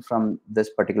 everything from this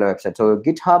particular website. So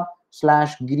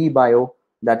GitHub/GiriBio,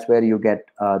 that's where you get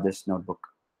this notebook.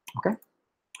 Okay.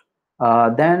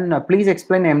 Then please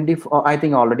explain MD. I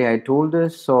think already I told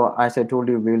this. So as I told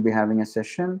you, we will be having a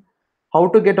session. How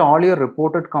to get all your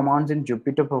reported commands in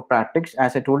Jupyter for practice.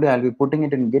 As I told you, I'll be putting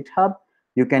it in GitHub.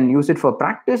 You can use it for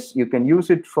practice. You can use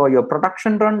it for your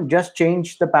production run. Just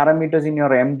change the parameters in your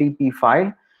MDP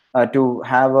file to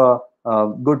have a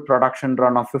good production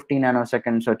run of 15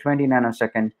 nanoseconds or 20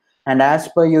 nanoseconds. And as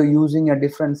per you're using a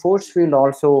different force field,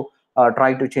 also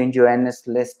try to change your NS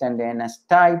list and NS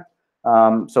type.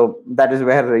 So that is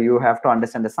where you have to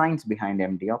understand the science behind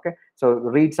MD. Okay, so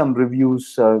read some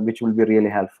reviews which will be really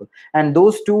helpful, and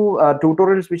those two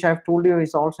tutorials which I've told you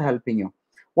is also helping you.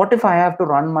 What if I have to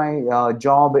run my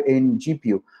job in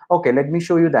GPU? Okay, let me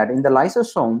show you that. In the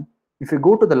lysosome, if you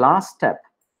go to the last step,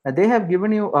 they have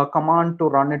given you a command to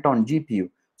run it on GPU.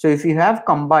 So if you have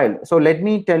compiled, so let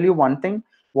me tell you one thing,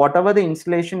 whatever the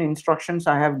installation instructions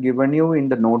I have given you in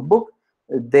the notebook,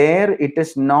 there it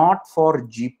is not for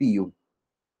GPU.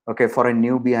 Okay, for a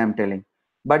newbie I'm telling.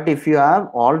 But if you have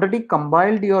already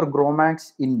compiled your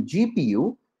Gromacs in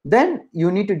GPU, then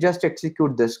you need to just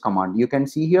execute this command. You can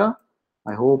see here.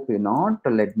 I hope you're not.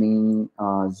 Let me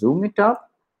zoom it up.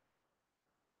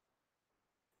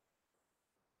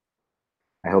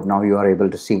 I hope now you are able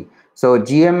to see. So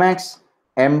gmx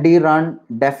md run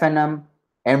defnm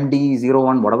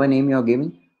md01, whatever name you are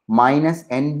giving, minus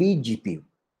nb gpu.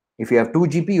 If you have two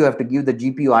GPU, you have to give the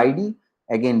GPU ID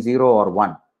again 0 or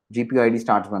 1. GPU ID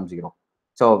starts from 0.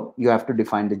 So you have to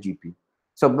define the GPU.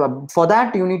 So for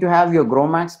that, you need to have your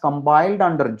Gromacs compiled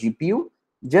under GPU.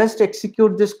 Just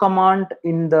execute this command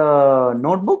in the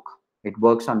notebook. It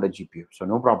works under GPU, so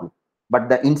no problem. But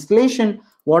the installation,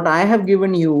 what I have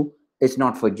given you, is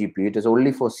not for GPU. It is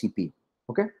only for CPU.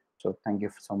 Okay. So thank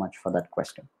you so much for that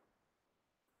question.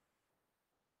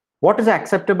 What is the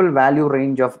acceptable value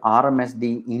range of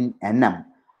RMSD in NM?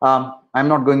 I'm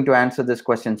not going to answer this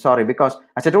question, sorry, because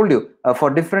as I told you,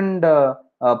 for different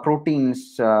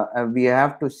proteins, we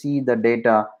have to see the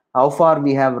data, how far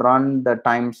we have run the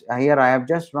times. Here I have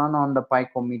just run on the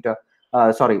picometer,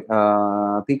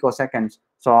 picoseconds.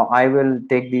 So I will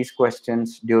take these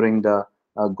questions during the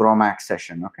Gromacs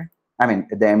session, okay? I mean,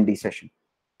 the MD session.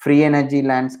 Free energy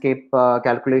landscape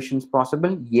calculations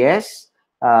possible? Yes.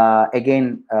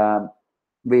 Again,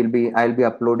 I'll be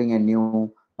uploading a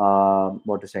new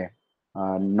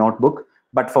notebook.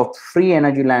 But for free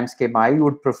energy landscape, I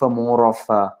would prefer more of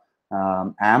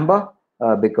amber,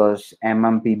 because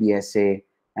MMPBSA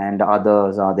and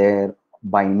others are there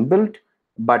by inbuilt.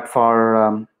 But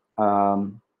for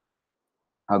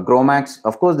Gromacs,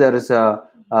 of course, there is a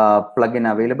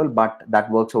plugin available, but that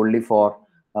works only for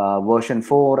version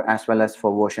 4 as well as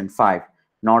for version 5,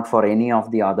 not for any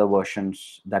of the other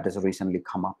versions that has recently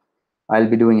come up. I'll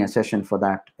be doing a session for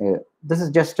that. This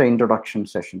is just an introduction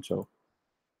session. So,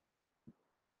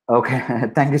 okay,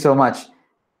 thank you so much.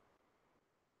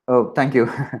 Oh, thank you.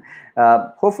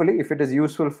 Hopefully, if it is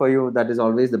useful for you, that is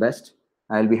always the best.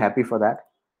 I'll be happy for that.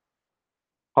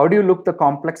 How do you look the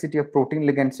complexity of protein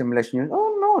ligand simulation?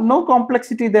 Oh, no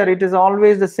complexity there. It is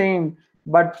always the same.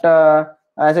 But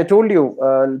as I told you,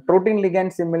 protein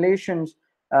ligand simulations,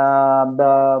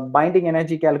 the binding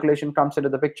energy calculation comes into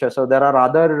the picture. So there are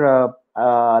other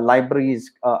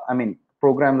libraries,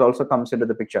 programs also comes into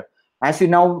the picture. As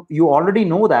you already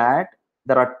know that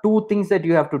there are two things that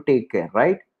you have to take care,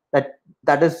 right?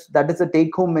 That is the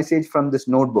take home message from this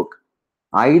notebook.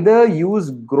 Either use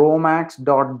Gromacs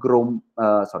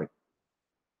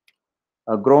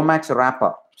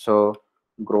wrapper. So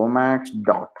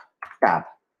Gromacs.tab.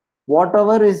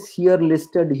 Whatever is here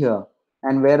listed here,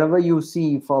 and wherever you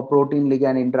see for protein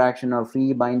ligand interaction or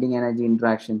free binding energy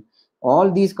interaction, all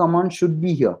these commands should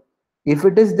be here. If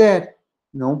it is there,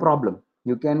 no problem.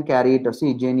 You can carry it.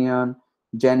 See, Genion,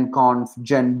 GenConf,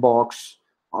 GenBox,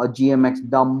 or GMX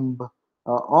dump,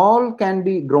 all can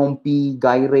be GROMP,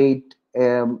 gyrate.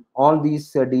 All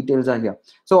these details are here.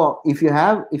 So if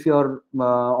your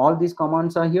all these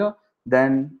commands are here,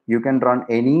 then you can run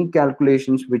any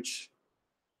calculations which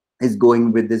is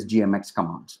going with this GMX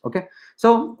commands. Okay,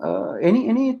 so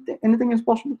anything is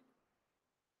possible.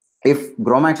 If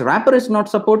Gromacs wrapper is not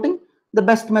supporting, the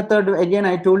best method, again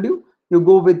I told you, you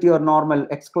go with your normal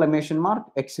exclamation mark,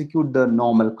 execute the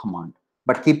normal command.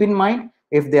 But keep in mind,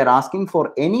 if they are asking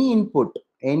for any input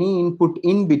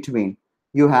in between,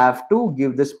 you have to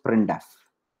give this printf,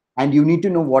 and you need to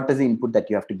know what is the input that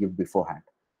you have to give beforehand.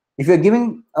 If you're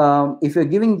giving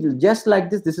just like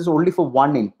this is only for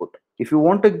one input. If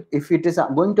it is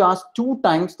going to ask 2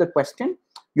 times the question,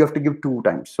 you have to give 2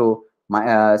 times. So my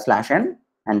 /n,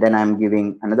 and then I'm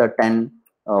giving another 10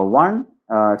 1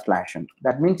 /n.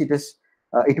 That means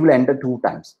it will enter 2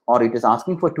 times, or it is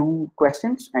asking for 2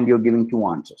 questions and you're giving 2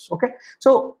 answers. Okay,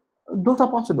 so those are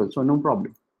possible, so no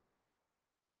problem.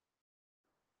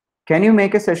 Can you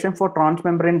make a session for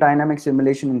transmembrane dynamic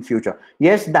simulation in future?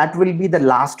 Yes, that will be the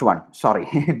last one. Sorry,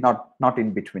 not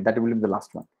in between. That will be the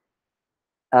last one.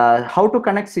 How to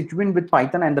connect Citwin with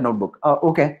Python and the notebook?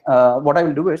 Okay, what I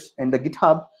will do is in the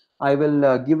GitHub, I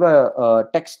will give a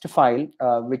text file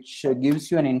which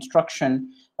gives you an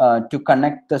instruction to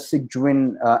connect the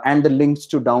Citwin and the links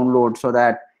to download, so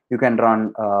that you can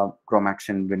run Gromacs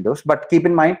in Windows. But keep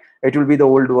in mind, it will be the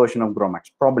old version of Gromacs,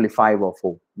 probably 5 or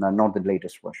 4, not the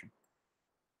latest version.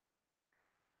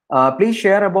 Please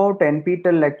share about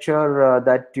NPTEL lecture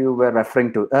that you were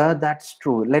referring to. That's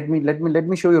true. Let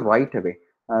me show you right away.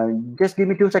 Just give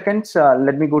me 2 seconds.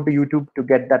 Let me go to YouTube to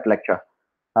get that lecture,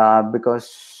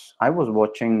 because I was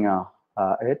watching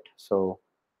it. So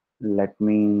let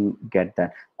me get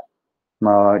that.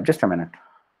 Just a minute.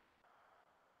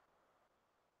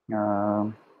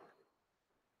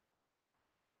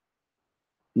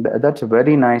 That's a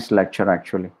very nice lecture,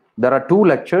 actually. There are two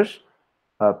lectures.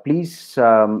 Please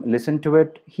listen to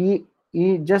it. He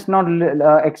just not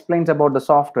explains about the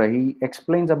software. He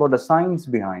explains about the science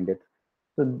behind it.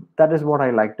 So that is what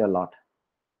I liked a lot.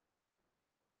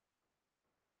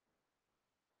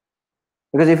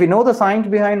 Because if you know the science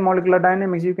behind molecular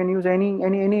dynamics, you can use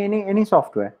any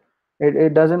software.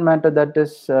 It doesn't matter that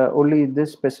this only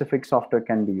this specific software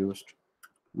can be used.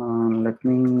 Let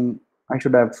me. I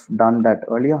should have done that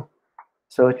earlier.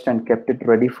 Searched and kept it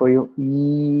ready for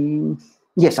you.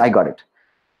 Yes, I got it.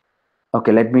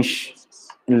 Okay, let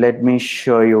me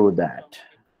show you that.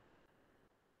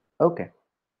 Okay,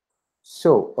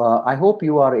 so I hope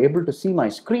you are able to see my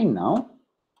screen now.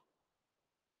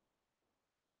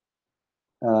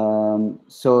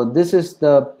 So this is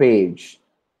the page,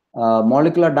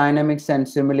 Molecular Dynamics and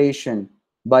Simulation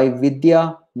by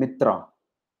Vidya Mitra.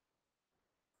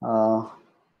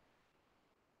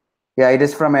 Yeah, it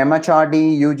is from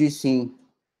MHRD UGC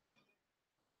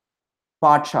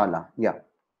Pathshala. Yeah,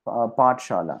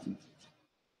 Pathshala.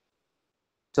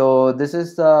 So this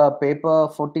is paper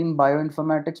 14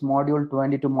 Bioinformatics, module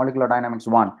 22 Molecular Dynamics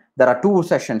 1. There are 2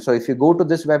 sessions. So if you go to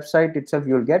this website itself,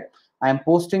 you'll get. I am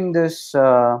posting this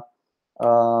link.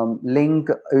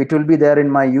 It will be there in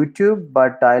my YouTube,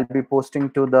 but I'll be posting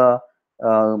to the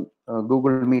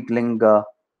Google Meet link.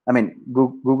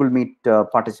 Google Meet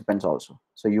participants also.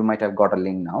 So you might have got a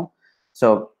link now.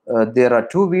 So there are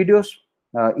 2 videos.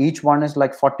 Each one is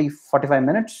like 45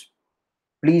 minutes.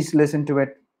 Please listen to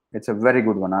it. It's a very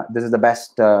good one. This is the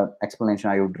best explanation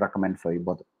I would recommend for you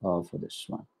both for this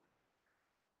one.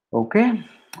 Okay,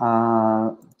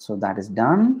 so that is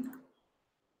done.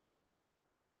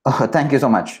 Thank you so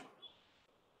much.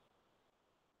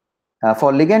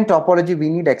 For ligand topology, we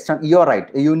need external. You're right.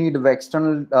 You need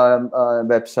external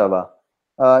web server.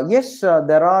 Yes,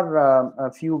 there are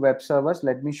a few web servers.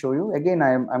 Let me show you. Again,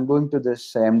 I'm going to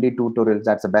this MD tutorials.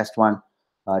 That's the best one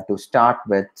to start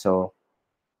with. So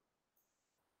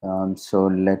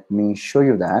let me show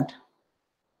you that.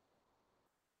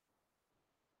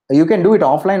 You can do it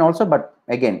offline also, but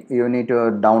again, you need to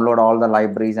download all the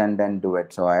libraries and then do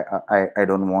it. So I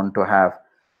don't want to have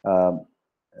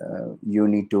you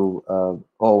need to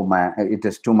oh man, it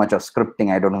is too much of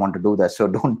scripting. I don't want to do that. So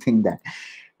don't think that.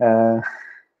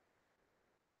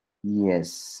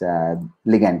 Yes,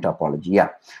 ligand topology. Yeah.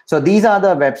 So these are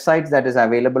the websites that is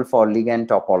available for ligand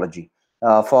topology.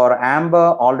 For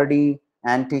Amber, already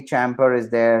anti-chamfer is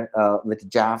there with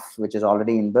JAF, which is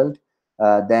already inbuilt.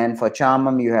 Then for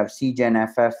Charmum, you have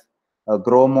CGenFF.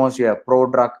 Gromos, you have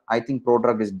Prodrug. I think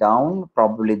Prodrug is down.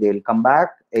 Probably they'll come back.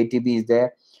 ATB is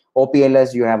there.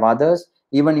 OPLS, you have others.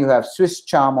 Even you have Swiss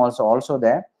Charm also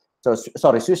there. So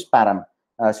sorry, Swiss Param.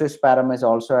 Swiss Param is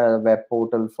also a web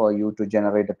portal for you to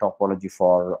generate a topology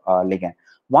for ligand.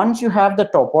 Once you have the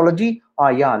topology,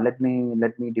 yeah, let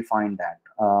me define that.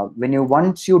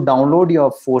 Once you download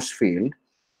your force field,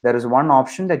 there is one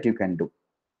option that you can do.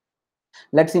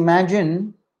 Let's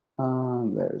imagine,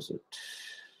 where is it?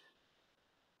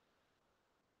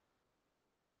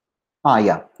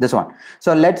 Yeah, this one.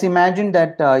 So let's imagine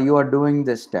that you are doing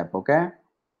this step, okay?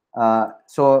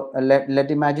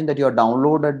 Let imagine that you have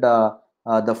downloaded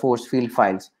the force field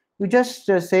files. You just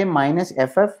say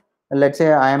 -ff. Let's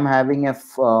say I am having a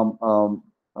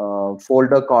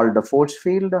folder called the force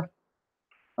field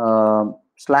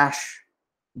slash,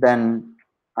 then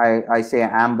I say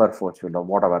Amber force field or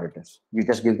whatever it is. You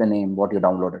just give the name what you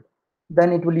downloaded.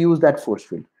 Then it will use that force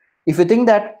field. If you think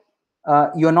that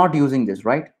you're not using this,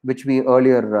 right, which we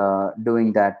earlier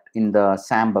doing that in the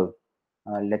sample,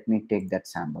 let me take that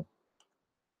sample.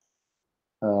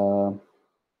 Oh,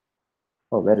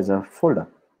 where is a folder?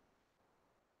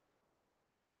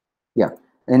 Yeah,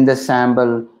 in the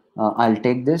sample, I'll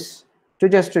take this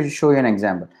to show you an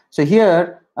example. So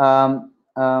here,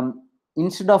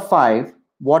 instead of 5,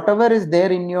 whatever is there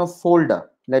in your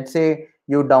folder, let's say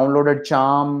you downloaded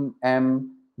Charm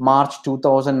M March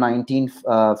 2019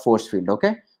 force field,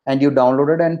 okay, and you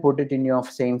downloaded and put it in your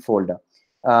same folder.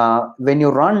 When you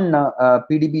run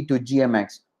PDB to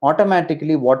GMX,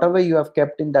 automatically whatever you have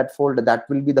kept in that folder, that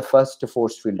will be the first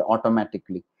force field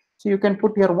automatically. So you can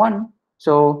put here 1.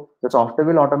 So the software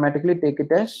will automatically take it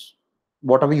as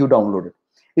whatever you downloaded.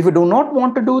 If you do not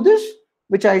want to do this,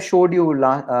 which I showed you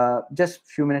just a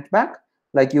few minutes back,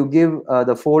 like you give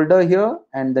the folder here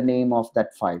and the name of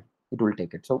that file, it will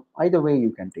take it. So either way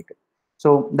you can take it.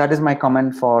 So that is my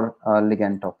comment for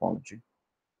ligand topology.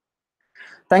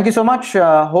 Thank you so much.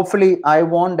 Hopefully, I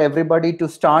want everybody to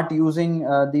start using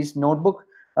this notebook.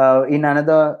 In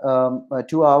another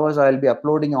 2 hours, I'll be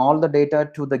uploading all the data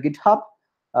to the GitHub,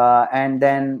 and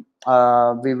then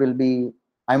we will be.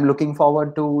 I'm looking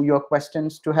forward to your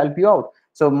questions to help you out.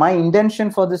 So my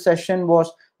intention for this session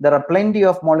was, there are plenty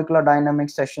of molecular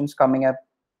dynamics sessions coming up,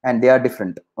 and they are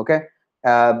different. Okay,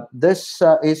 this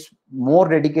is more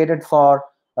dedicated for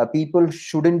people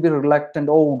shouldn't be reluctant.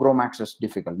 Oh, Gromacs is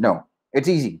difficult. No, it's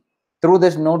easy. Through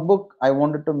this notebook, I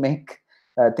wanted to make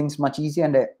things much easier,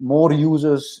 and more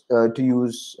users to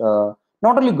use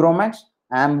not only Gromacs,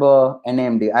 Amber,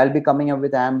 NAMD. I'll be coming up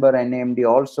with Amber, NAMD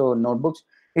also notebooks.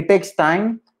 It takes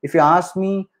time. If you ask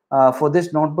me, for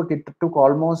this notebook, it took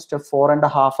almost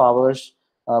 4.5 hours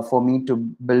for me to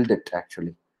build it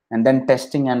actually, and then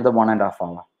testing another 1.5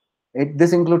 hour.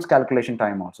 This includes calculation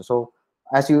time also. So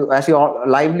as you all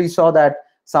lively saw that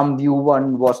some view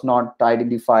one was not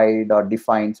identified or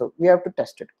defined, so we have to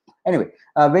test it. Anyway,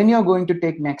 when you're going to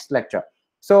take next lecture,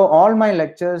 so all my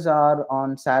lectures are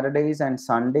on Saturdays and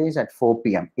Sundays at 4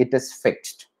 p.m. It is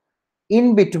fixed.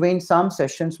 In between, some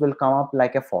sessions will come up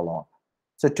like a follow-up.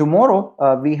 So tomorrow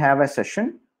we have a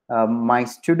session. My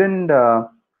student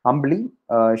Humbly,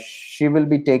 she will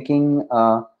be taking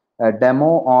a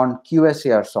demo on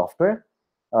QSAR software,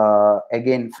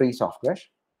 again free software.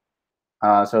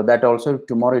 So that also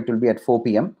tomorrow it will be at 4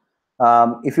 p.m.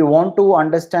 If you want to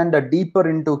understand deeper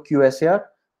into QSAR,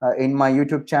 in my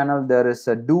YouTube channel there is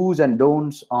a do's and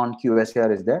don'ts on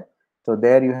QSAR is there. So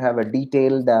there you have a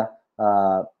detailed,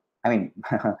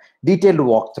 detailed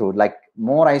walkthrough. Like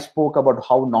more, I spoke about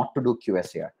how not to do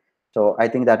QSAR. So I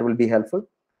think that will be helpful.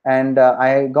 And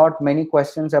I got many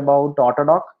questions about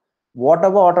Autodoc.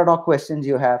 Whatever Autodoc questions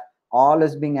you have, all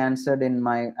is being answered in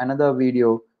my another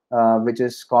video, which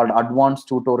is called Advanced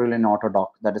Tutorial in Autodoc,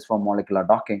 that is for molecular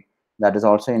docking. That is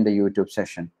also in the YouTube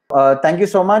session. Thank you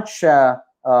so much.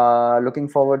 Looking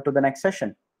forward to the next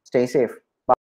session. Stay safe.